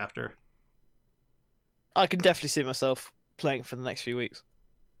or the week after. I can definitely see myself playing for the next few weeks.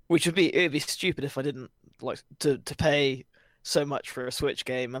 It'd be stupid if I didn't like to pay so much for a Switch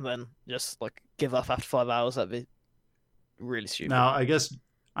game and then just like give up after 5 hours. That'd be really stupid. Now, I guess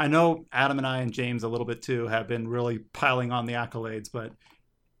I know Adam and I and James a little bit too have been really piling on the accolades, but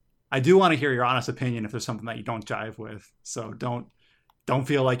I do want to hear your honest opinion if there's something that you don't jive with. So don't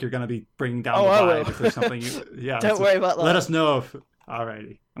feel like you're going to be bringing down the vibe if there's something you don't worry about that. Let us know if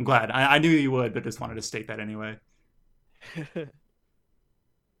alrighty. I'm glad. I knew you would, but just wanted to state that anyway.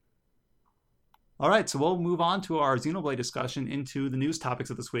 All right, so we'll move on to our Xenoblade discussion into the news topics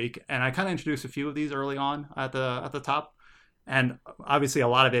of this week, and I kind of introduced a few of these early on at the top, and obviously a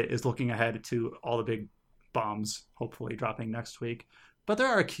lot of it is looking ahead to all the big bombs hopefully dropping next week. But there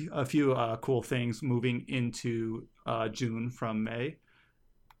are a few cool things moving into June from May.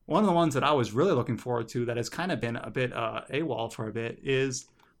 One of the ones that I was really looking forward to that has kind of been a bit AWOL for a bit is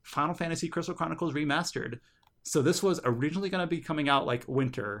Final Fantasy Crystal Chronicles Remastered. So this was originally going to be coming out like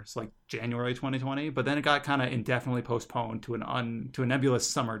winter, so like January 2020, but then it got kind of indefinitely postponed to a nebulous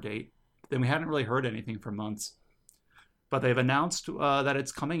summer date. Then we hadn't really heard anything for months. But they've announced that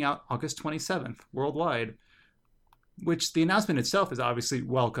it's coming out August 27th worldwide, which the announcement itself is obviously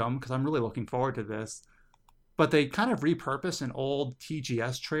welcome because I'm really looking forward to this. But they kind of repurposed an old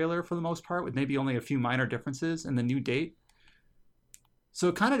TGS trailer for the most part with maybe only a few minor differences in the new date. So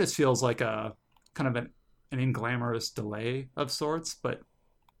it kind of just feels like a kind of an inglamorous delay of sorts, but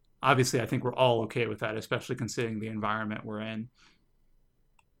obviously I think we're all okay with that, especially considering the environment we're in.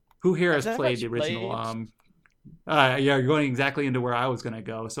 Who here has played the original? Yeah, you're going exactly into where I was going to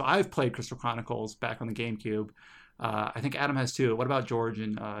go. So I've played Crystal Chronicles back on the GameCube. I think Adam has too. What about George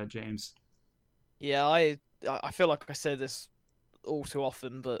and James? Yeah, I feel like I say this all too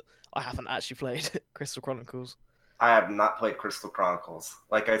often, but I haven't actually played Crystal Chronicles. I have not played Crystal Chronicles.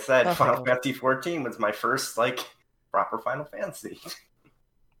 Like I said, Final Fantasy 14 was my first proper Final Fantasy.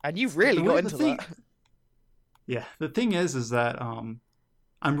 And you've really got into that. Yeah, the thing is that I'm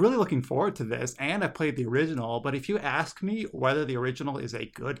really looking forward to this, and I played the original, but if you ask me whether the original is a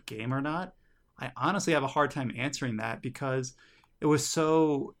good game or not, I honestly have a hard time answering that because it was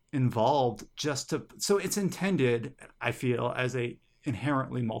so involved so it's intended, I feel, as a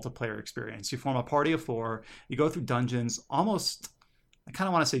inherently multiplayer experience. You form a party of 4, you go through dungeons, almost, I kind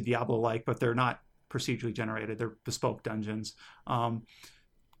of want to say Diablo-like, but they're not procedurally generated, they're bespoke dungeons. And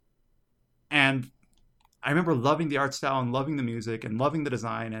I remember loving the art style and loving the music and loving the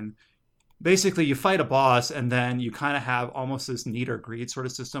design, and basically you fight a boss and then you kind of have almost this need or greed sort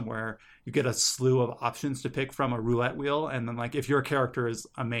of system where you get a slew of options to pick from a roulette wheel, and then like if your character is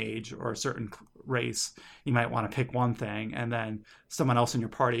a mage or a certain race, you might want to pick one thing, and then someone else in your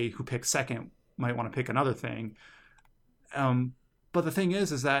party who picks second might want to pick another thing. But the thing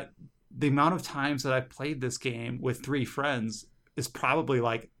is that the amount of times that I've played this game with 3 friends is probably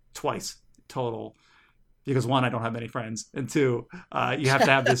like twice total. Because 1, I don't have many friends, and 2, you have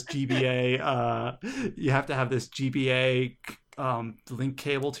to have this GBA. You have to have this GBA link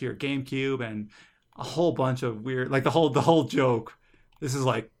cable to your GameCube, and a whole bunch of weird, like the whole joke. This is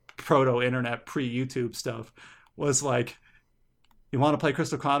like proto-internet, pre-YouTube stuff. Was like You want to play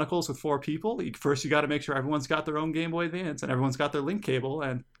Crystal Chronicles with 4 people? First, you got to make sure everyone's got their own Game Boy Advance and everyone's got their link cable,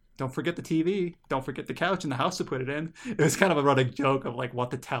 and don't forget the TV. Don't forget the couch in the house to put it in. It was kind of a running joke of like what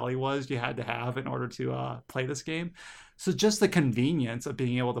the tally was you had to have in order to play this game. So just the convenience of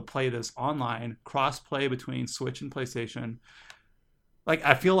being able to play this online, cross-play between Switch and PlayStation. Like,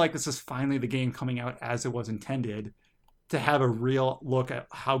 I feel like this is finally the game coming out as it was intended, to have a real look at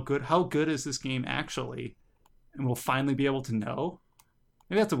how good is this game actually, and we'll finally be able to know.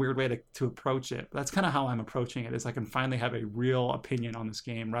 Maybe that's a weird way to approach it, but that's kind of how I'm approaching it, is I can finally have a real opinion on this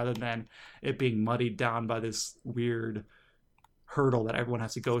game rather than it being muddied down by this weird hurdle that everyone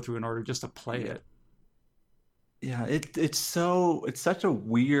has to go through in order just to play it. Yeah, it's such a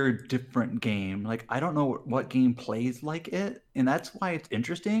weird, different game. Like, I don't know what game plays like it, and that's why it's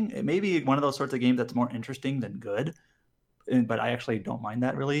interesting. It may be one of those sorts of games that's more interesting than good, but I actually don't mind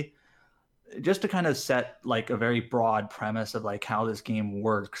that, really. Just to kind of set like a very broad premise of like how this game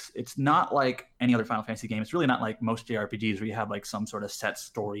works, it's not like any other Final Fantasy game. It's really not like most JRPGs where you have like some sort of set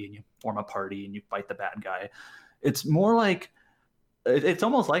story and you form a party and you fight the bad guy. It's more like, it's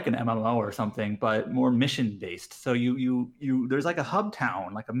almost like an MMO or something, but more mission based. So you there's like a hub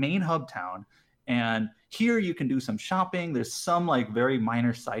town, like a main hub town, and here you can do some shopping. There's some like very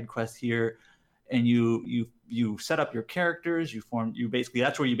minor side quests here, and you set up your characters.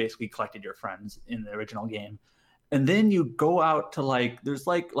 That's where you basically collected your friends in the original game, and then you go out to there's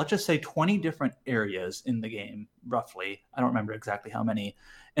let's just say 20 different areas in the game, roughly. I don't remember exactly how many,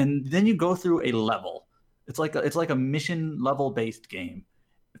 and then you go through a level. It's like a mission level based game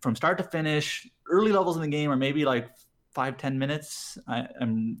from start to finish. Early levels in the game are maybe like 5-10 minutes.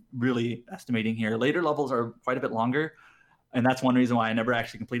 I'm really estimating here. Later levels are quite a bit longer, and that's one reason why I never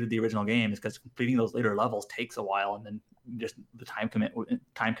actually completed the original game, is because completing those later levels takes a while, and then just the time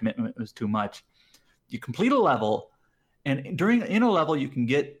commitment was too much. You complete a level, and in a level you can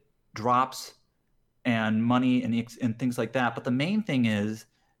get drops and money and things like that. But the main thing is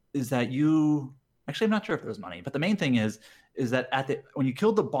that actually, I'm not sure if there was money, but the main thing is that when you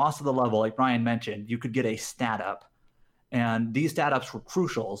killed the boss of the level, like Brian mentioned, you could get a stat up, and these stat ups were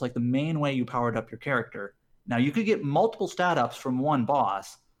crucial. It's like the main way you powered up your character. Now, you could get multiple stat ups from one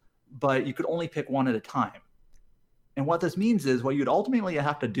boss, but you could only pick one at a time. And what this means is what you'd ultimately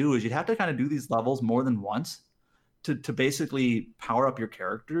have to do is you'd have to kind of do these levels more than once to basically power up your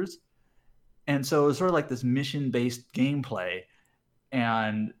characters. And so it's sort of like this mission-based gameplay.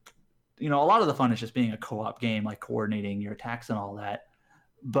 And, a lot of the fun is just being a co-op game, like coordinating your attacks and all that.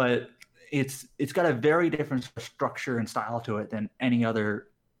 But it's got a very different structure and style to it than any other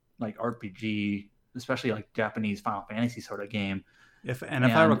like RPG, especially like Japanese Final Fantasy sort of game. If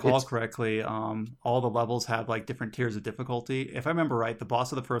I recall correctly, all the levels have like different tiers of difficulty. If I remember right, the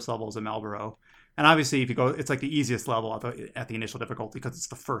boss of the first level is a Malboro. And obviously, if you go, it's like the easiest level at the initial difficulty because it's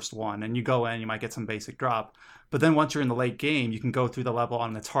the first one. And you go in, you might get some basic drop. But then once you're in the late game, you can go through the level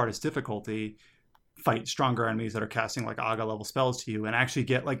on its hardest difficulty, fight stronger enemies that are casting like Aga level spells to you, and actually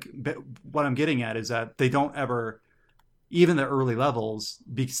get what I'm getting at is that they don't ever, even the early levels,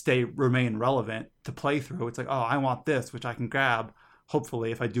 remain relevant to play through. It's like, oh, I want this, which I can grab,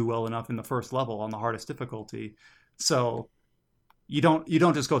 hopefully, if I do well enough in the first level on the hardest difficulty. So you don't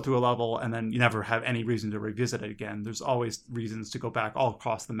just go through a level and then you never have any reason to revisit it again. There's always reasons to go back all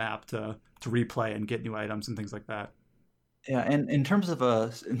across the map to replay and get new items and things like that. Yeah, and in terms of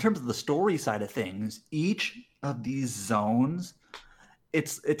the story side of things, each of these zones,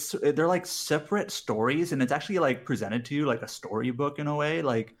 they're like separate stories, and it's actually like presented to you like a storybook in a way.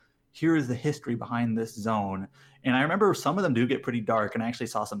 Like, here is the history behind this zone. And I remember some of them do get pretty dark, and I actually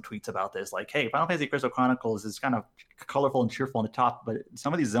saw some tweets about this. Like, hey, Final Fantasy Crystal Chronicles is kind of colorful and cheerful on the top, but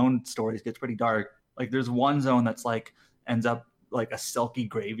some of these zone stories get pretty dark. Like, there's one zone that's like ends up like a Selkie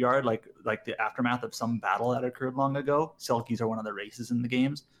graveyard, like the aftermath of some battle that occurred long ago. Selkies are one of the races in the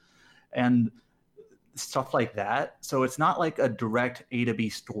games, and stuff like that. So it's not like a direct A to B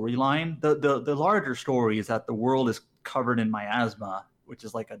storyline. The larger story is that the world is covered in miasma, which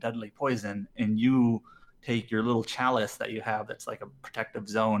is like a deadly poison, and you take your little chalice that you have that's like a protective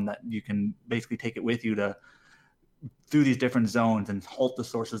zone that you can basically take it with you to through these different zones and halt the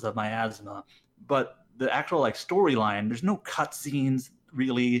sources of miasma. But the actual like storyline, there's no cutscenes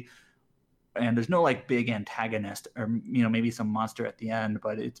really, and there's no like big antagonist or maybe some monster at the end,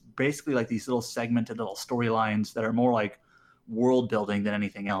 but it's basically like these little segmented little storylines that are more like world building than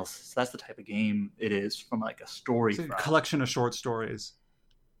anything else. So that's the type of game it is from like a story front. A collection of short stories.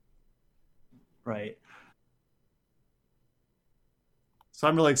 Right. So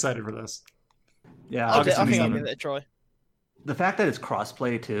I'm really excited for this. Yeah, I think I'll give it a try. The fact that it's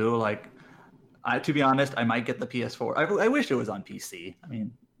crossplay too, like To be honest, I might get the PS4. I wish it was on PC. I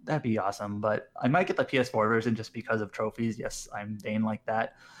mean, that'd be awesome. But I might get the PS4 version just because of trophies. Yes, I'm vain like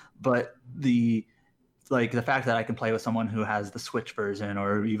that. But the fact that I can play with someone who has the Switch version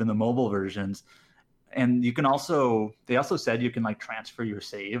or even the mobile versions, and you can also they also said you can like transfer your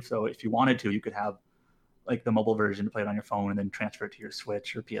save. So if you wanted to, you could have like the mobile version to play it on your phone and then transfer it to your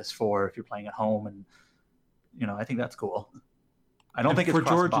Switch or PS4 if you're playing at home. And I think that's cool. I don't think it's for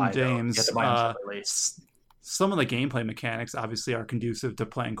George and cross-buy, though. You have James. to buy them separately. Some of the gameplay mechanics obviously are conducive to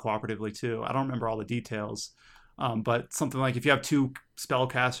playing cooperatively too. I don't remember all the details, but something like if you have two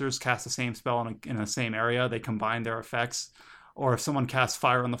spellcasters cast the same spell in the same area, they combine their effects. Or if someone casts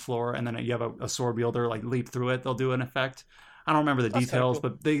fire on the floor and then you have a sword wielder like leap through it, they'll do an effect. I don't remember the details,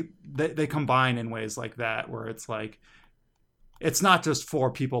 cool. but they combine in ways like that where it's like it's not just for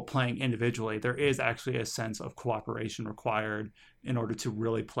people playing individually. There is actually a sense of cooperation required in order to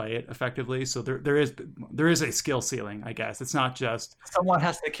really play it effectively. So there is a skill ceiling, I guess. It's not just someone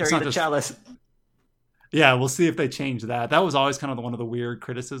has to carry the chalice. Yeah, we'll see if they change that. That was always kind of one of the weird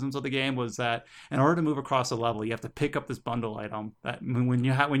criticisms of the game, was that in order to move across a level, you have to pick up this bundle item. That when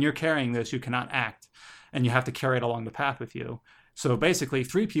you're carrying this, you cannot act, and you have to carry it along the path with you. So basically,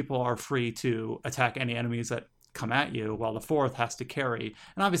 3 people are free to attack any enemies that come at you, while the 4th has to carry.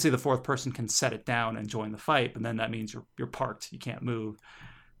 And obviously, the 4th person can set it down and join the fight, but then that means you're parked. You can't move.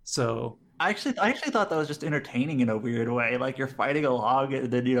 So I actually thought that was just entertaining in a weird way. Like you're fighting a log, and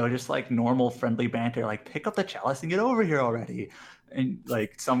then just like normal friendly banter, like pick up the chalice and get over here already. And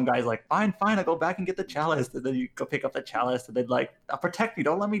like some guy's like, fine, I'll go back and get the chalice. And then you go pick up the chalice, and then like, protect me,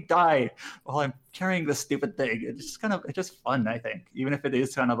 don't let me die while I'm carrying this stupid thing. It's just fun, I think. Even if it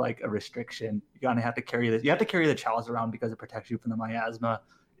is kind of like a restriction, you gotta have to carry this. You have to carry the chalice around because it protects you from the miasma.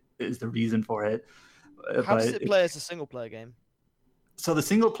 Is the reason for it. How does it play as a single player game? So the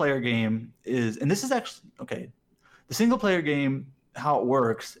single player game is, and this is actually okay. The single player game, how it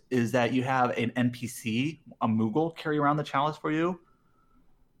works is that you have an NPC, a Moogle, carry around the chalice for you.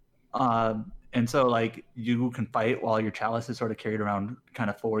 And so like you can fight while your chalice is sort of carried around kind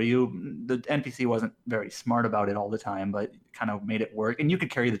of for you. The NPC wasn't very smart about it all the time, but kind of made it work. And you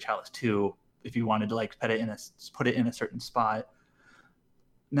could carry the chalice too if you wanted to like put it in a certain spot.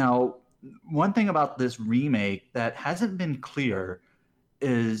 Now, one thing about this remake that hasn't been clear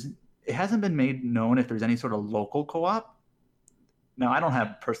is it hasn't been made known if there's any sort of local co-op. Now, I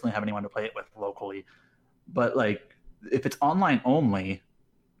don't personally have anyone to play it with locally, but like if it's online only,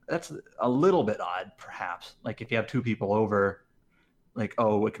 that's a little bit odd, perhaps. Like if you have 2 people over, like,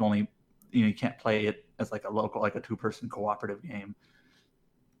 oh, it can only, you can't play it as like a local, like a 2-person cooperative game.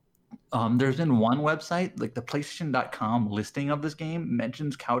 There's been one website, like the PlayStation.com listing of this game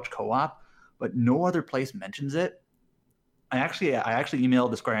mentions couch co-op, but no other place mentions it. I actually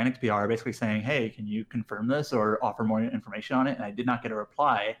emailed the Square Enix PR basically saying, hey, can you confirm this or offer more information on it? And I did not get a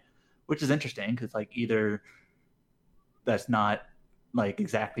reply, which is interesting because like either that's not like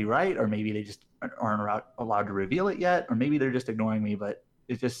exactly right, or maybe they just aren't allowed to reveal it yet, or maybe they're just ignoring me. But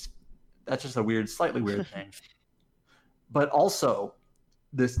that's just a slightly weird thing. But also,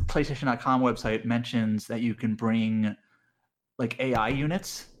 this PlayStation.com website mentions that you can bring like AI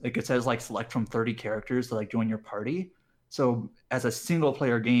units. Like it says like select from 30 characters to like join your party. So as a single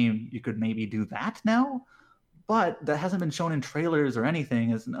player game, you could maybe do that now, but that hasn't been shown in trailers or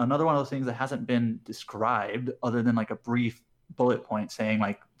anything. Is another one of those things that hasn't been described other than like a brief bullet point saying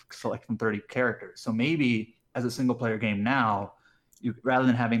like select from 30 characters. So maybe as a single player game now, you rather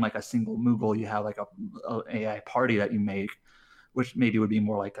than having like a single Moogle, you have like a AI party that you make, which maybe would be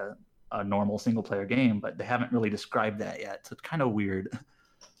more like a normal single player game, but they haven't really described that yet. So it's kind of weird.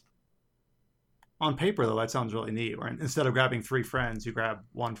 On paper, though, that sounds really neat. Where instead of grabbing 3 friends, you grab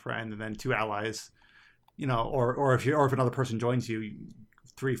 1 friend and then 2 allies. Or if another person joins you,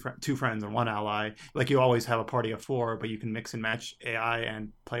 2 friends and 1 ally. Like you always have a party of 4, but you can mix and match AI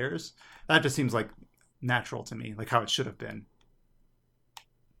and players. That just seems like natural to me, like how it should have been.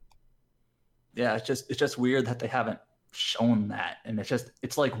 Yeah, it's just weird that they haven't shown that, and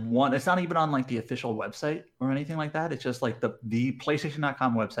it's like one. It's not even on like the official website or anything like that. It's just like the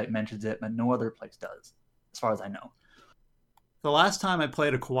PlayStation.com website mentions it, but no other place does, as far as I know. The last time I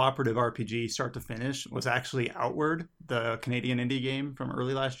played a cooperative RPG start to finish was actually Outward, the Canadian indie game from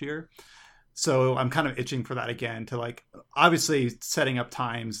early last year. So I'm kind of itching for that again, to like obviously setting up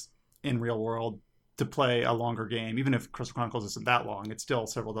times in real world to play a longer game. Even if Crystal Chronicles isn't that long, it's still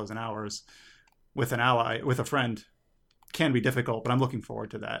several dozen hours with a friend. Can be difficult, but I'm looking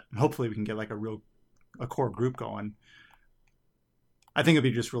forward to that. And hopefully we can get like a core group going. I think it'd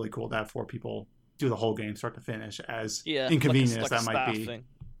be just really cool to have 4 people do the whole game start to finish, as inconvenient as that might be.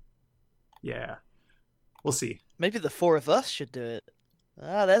 Yeah, we'll see. Maybe the four of us should do it.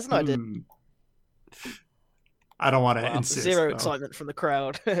 Ah, there's an idea. I don't want to Wow, insist. zero though. excitement from the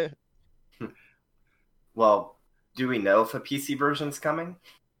crowd. Well, do we know if a PC version's coming?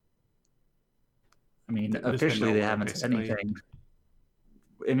 I mean, There's been officially no they word, haven't said basically. anything.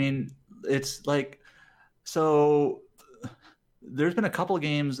 I mean, it's like, so there's been a couple of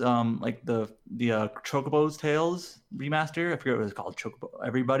games, like the Chocobo's Tales remaster. I forget what it's called. Chocobo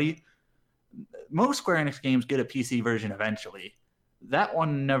Everybody. Most Square Enix games get a PC version eventually. That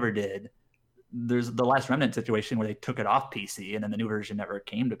one never did. There's the Last Remnant situation where they took it off PC and then the new version never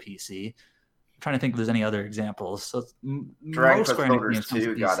came to PC. I'm trying to think if there's any other examples. So Dragon most Quest Square Enix Builders games come to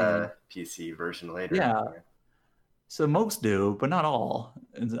 2 got PC. a PC version later. Yeah. So most do, but not all.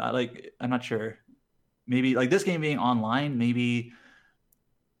 I'm not sure. Maybe like this game being online, maybe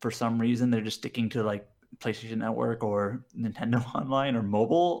for some reason they're just sticking to like PlayStation Network or Nintendo Online or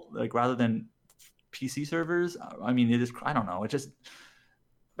mobile, like rather than PC servers. I mean, it is. I don't know. It just.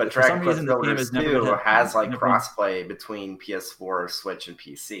 But for some Dragon Quest reason, this game Builders has never 2 had- has like never- crossplay between PS4, Switch, and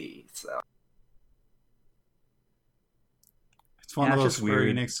PC. So It's one Yeah, of it's those just Square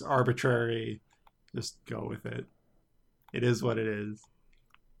weird. Enix arbitrary. Just go with it. It is what it is.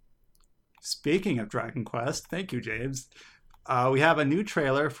 Speaking of Dragon Quest, thank you, James. We have a new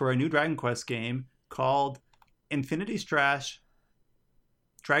trailer for a new Dragon Quest game called Infinity Strash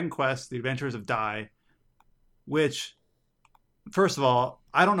Dragon Quest: The Adventures of Dai, which, first of all,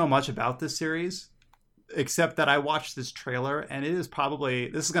 I don't know much about this series, except that I watched this trailer, and it is probably,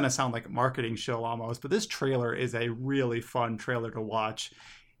 this is going to sound like a marketing show almost, but this trailer is a really fun trailer to watch.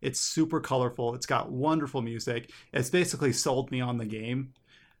 It's super colorful. It's got wonderful music. It's basically sold me on the game.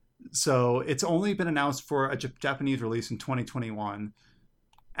 So it's only been announced for a Japanese release in 2021.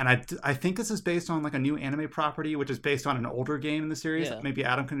 And I think this is based on like a new anime property, which is based on an older game in the series. Yeah. Maybe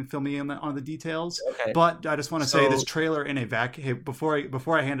Adam can fill me in on the details. Okay. But I just want to say this So- trailer in a vacuum. Hey,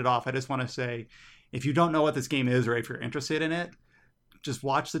 before I hand it off, I just want to say, if you don't know what this game is or if you're interested in it, just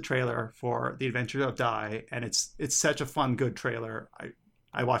watch the trailer for The Adventure of Dai, and it's such a fun, good trailer.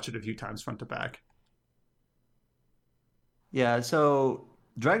 I watched it a few times front to back. Yeah, so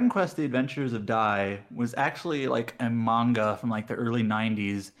Dragon Quest: The Adventures of Dai was actually like a manga from like the early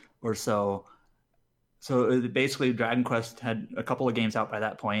 90s or so. So basically Dragon Quest had a couple of games out by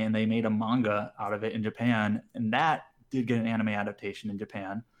that point, and they made a manga out of it in Japan, and that did get an anime adaptation in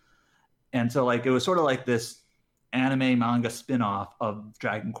Japan. And so like it was sort of like this anime manga spin-off of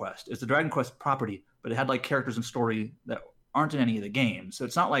Dragon Quest. It's a Dragon Quest property, but it had like characters and story that aren't in any of the games. So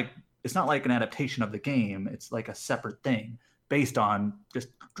it's not like an adaptation of the game. It's like a separate thing based on just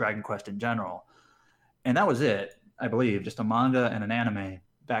Dragon Quest in general. And that was it, I believe, just a manga and an anime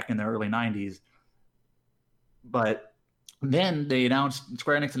back in the early 90s. But then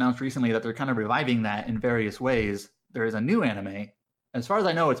Square Enix announced recently that they're kind of reviving that in various ways. There is a new anime. As far as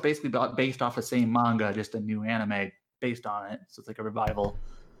I know, it's basically based off the same manga, just a new anime based on it. So it's like a revival.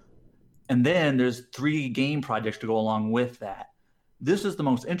 And then there's 3 game projects to go along with that. This is the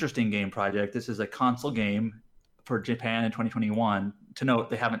most interesting game project. This is a console game for Japan in 2021. To note,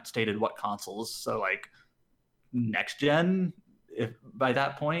 they haven't stated what consoles. So like next gen, if by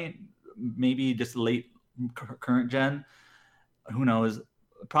that point, maybe just late current gen, who knows?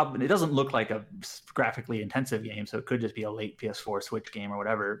 Probably it doesn't look like a graphically intensive game, so it could just be a late PS4 Switch game or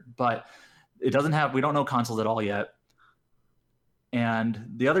whatever. But it doesn't have, we don't know consoles at all yet. And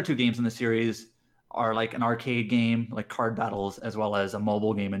the other 2 games in the series are like an arcade game, like card battles, as well as a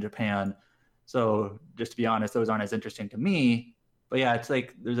mobile game in Japan. So just to be honest, those aren't as interesting to me. But yeah, it's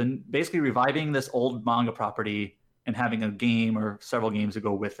like basically reviving this old manga property and having a game or several games to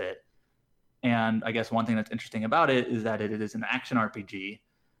go with it. And I guess one thing that's interesting about it is that it is an action RPG.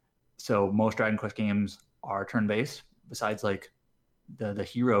 So most Dragon Quest games are turn-based, besides like the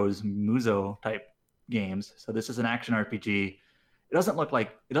Heroes Muso type games. So this is an action RPG. It doesn't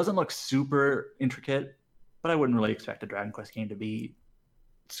look super intricate, but I wouldn't really expect a Dragon Quest game to be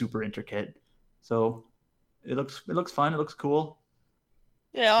super intricate. So it looks fun. It looks cool.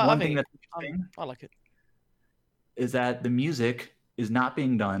 Yeah, One thing that's interesting I like it. is that the music is not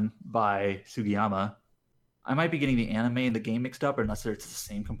being done by Sugiyama. I might be getting the anime and the game mixed up, unless it's the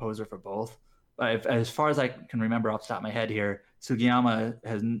same composer for both. But as far as I can remember off the top of my head here, Sugiyama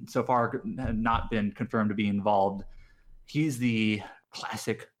has so far not been confirmed to be involved. He's the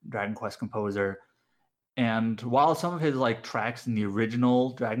classic Dragon Quest composer. And while some of his like tracks in the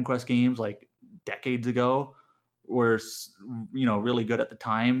original Dragon Quest games, like decades ago, were really good at the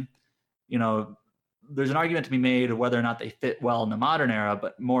time, there's an argument to be made of whether or not they fit well in the modern era.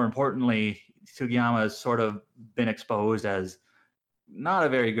 But more importantly, Sugiyama has sort of been exposed as not a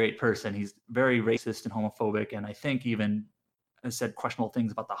very great person. He's very racist and homophobic, and I think even has said questionable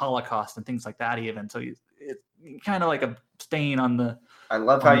things about the Holocaust and things like that. Even so, it's kind of like a stain on the. I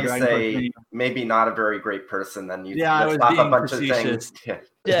love how you say maybe not a very great person. Then you I was being a bunch facetious. of things.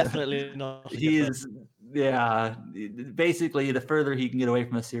 Definitely not. He's basically the further he can get away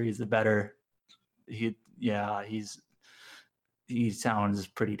from the series, the better. He sounds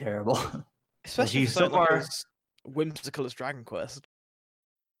pretty terrible. Especially so far as whimsical as Dragon Quest.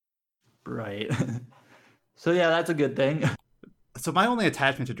 Right. So yeah, that's a good thing. So my only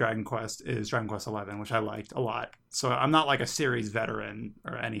attachment to Dragon Quest is Dragon Quest XI, which I liked a lot. So I'm not like a series veteran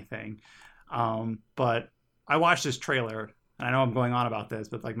or anything. But I watched this trailer, and I know I'm going on about this,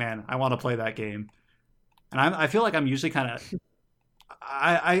 but like, man, I want to play that game. And I feel like I'm usually kind of...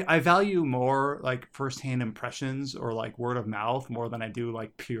 I value more like firsthand impressions or like word of mouth more than I do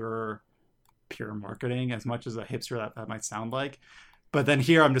like pure marketing, as much as a hipster that might sound like. But then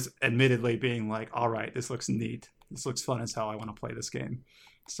here I'm just admittedly being like, all right, this looks neat. This looks fun as hell. I want to play this game.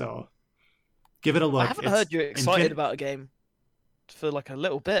 So give it a look. I haven't heard you excited about a game for like a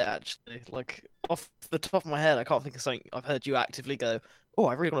little bit, actually. Like off the top of my head, I can't think of something I've heard you actively go, oh,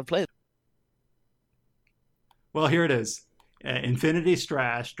 I really want to play it. Well, here it is. Infinity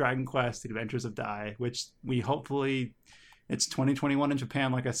Strash, Dragon Quest, Adventures of Dai, which we hopefully, it's 2021 in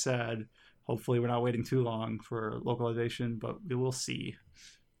Japan, like I said. Hopefully we're not waiting too long for localization, but we will see.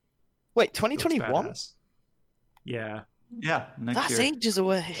 Wait, 2021? Yeah. Yeah, that's year. Ages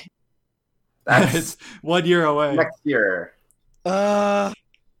away. It's 1 year away. Next year. By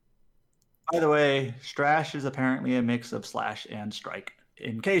the way, Strash is apparently a mix of slash and strike.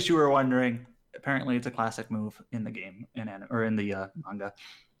 In case you were wondering, apparently it's a classic move in the game, in the manga.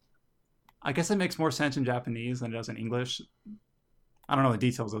 I guess it makes more sense in Japanese than it does in English. I don't know the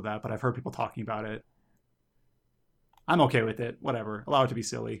details of that, but I've heard people talking about it. I'm okay with it. Whatever. Allow it to be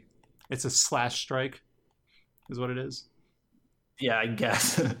silly. It's a slash strike, is what it is. Yeah, I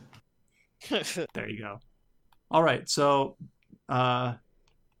guess. There you go. All right. So,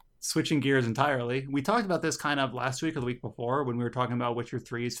 switching gears entirely. We talked about this kind of last week or the week before when we were talking about Witcher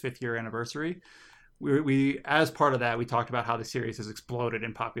 3's 5th year anniversary. We as part of that, we talked about how the series has exploded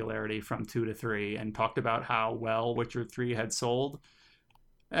in popularity from 2 to 3 and talked about how well Witcher 3 had sold.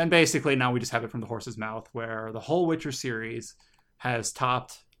 And basically now we just have it from the horse's mouth, where the whole Witcher series has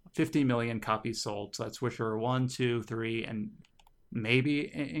topped 50 million copies sold. So that's Witcher 1, 2, 3, and maybe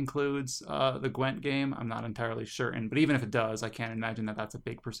it includes the Gwent game. I'm not entirely certain. But even if it does, I can't imagine that that's a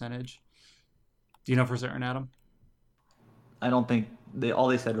big percentage. Do you know for certain, Adam? I don't think all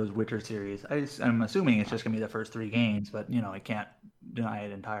they said was Witcher series. I'm assuming it's just going to be the first 3 games, but I can't deny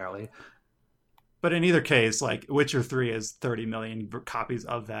it entirely. But in either case, like Witcher 3 is 30 million copies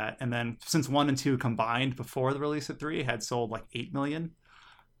of that. And then since 1 and 2 combined before the release of 3 had sold like 8 million,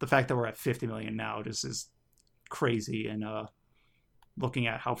 the fact that we're at 50 million now just is crazy. And looking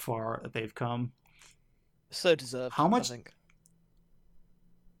at how far they've come. So deserved, I think.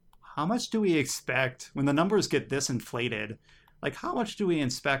 How much do we expect when the numbers get this inflated? Like, how much do we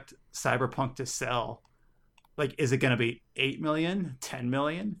expect Cyberpunk to sell? Like, is it going to be 8 million, 10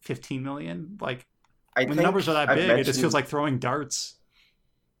 million, 15 million? Like, when the numbers are that big, it just feels like throwing darts.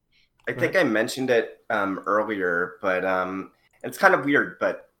 I think I mentioned it earlier, but it's kind of weird,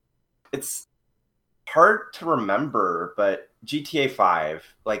 but it's hard to remember. But GTA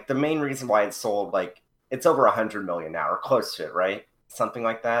 5, like, the main reason why it's sold, like, it's over 100 million now, or close to it, right? Something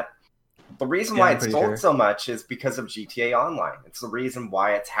like that. The reason why it's sold so much is because of GTA Online. It's the reason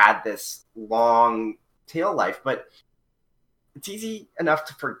why it's had this long tail life, but it's easy enough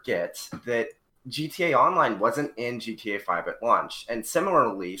to forget that GTA Online wasn't in GTA 5 at launch. And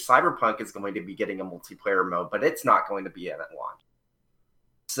similarly, Cyberpunk is going to be getting a multiplayer mode, but it's not going to be in at launch.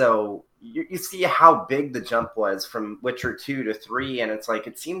 So you see how big the jump was from Witcher 2 to 3, and it's like,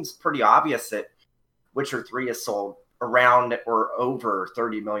 it seems pretty obvious that Witcher 3 has sold around or over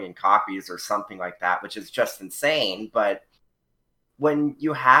 30 million copies or something like that, which is just insane. But when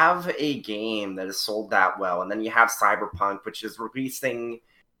you have a game that is sold that well, and then you have Cyberpunk, which is releasing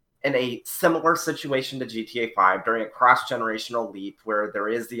in a similar situation to GTA 5 during a cross-generational leap where there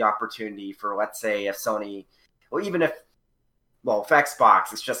is the opportunity for, let's say, if Sony, well, even if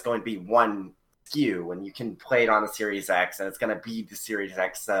Xbox is just going to be one SKU and you can play it on the Series X and it's going to be the Series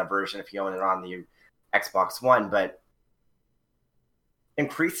X version if you own it on the Xbox One. But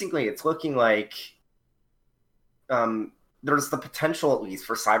increasingly, it's looking like there's the potential, at least,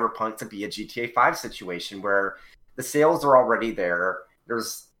 for Cyberpunk to be a GTA 5 situation where the sales are already there.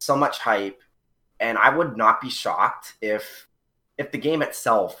 There's so much hype, and I would not be shocked if the game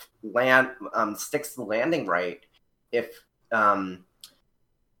itself sticks the landing right. If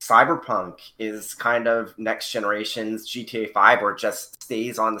Cyberpunk is kind of next generation's GTA 5, where it just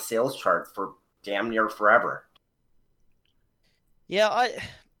stays on the sales chart for damn near forever. Yeah,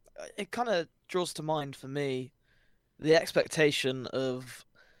 it kind of draws to mind for me the expectation of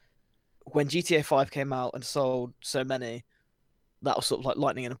when GTA 5 came out and sold so many, that was sort of like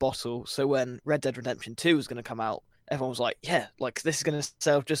lightning in a bottle. So when Red Dead Redemption 2 was going to come out, everyone was like, yeah, like this is going to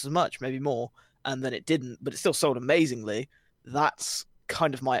sell just as much, maybe more. And then it didn't, but it still sold amazingly. That's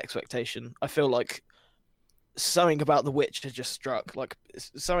kind of my expectation. I feel like something about The Witch has just struck. Like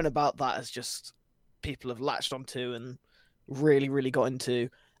something about that has just people have latched onto and really, really got into.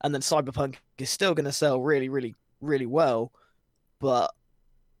 And then Cyberpunk is still going to sell really, really, really well. But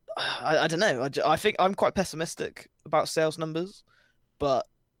I don't know. I think I'm quite pessimistic about sales numbers, but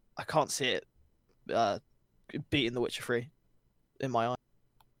I can't see it beating The Witcher 3 in my eye.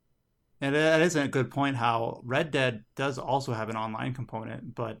 And that is a good point how Red Dead does also have an online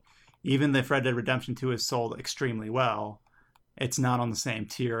component, but even if Red Dead Redemption 2 is sold extremely well, it's not on the same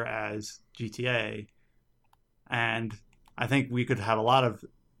tier as GTA. And I think we could have a lot of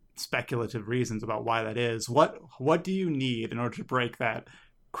speculative reasons about why that is. What do you need in order to break that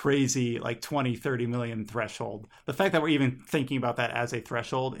crazy like 20-30 million threshold? The fact that we're even thinking about that as a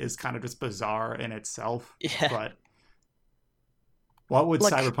threshold is kind of just bizarre in itself. Yeah. But what would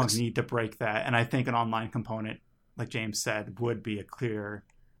Like, Cyberpunk need to break that? And I think an online component, like James said, would be a clear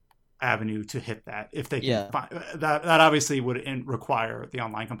avenue to hit that. If they can find that obviously would require the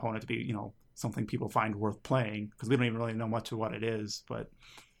online component to be, you know, something people find worth playing, because we don't even really know much of what it is, but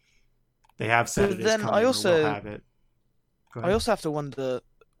they have said But it is then coming, I or also- will have it. Go ahead. I also have to wonder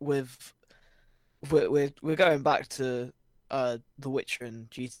with we're going back to The Witcher and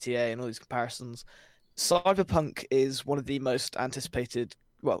GTA and all these comparisons. Cyberpunk is one of the most anticipated.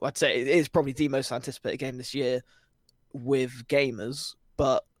 Well, I'd say it is probably the most anticipated game this year with gamers,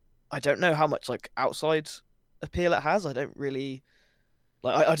 but I don't know how much like outside appeal it has. I don't really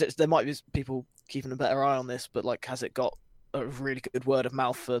like. I just, there might be people keeping a better eye on this, but like, has it got a really good word of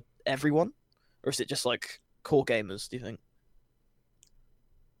mouth for everyone, or is it just like core gamers? Do you think?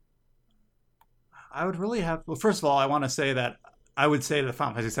 I would really have. Well, first of all, I want to say that I would say the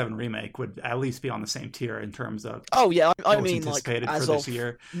Final Fantasy VII remake would at least be on the same tier in terms of. Oh yeah, I most mean like anticipated as for this of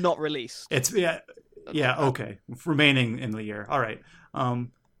year. not released. It's okay. Remaining in the year. All right.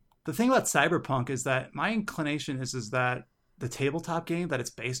 The thing about Cyberpunk is that my inclination is that the tabletop game that it's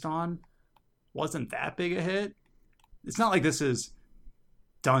based on wasn't that big a hit. It's not like this is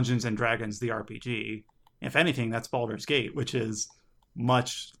Dungeons and Dragons the RPG. If anything, that's Baldur's Gate, which is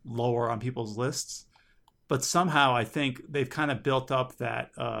much lower on people's lists. But somehow I think they've kind of built up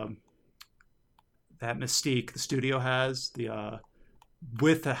that that mystique the studio has,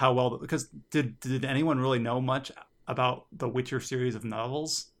 with how well, because did anyone really know much about the Witcher series of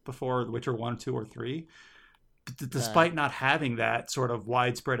novels before The Witcher 1, 2, or 3? Despite not having that sort of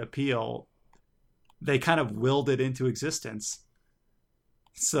widespread appeal, they kind of willed it into existence.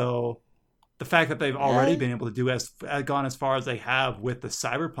 So the fact that they've already been able to do gone as far as they have with the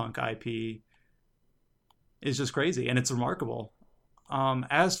Cyberpunk IP is just crazy, and it's remarkable.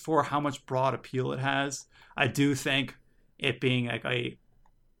 As for how much broad appeal it has, I do think it being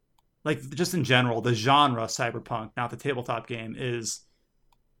like just in general, the genre Cyberpunk, not the tabletop game, is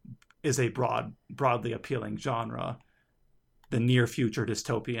a broadly appealing genre. The near future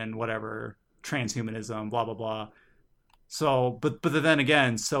dystopian, whatever, transhumanism, blah blah blah. So, but then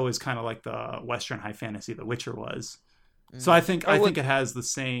again, so is kind of like the Western high fantasy The Witcher was. So I think it has the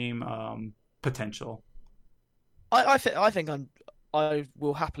same potential. I think I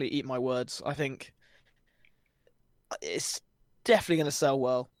will happily eat my words. I think it's definitely going to sell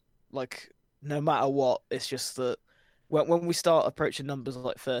well. Like no matter what, it's just that when we start approaching numbers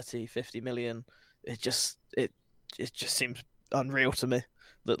like 30, 50 million, it just seems unreal to me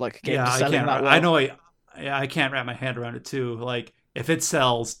that like a game is selling that well. I know. I can't wrap my head around it too. Like if it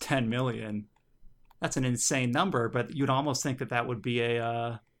sells 10 million, that's an insane number. But you'd almost think that would be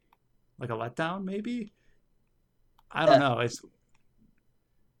a like a letdown, maybe. I don't know. It's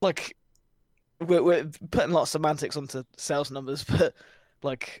like we're putting a lot of semantics onto sales numbers, but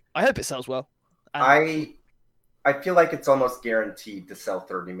like I hope it sells well. And I feel like it's almost guaranteed to sell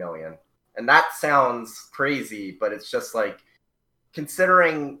 30 million. And that sounds crazy, but it's just like,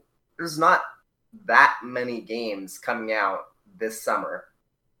 considering there's not that many games coming out this summer.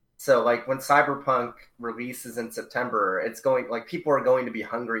 So like when Cyberpunk releases in September, it's going like people are going to be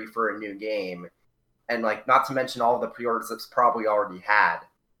hungry for a new game. And like not to mention all the pre-orders it's probably already had.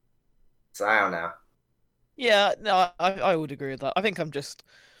 So I don't know. Yeah, no, I would agree with that. I think I'm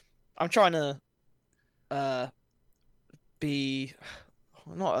trying to be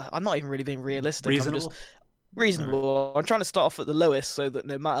I'm not even really being realistic. I'm Reasonable. just reasonable. I'm trying to start off at the lowest so that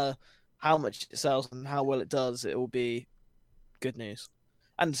no matter how much it sells and how well it does, it will be good news.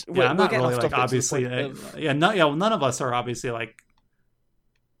 And Yeah, I'm we're not getting really off like topic to the obviously. point of- Well, none of us are obviously like.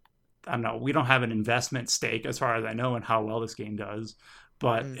 I don't know. We don't have an investment stake, as far as I know, in how well this game does.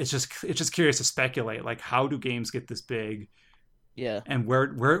 But it's just curious to speculate. Like, how do games get this big? Yeah. And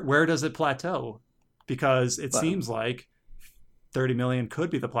where does it plateau? Because it Well- seems like 30 million could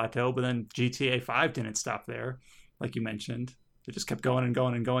be the plateau, but then GTA 5 didn't stop there, like you mentioned. It just kept going and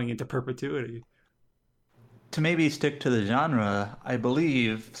going and going into perpetuity. To maybe stick to the genre, I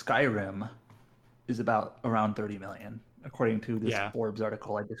believe Skyrim is about around 30 million, according to this Yeah. Forbes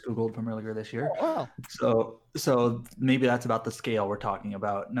article I just Googled from earlier this year. Wow. So maybe that's about the scale we're talking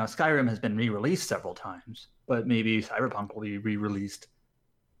about. Now, Skyrim has been re-released several times, but maybe Cyberpunk will be re-released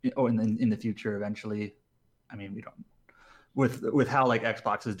in the future eventually. I mean, we don't with how like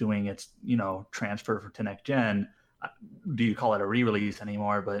Xbox is doing its transfer to next gen. Do you call it a re-release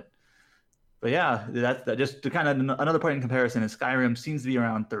anymore? But yeah, that's just to kind of another point in comparison is Skyrim seems to be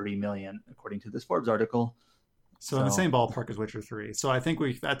around 30 million according to this Forbes article. So in the same ballpark as Witcher 3. So I think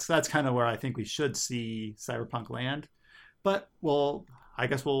that's kind of where I think we should see Cyberpunk land. But I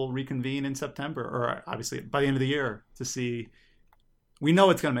guess we'll reconvene in September, or obviously by the end of the year, to see. We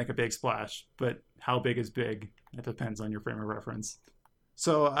know it's going to make a big splash, but how big is big? It depends on your frame of reference.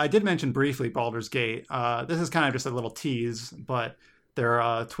 So I did mention briefly Baldur's Gate. This is kind of just a little tease, but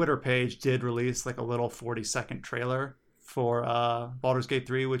their Twitter page did release like a little 40-second trailer for Baldur's Gate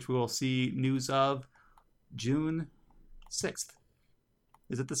 3, which we will see news of June 6th.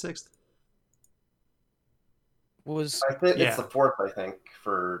 Is it the 6th? I think it's the 4th, I think,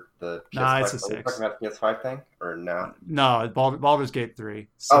 for the PS5. Nah, it's the 6th. Are you talking about the PS5 thing? Or no? No, Baldur's Gate 3.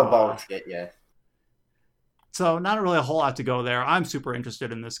 So, Baldur's Gate, yeah. So not really a whole lot to go there. I'm super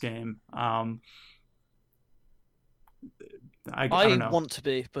interested in this game. I don't know. want to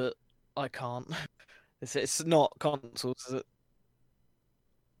be, but I can't. It's not consoles, is it?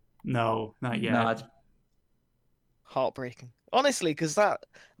 No, not yet. No, it's Heartbreaking. Honestly, because that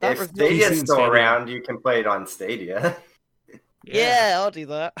If reveal- Stadia's PC and still Stadia. around, you can play it on Stadia. Yeah, I'll do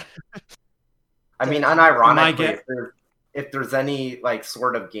that. I mean, I unironically, if there's any like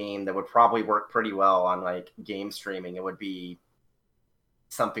sort of game that would probably work pretty well on like game streaming, it would be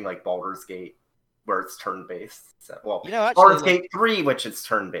something like Baldur's Gate, where it's turn-based. So, Actually, Baldur's Gate 3, which is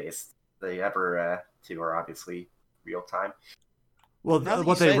turn-based. The other two are obviously real time. Well, Now that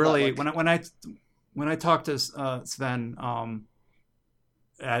what you they say that, really like- when I talked to Sven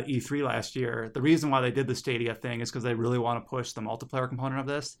at E3 last year, the reason why they did the Stadia thing is because they really want to push the multiplayer component of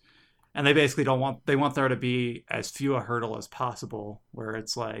this, and they basically want there to be as few a hurdle as possible, where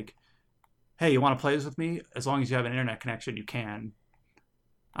it's like, hey, you want to play this with me? As long as you have an internet connection, you can.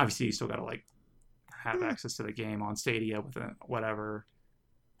 Obviously, you still got to like have access to the game on Stadia with whatever.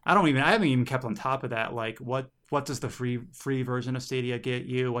 I haven't even kept on top of that. Like, what does the free version of Stadia get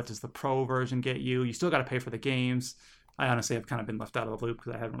you? What does the pro version get you? You still got to pay for the games. I honestly have kind of been left out of the loop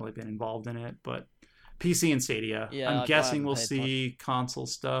because I haven't really been involved in it. But PC and Stadia, I'm guessing we'll see console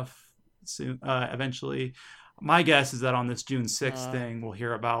stuff soon, eventually. My guess is that on this June 6th thing, we'll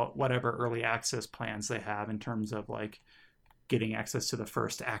hear about whatever early access plans they have in terms of like getting access to the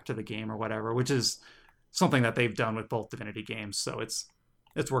first act of the game or whatever, which is something that they've done with both Divinity games. So it's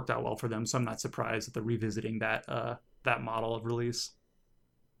worked out well for them. So I'm not surprised that they're revisiting that model of release.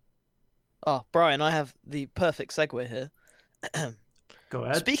 Oh, Brian, I have the perfect segue here. Go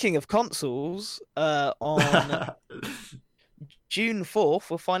ahead. Speaking of consoles, on June 4th,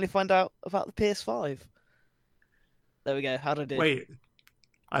 we'll finally find out about the PS5. There we go. How did I do? Wait,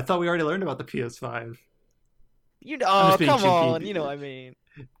 I thought we already learned about the PS5. Oh, being come cheeky. on. You know what I mean.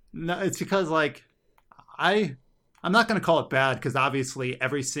 No, it's because like I'm not going to call it bad because obviously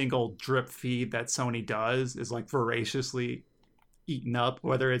every single drip feed that Sony does is like voraciously eaten up,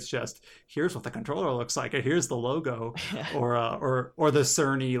 whether it's just here's what the controller looks like, or here's the logo, or the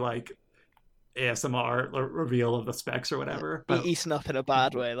Cerny like ASMR reveal of the specs or whatever. But, Eaten up in a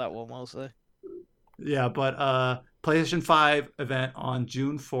bad way, that one was. yeah, but PlayStation 5 event on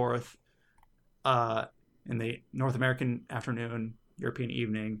June 4th in the North American afternoon, European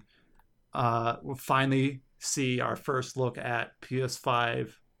evening. We'll finally see our first look at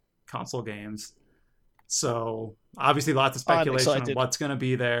PS5 console games. So obviously lots of speculation on what's going to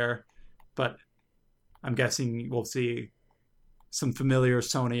be there, but I'm guessing we'll see some familiar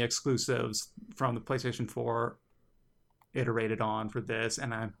Sony exclusives from the PlayStation 4 iterated on for this.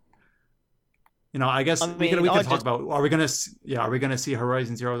 And I guess we can talk about, are we going to see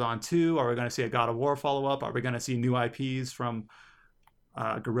Horizon Zero Dawn 2? Are we going to see a God of War follow-up? Are we going to see new IPs from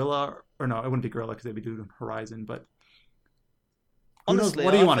Guerrilla, or no, it wouldn't be Guerrilla because they'd be doing Horizon. But who knows? Honestly,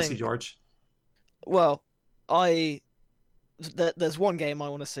 What do you I want to see, think. George? Well, there's one game I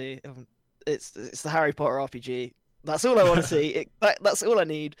want to see. It's the Harry Potter RPG. That's all I want to see. That's all I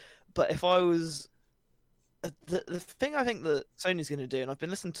need. But if I was the thing I think that Sony's going to do, and I've been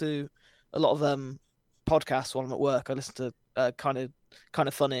listening to a lot of podcasts while I'm at work. I listen to kind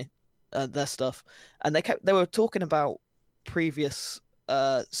of funny their stuff, and they were talking about previous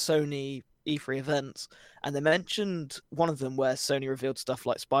Sony E3 events, and they mentioned one of them where Sony revealed stuff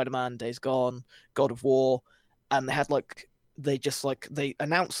like Spider-Man, Days Gone, God of War, and they had they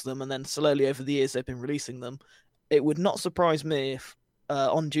announced them, and then slowly over the years they've been releasing them. It would not surprise me if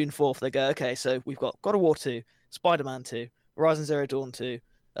on June 4th they go, okay, so we've got God of War 2, Spider-Man 2, Horizon Zero Dawn 2,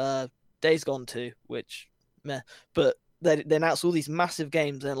 Days Gone 2, which meh, but they announce all these massive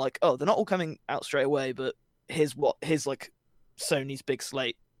games, and they're like, oh, they're not all coming out straight away, but here's like Sony's big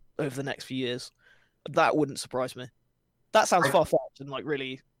slate over the next few years. That wouldn't surprise me. That sounds far-fetched and like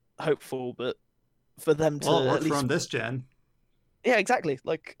really hopeful, but for them to Well, it at worked least for this gen. yeah, exactly.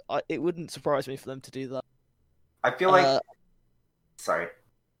 Like it wouldn't surprise me for them to do that. I feel like sorry.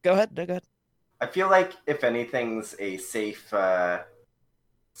 Go ahead. No, go ahead. I feel like if anything's a safe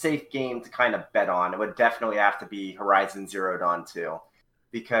game to kind of bet on, it would definitely have to be Horizon Zero Dawn 2.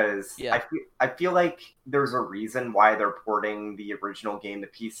 Because Yeah. I feel like there's a reason why they're porting the original game to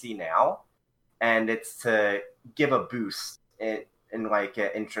PC now, and it's to give a boost in like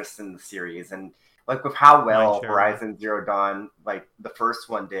interest in the series, and like with how well Mindshare. Horizon Zero Dawn, like the first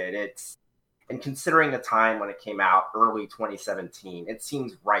one did, and considering the time when it came out, early 2017, it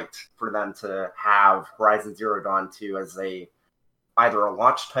seems right for them to have Horizon Zero Dawn 2 as either a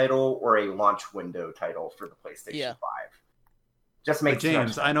launch title or a launch window title for the PlayStation 5. Just But makes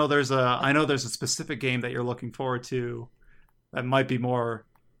James, I know there's a specific game that you're looking forward to that might be more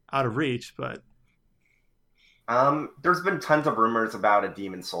out of reach, but there's been tons of rumors about a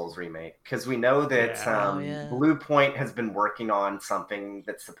Demon's Souls remake because we know that Blue Point has been working on something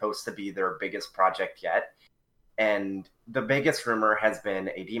that's supposed to be their biggest project yet, and the biggest rumor has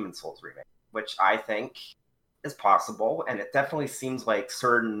been a Demon's Souls remake, which I think is possible, and it definitely seems like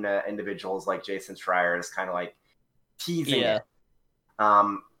certain individuals like Jason Schreier is kind of like teasing it.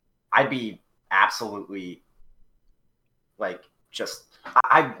 I'd be absolutely like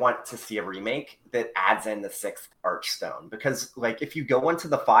I want to see a remake that adds in the 6th Archstone, because like if you go into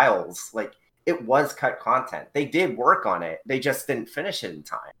the files, like it was cut content. They did work on it. They just didn't finish it in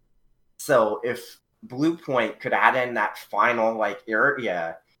time. So if Blue Point could add in that final like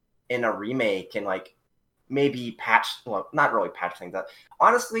area in a remake and like maybe not really patch things up.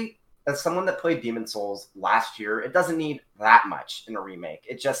 Honestly, as someone that played Demon's Souls last year, it doesn't need that much in a remake.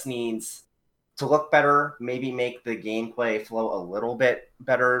 It just needs to look better, maybe make the gameplay flow a little bit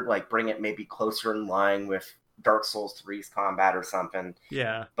better, like bring it maybe closer in line with Dark Souls 3's combat or something.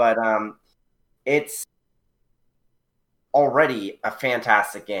 Yeah. But it's already a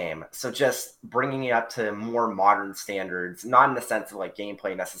fantastic game. So just bringing it up to more modern standards, not in the sense of like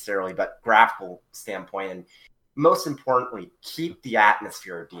gameplay necessarily, but graphical standpoint, and most importantly, keep the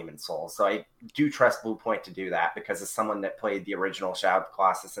atmosphere of Demon's Souls. So I do trust Blue Point to do that, because as someone that played the original Shadow of the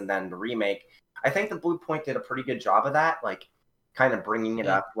Colossus and then the remake, I think the Blue Point did a pretty good job of that, like kind of bringing it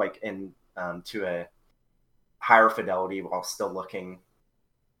up like in to a higher fidelity while still looking.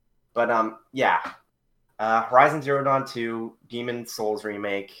 But Horizon Zero Dawn 2, Demon's Souls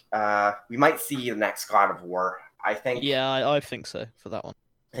remake. We might see the next God of War. I think. Yeah, I think so for that one.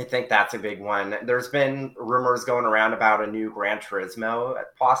 I think that's a big one. There's been rumors going around about a new Gran Turismo,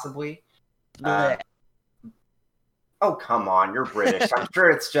 possibly. Oh, come on. You're British. I'm sure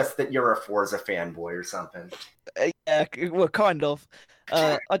it's just that you're a Forza fanboy or something. Yeah, well, kind of.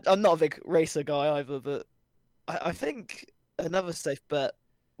 I'm not a big racer guy either, but I think another safe bet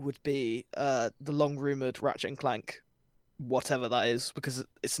would be the long-rumored Ratchet and Clank, whatever that is, because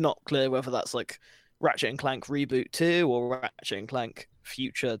it's not clear whether that's like Ratchet and Clank Reboot 2 or Ratchet and Clank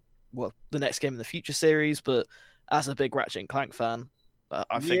Future, well, the next game in the Future series. But as a big Ratchet and Clank fan,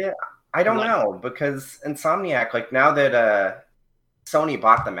 I think... Yeah, I don't know, because Insomniac, like now that Sony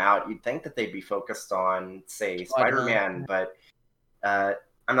bought them out, you'd think that they'd be focused on, say, Spider-Man, but I'm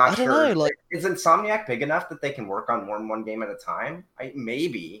not sure. I don't know, is Insomniac big enough that they can work on more than one game at a time?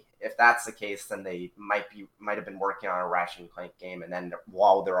 Maybe. If that's the case, then they might have been working on a Ratchet and Clank game, and then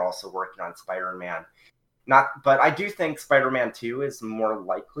while they're also working on Spider-Man. But I do think Spider-Man 2 is more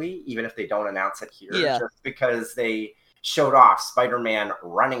likely, even if they don't announce it here, just because they showed off Spider-Man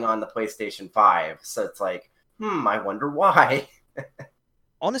running on the PlayStation 5. So it's like, I wonder why.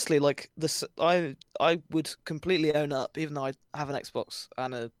 honestly, like this, I would completely own up, even though I have an Xbox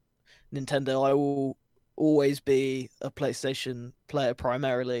and a Nintendo. I will always be a PlayStation player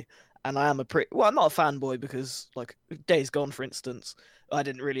primarily, and I am I'm not a fanboy because like Days Gone, for instance, I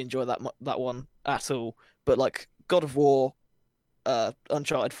didn't really enjoy that one at all. But like God of War,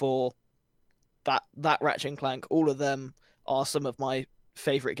 Uncharted 4, that Ratchet and Clank, all of them are some of my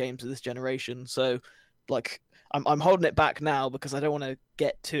favorite games of this generation. So like I'm holding it back now because I don't want to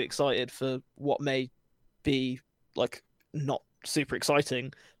get too excited for what may be like not super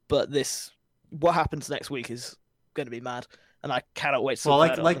exciting, but what happens next week is going to be mad, and I cannot wait to talk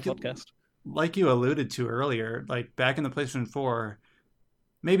about it on the podcast. Like you alluded to earlier, like back in the PlayStation 4,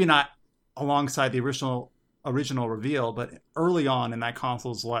 maybe not alongside the original reveal, but early on in that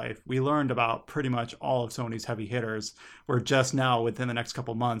console's life, we learned about pretty much all of Sony's heavy hitters. We're just now, within the next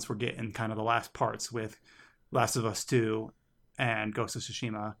couple months, we're getting kind of the last parts with Last of Us 2 and Ghost of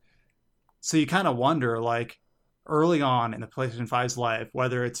Tsushima. So you kind of wonder, like, early on in the PlayStation 5's life,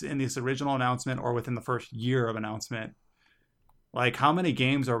 whether it's in this original announcement or within the first year of announcement, like, how many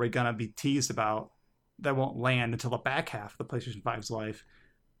games are we going to be teased about that won't land until the back half of the PlayStation 5's life?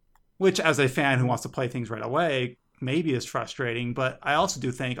 Which, as a fan who wants to play things right away, maybe is frustrating. But I also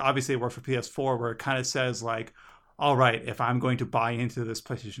do think, obviously, it worked for PS4, where it kind of says, like, all right, if I'm going to buy into this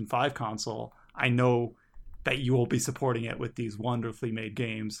PlayStation 5 console, I know that you will be supporting it with these wonderfully made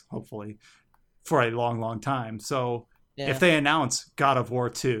games, hopefully, for a long, long time. So if they announce God of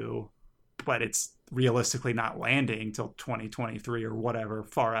War 2, but it's realistically not landing till 2023 or whatever,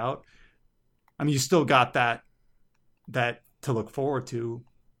 far out, I mean, you still got that to look forward to.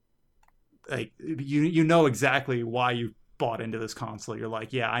 Like, you know exactly why you bought into this console. You're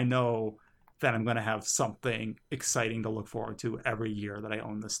like, yeah, I know that I'm going to have something exciting to look forward to every year that I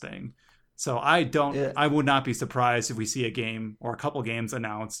own this thing. So I would not be surprised if we see a game or a couple games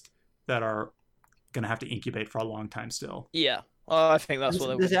announced that are going to have to incubate for a long time still. Yeah, I think that's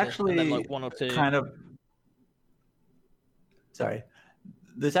what there's actually then, like, one or two kind of. Sorry,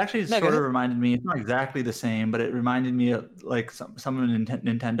 this actually sort of reminded me. It's not exactly the same, but it reminded me of like some of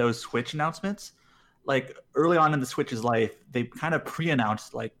Nintendo's Switch announcements. Like early on in the Switch's life, they kind of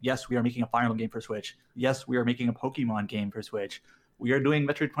pre-announced, like, yes, we are making a Fire Emblem game for Switch. Yes, we are making a Pokemon game for Switch. We are doing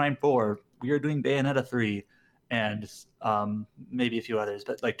Metroid Prime 4. We are doing Bayonetta 3, and maybe a few others.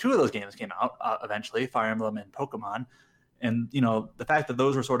 But like 2 of those games came out eventually, Fire Emblem and Pokemon. And you know, the fact that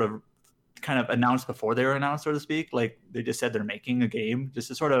those were sort of kind of announced before they were announced, so to speak, like they just said they're making a game, just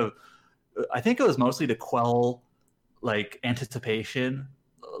to sort of, I think it was mostly to quell like anticipation,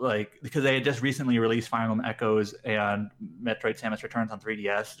 like because they had just recently released Fire Emblem Echoes and Metroid Samus Returns on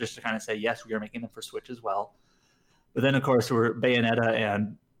 3DS, just to kind of say, yes, we are making them for Switch as well. But then, of course, we're Bayonetta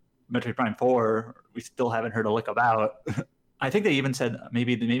and Metroid Prime 4. We still haven't heard a lick about. I think they even said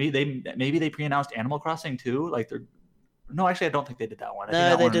maybe they pre-announced Animal Crossing too. Like they're no, actually, I don't think they did that one.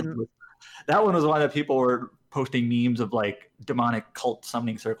 No, they didn't. That one was one that people were posting memes of, like demonic cult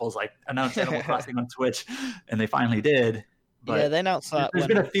summoning circles, like announced Animal Crossing on Switch, and they finally did. But yeah, they announced that. There's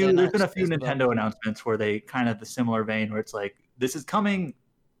been a few Nintendo announcements where they kind of the similar vein, where it's like this is coming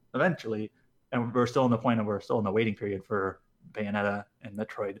eventually. And we're still in the waiting period for Bayonetta and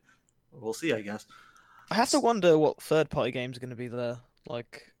Metroid. We'll see, I guess. I have to wonder what third-party games are going to be there.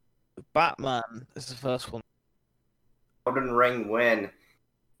 Like, Batman is the first one. Elden Ring win.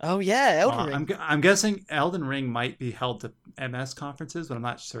 Oh yeah, Elden Ring. I'm guessing Elden Ring might be held to MS conferences, but I'm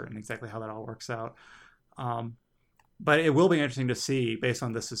not certain exactly how that all works out. But it will be interesting to see, based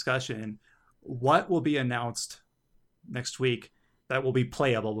on this discussion, what will be announced next week that will be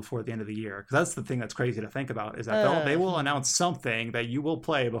playable before the end of the year. Because that's the thing that's crazy to think about, is that they will announce something that you will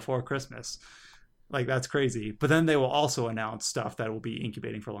play before Christmas. Like, that's crazy. But then they will also announce stuff that will be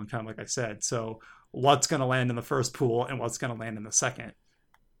incubating for a long time, like I said. So what's going to land in the first pool and what's going to land in the second?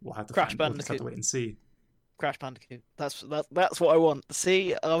 We'll have to Crash Bandicoot. We'll just have to wait and see. Crash Bandicoot. That's what I want.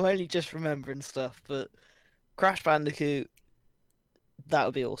 See, I'm only just remembering stuff, but Crash Bandicoot, that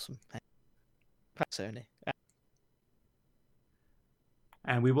would be awesome. Sony.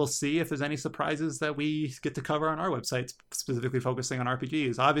 And we will see if there's any surprises that we get to cover on our website, specifically focusing on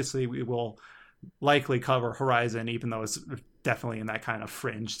RPGs. Obviously, we will likely cover Horizon, even though it's definitely in that kind of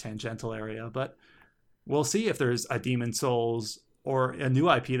fringe, tangential area. But we'll see if there's a Demon's Souls or a new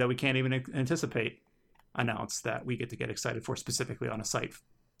IP that we can't even anticipate announced that we get excited for, specifically on a site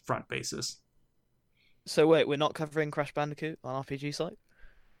front basis. So wait, we're not covering Crash Bandicoot on RPG site?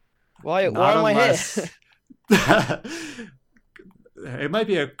 Why am I here? It might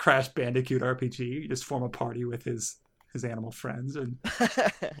be a Crash Bandicoot RPG. You just form a party with his animal friends and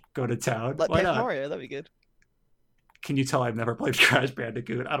go to town. Like Why Paper not? Mario, that'd be good. Can you tell I've never played Crash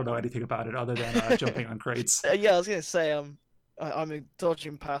Bandicoot? I don't know anything about it other than jumping on crates. Yeah, I was gonna say I'm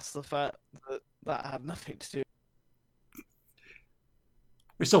dodging past the fact that that had nothing to do.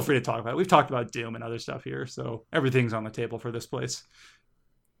 We're still free to talk about it. We've talked about Doom and other stuff here, so everything's on the table for this place.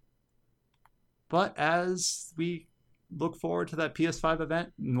 But as we look forward to that PS5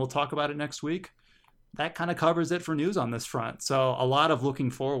 event, and we'll talk about it next week, that kind of covers it for news on this front. So a lot of looking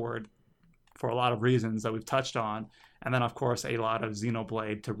forward for a lot of reasons that we've touched on. And then, of course, a lot of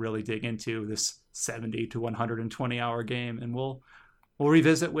Xenoblade to really dig into this 70 to 120 hour game. And we'll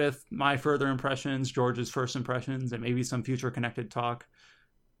revisit with my further impressions, George's first impressions, and maybe some future connected talk.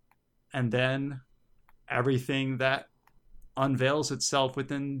 And then everything that unveils itself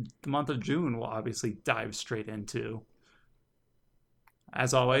within the month of June, we'll obviously dive straight into.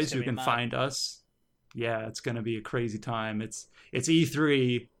 As always, you can find us. Yeah, it's going to be a crazy time. It's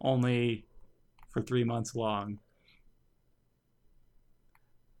E3 only for 3 months long.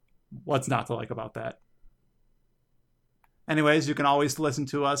 What's not to like about that? Anyways, you can always listen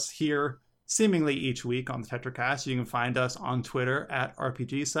to us here seemingly each week on the TetraCast. You can find us on Twitter at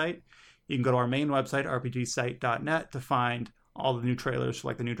RPGsite. You can go to our main website, rpgsite.net, to find all the new trailers for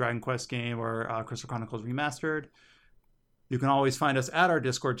like the new Dragon Quest game or Crystal Chronicles Remastered. You can always find us at our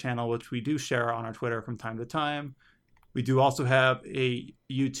Discord channel, which we do share on our Twitter from time to time. We do also have a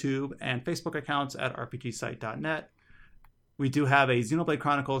YouTube and Facebook accounts at rpgsite.net. We do have a Xenoblade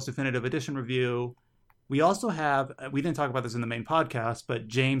Chronicles Definitive Edition review. We also have, we didn't talk about this in the main podcast, but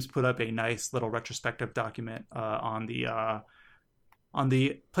James put up a nice little retrospective document on the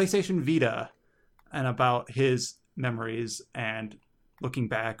PlayStation Vita and about his memories and looking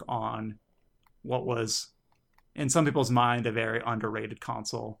back on what was, in some people's mind, a very underrated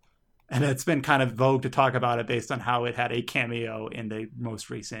console. And it's been kind of vogue to talk about it based on how it had a cameo in the most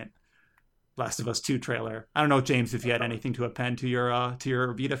recent Last of Us 2 trailer. I don't know, James, if you had anything to append to your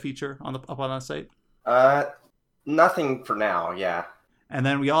Vita feature up on that site. Nothing for now. Yeah. And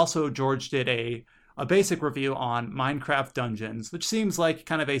then we also, George did a basic review on Minecraft Dungeons, which seems like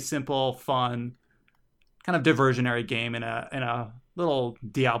kind of a simple, fun, kind of diversionary game in a little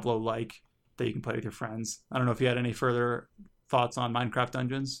Diablo-like that you can play with your friends. I don't know if you had any further thoughts on Minecraft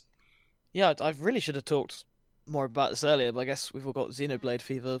Dungeons. Yeah, I really should have talked more about this earlier, but I guess we've all got Xenoblade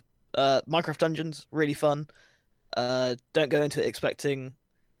fever. Minecraft Dungeons, really fun. Don't go into it expecting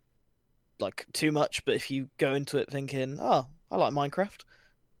like too much, but if you go into it thinking, oh, I like Minecraft,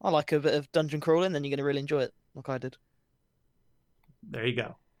 I like a bit of dungeon crawling, then you're going to really enjoy it, like I did. There you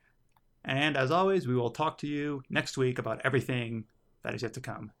go. And as always, we will talk to you next week about everything that is yet to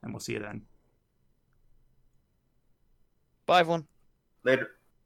come, and we'll see you then. Bye, everyone. Later.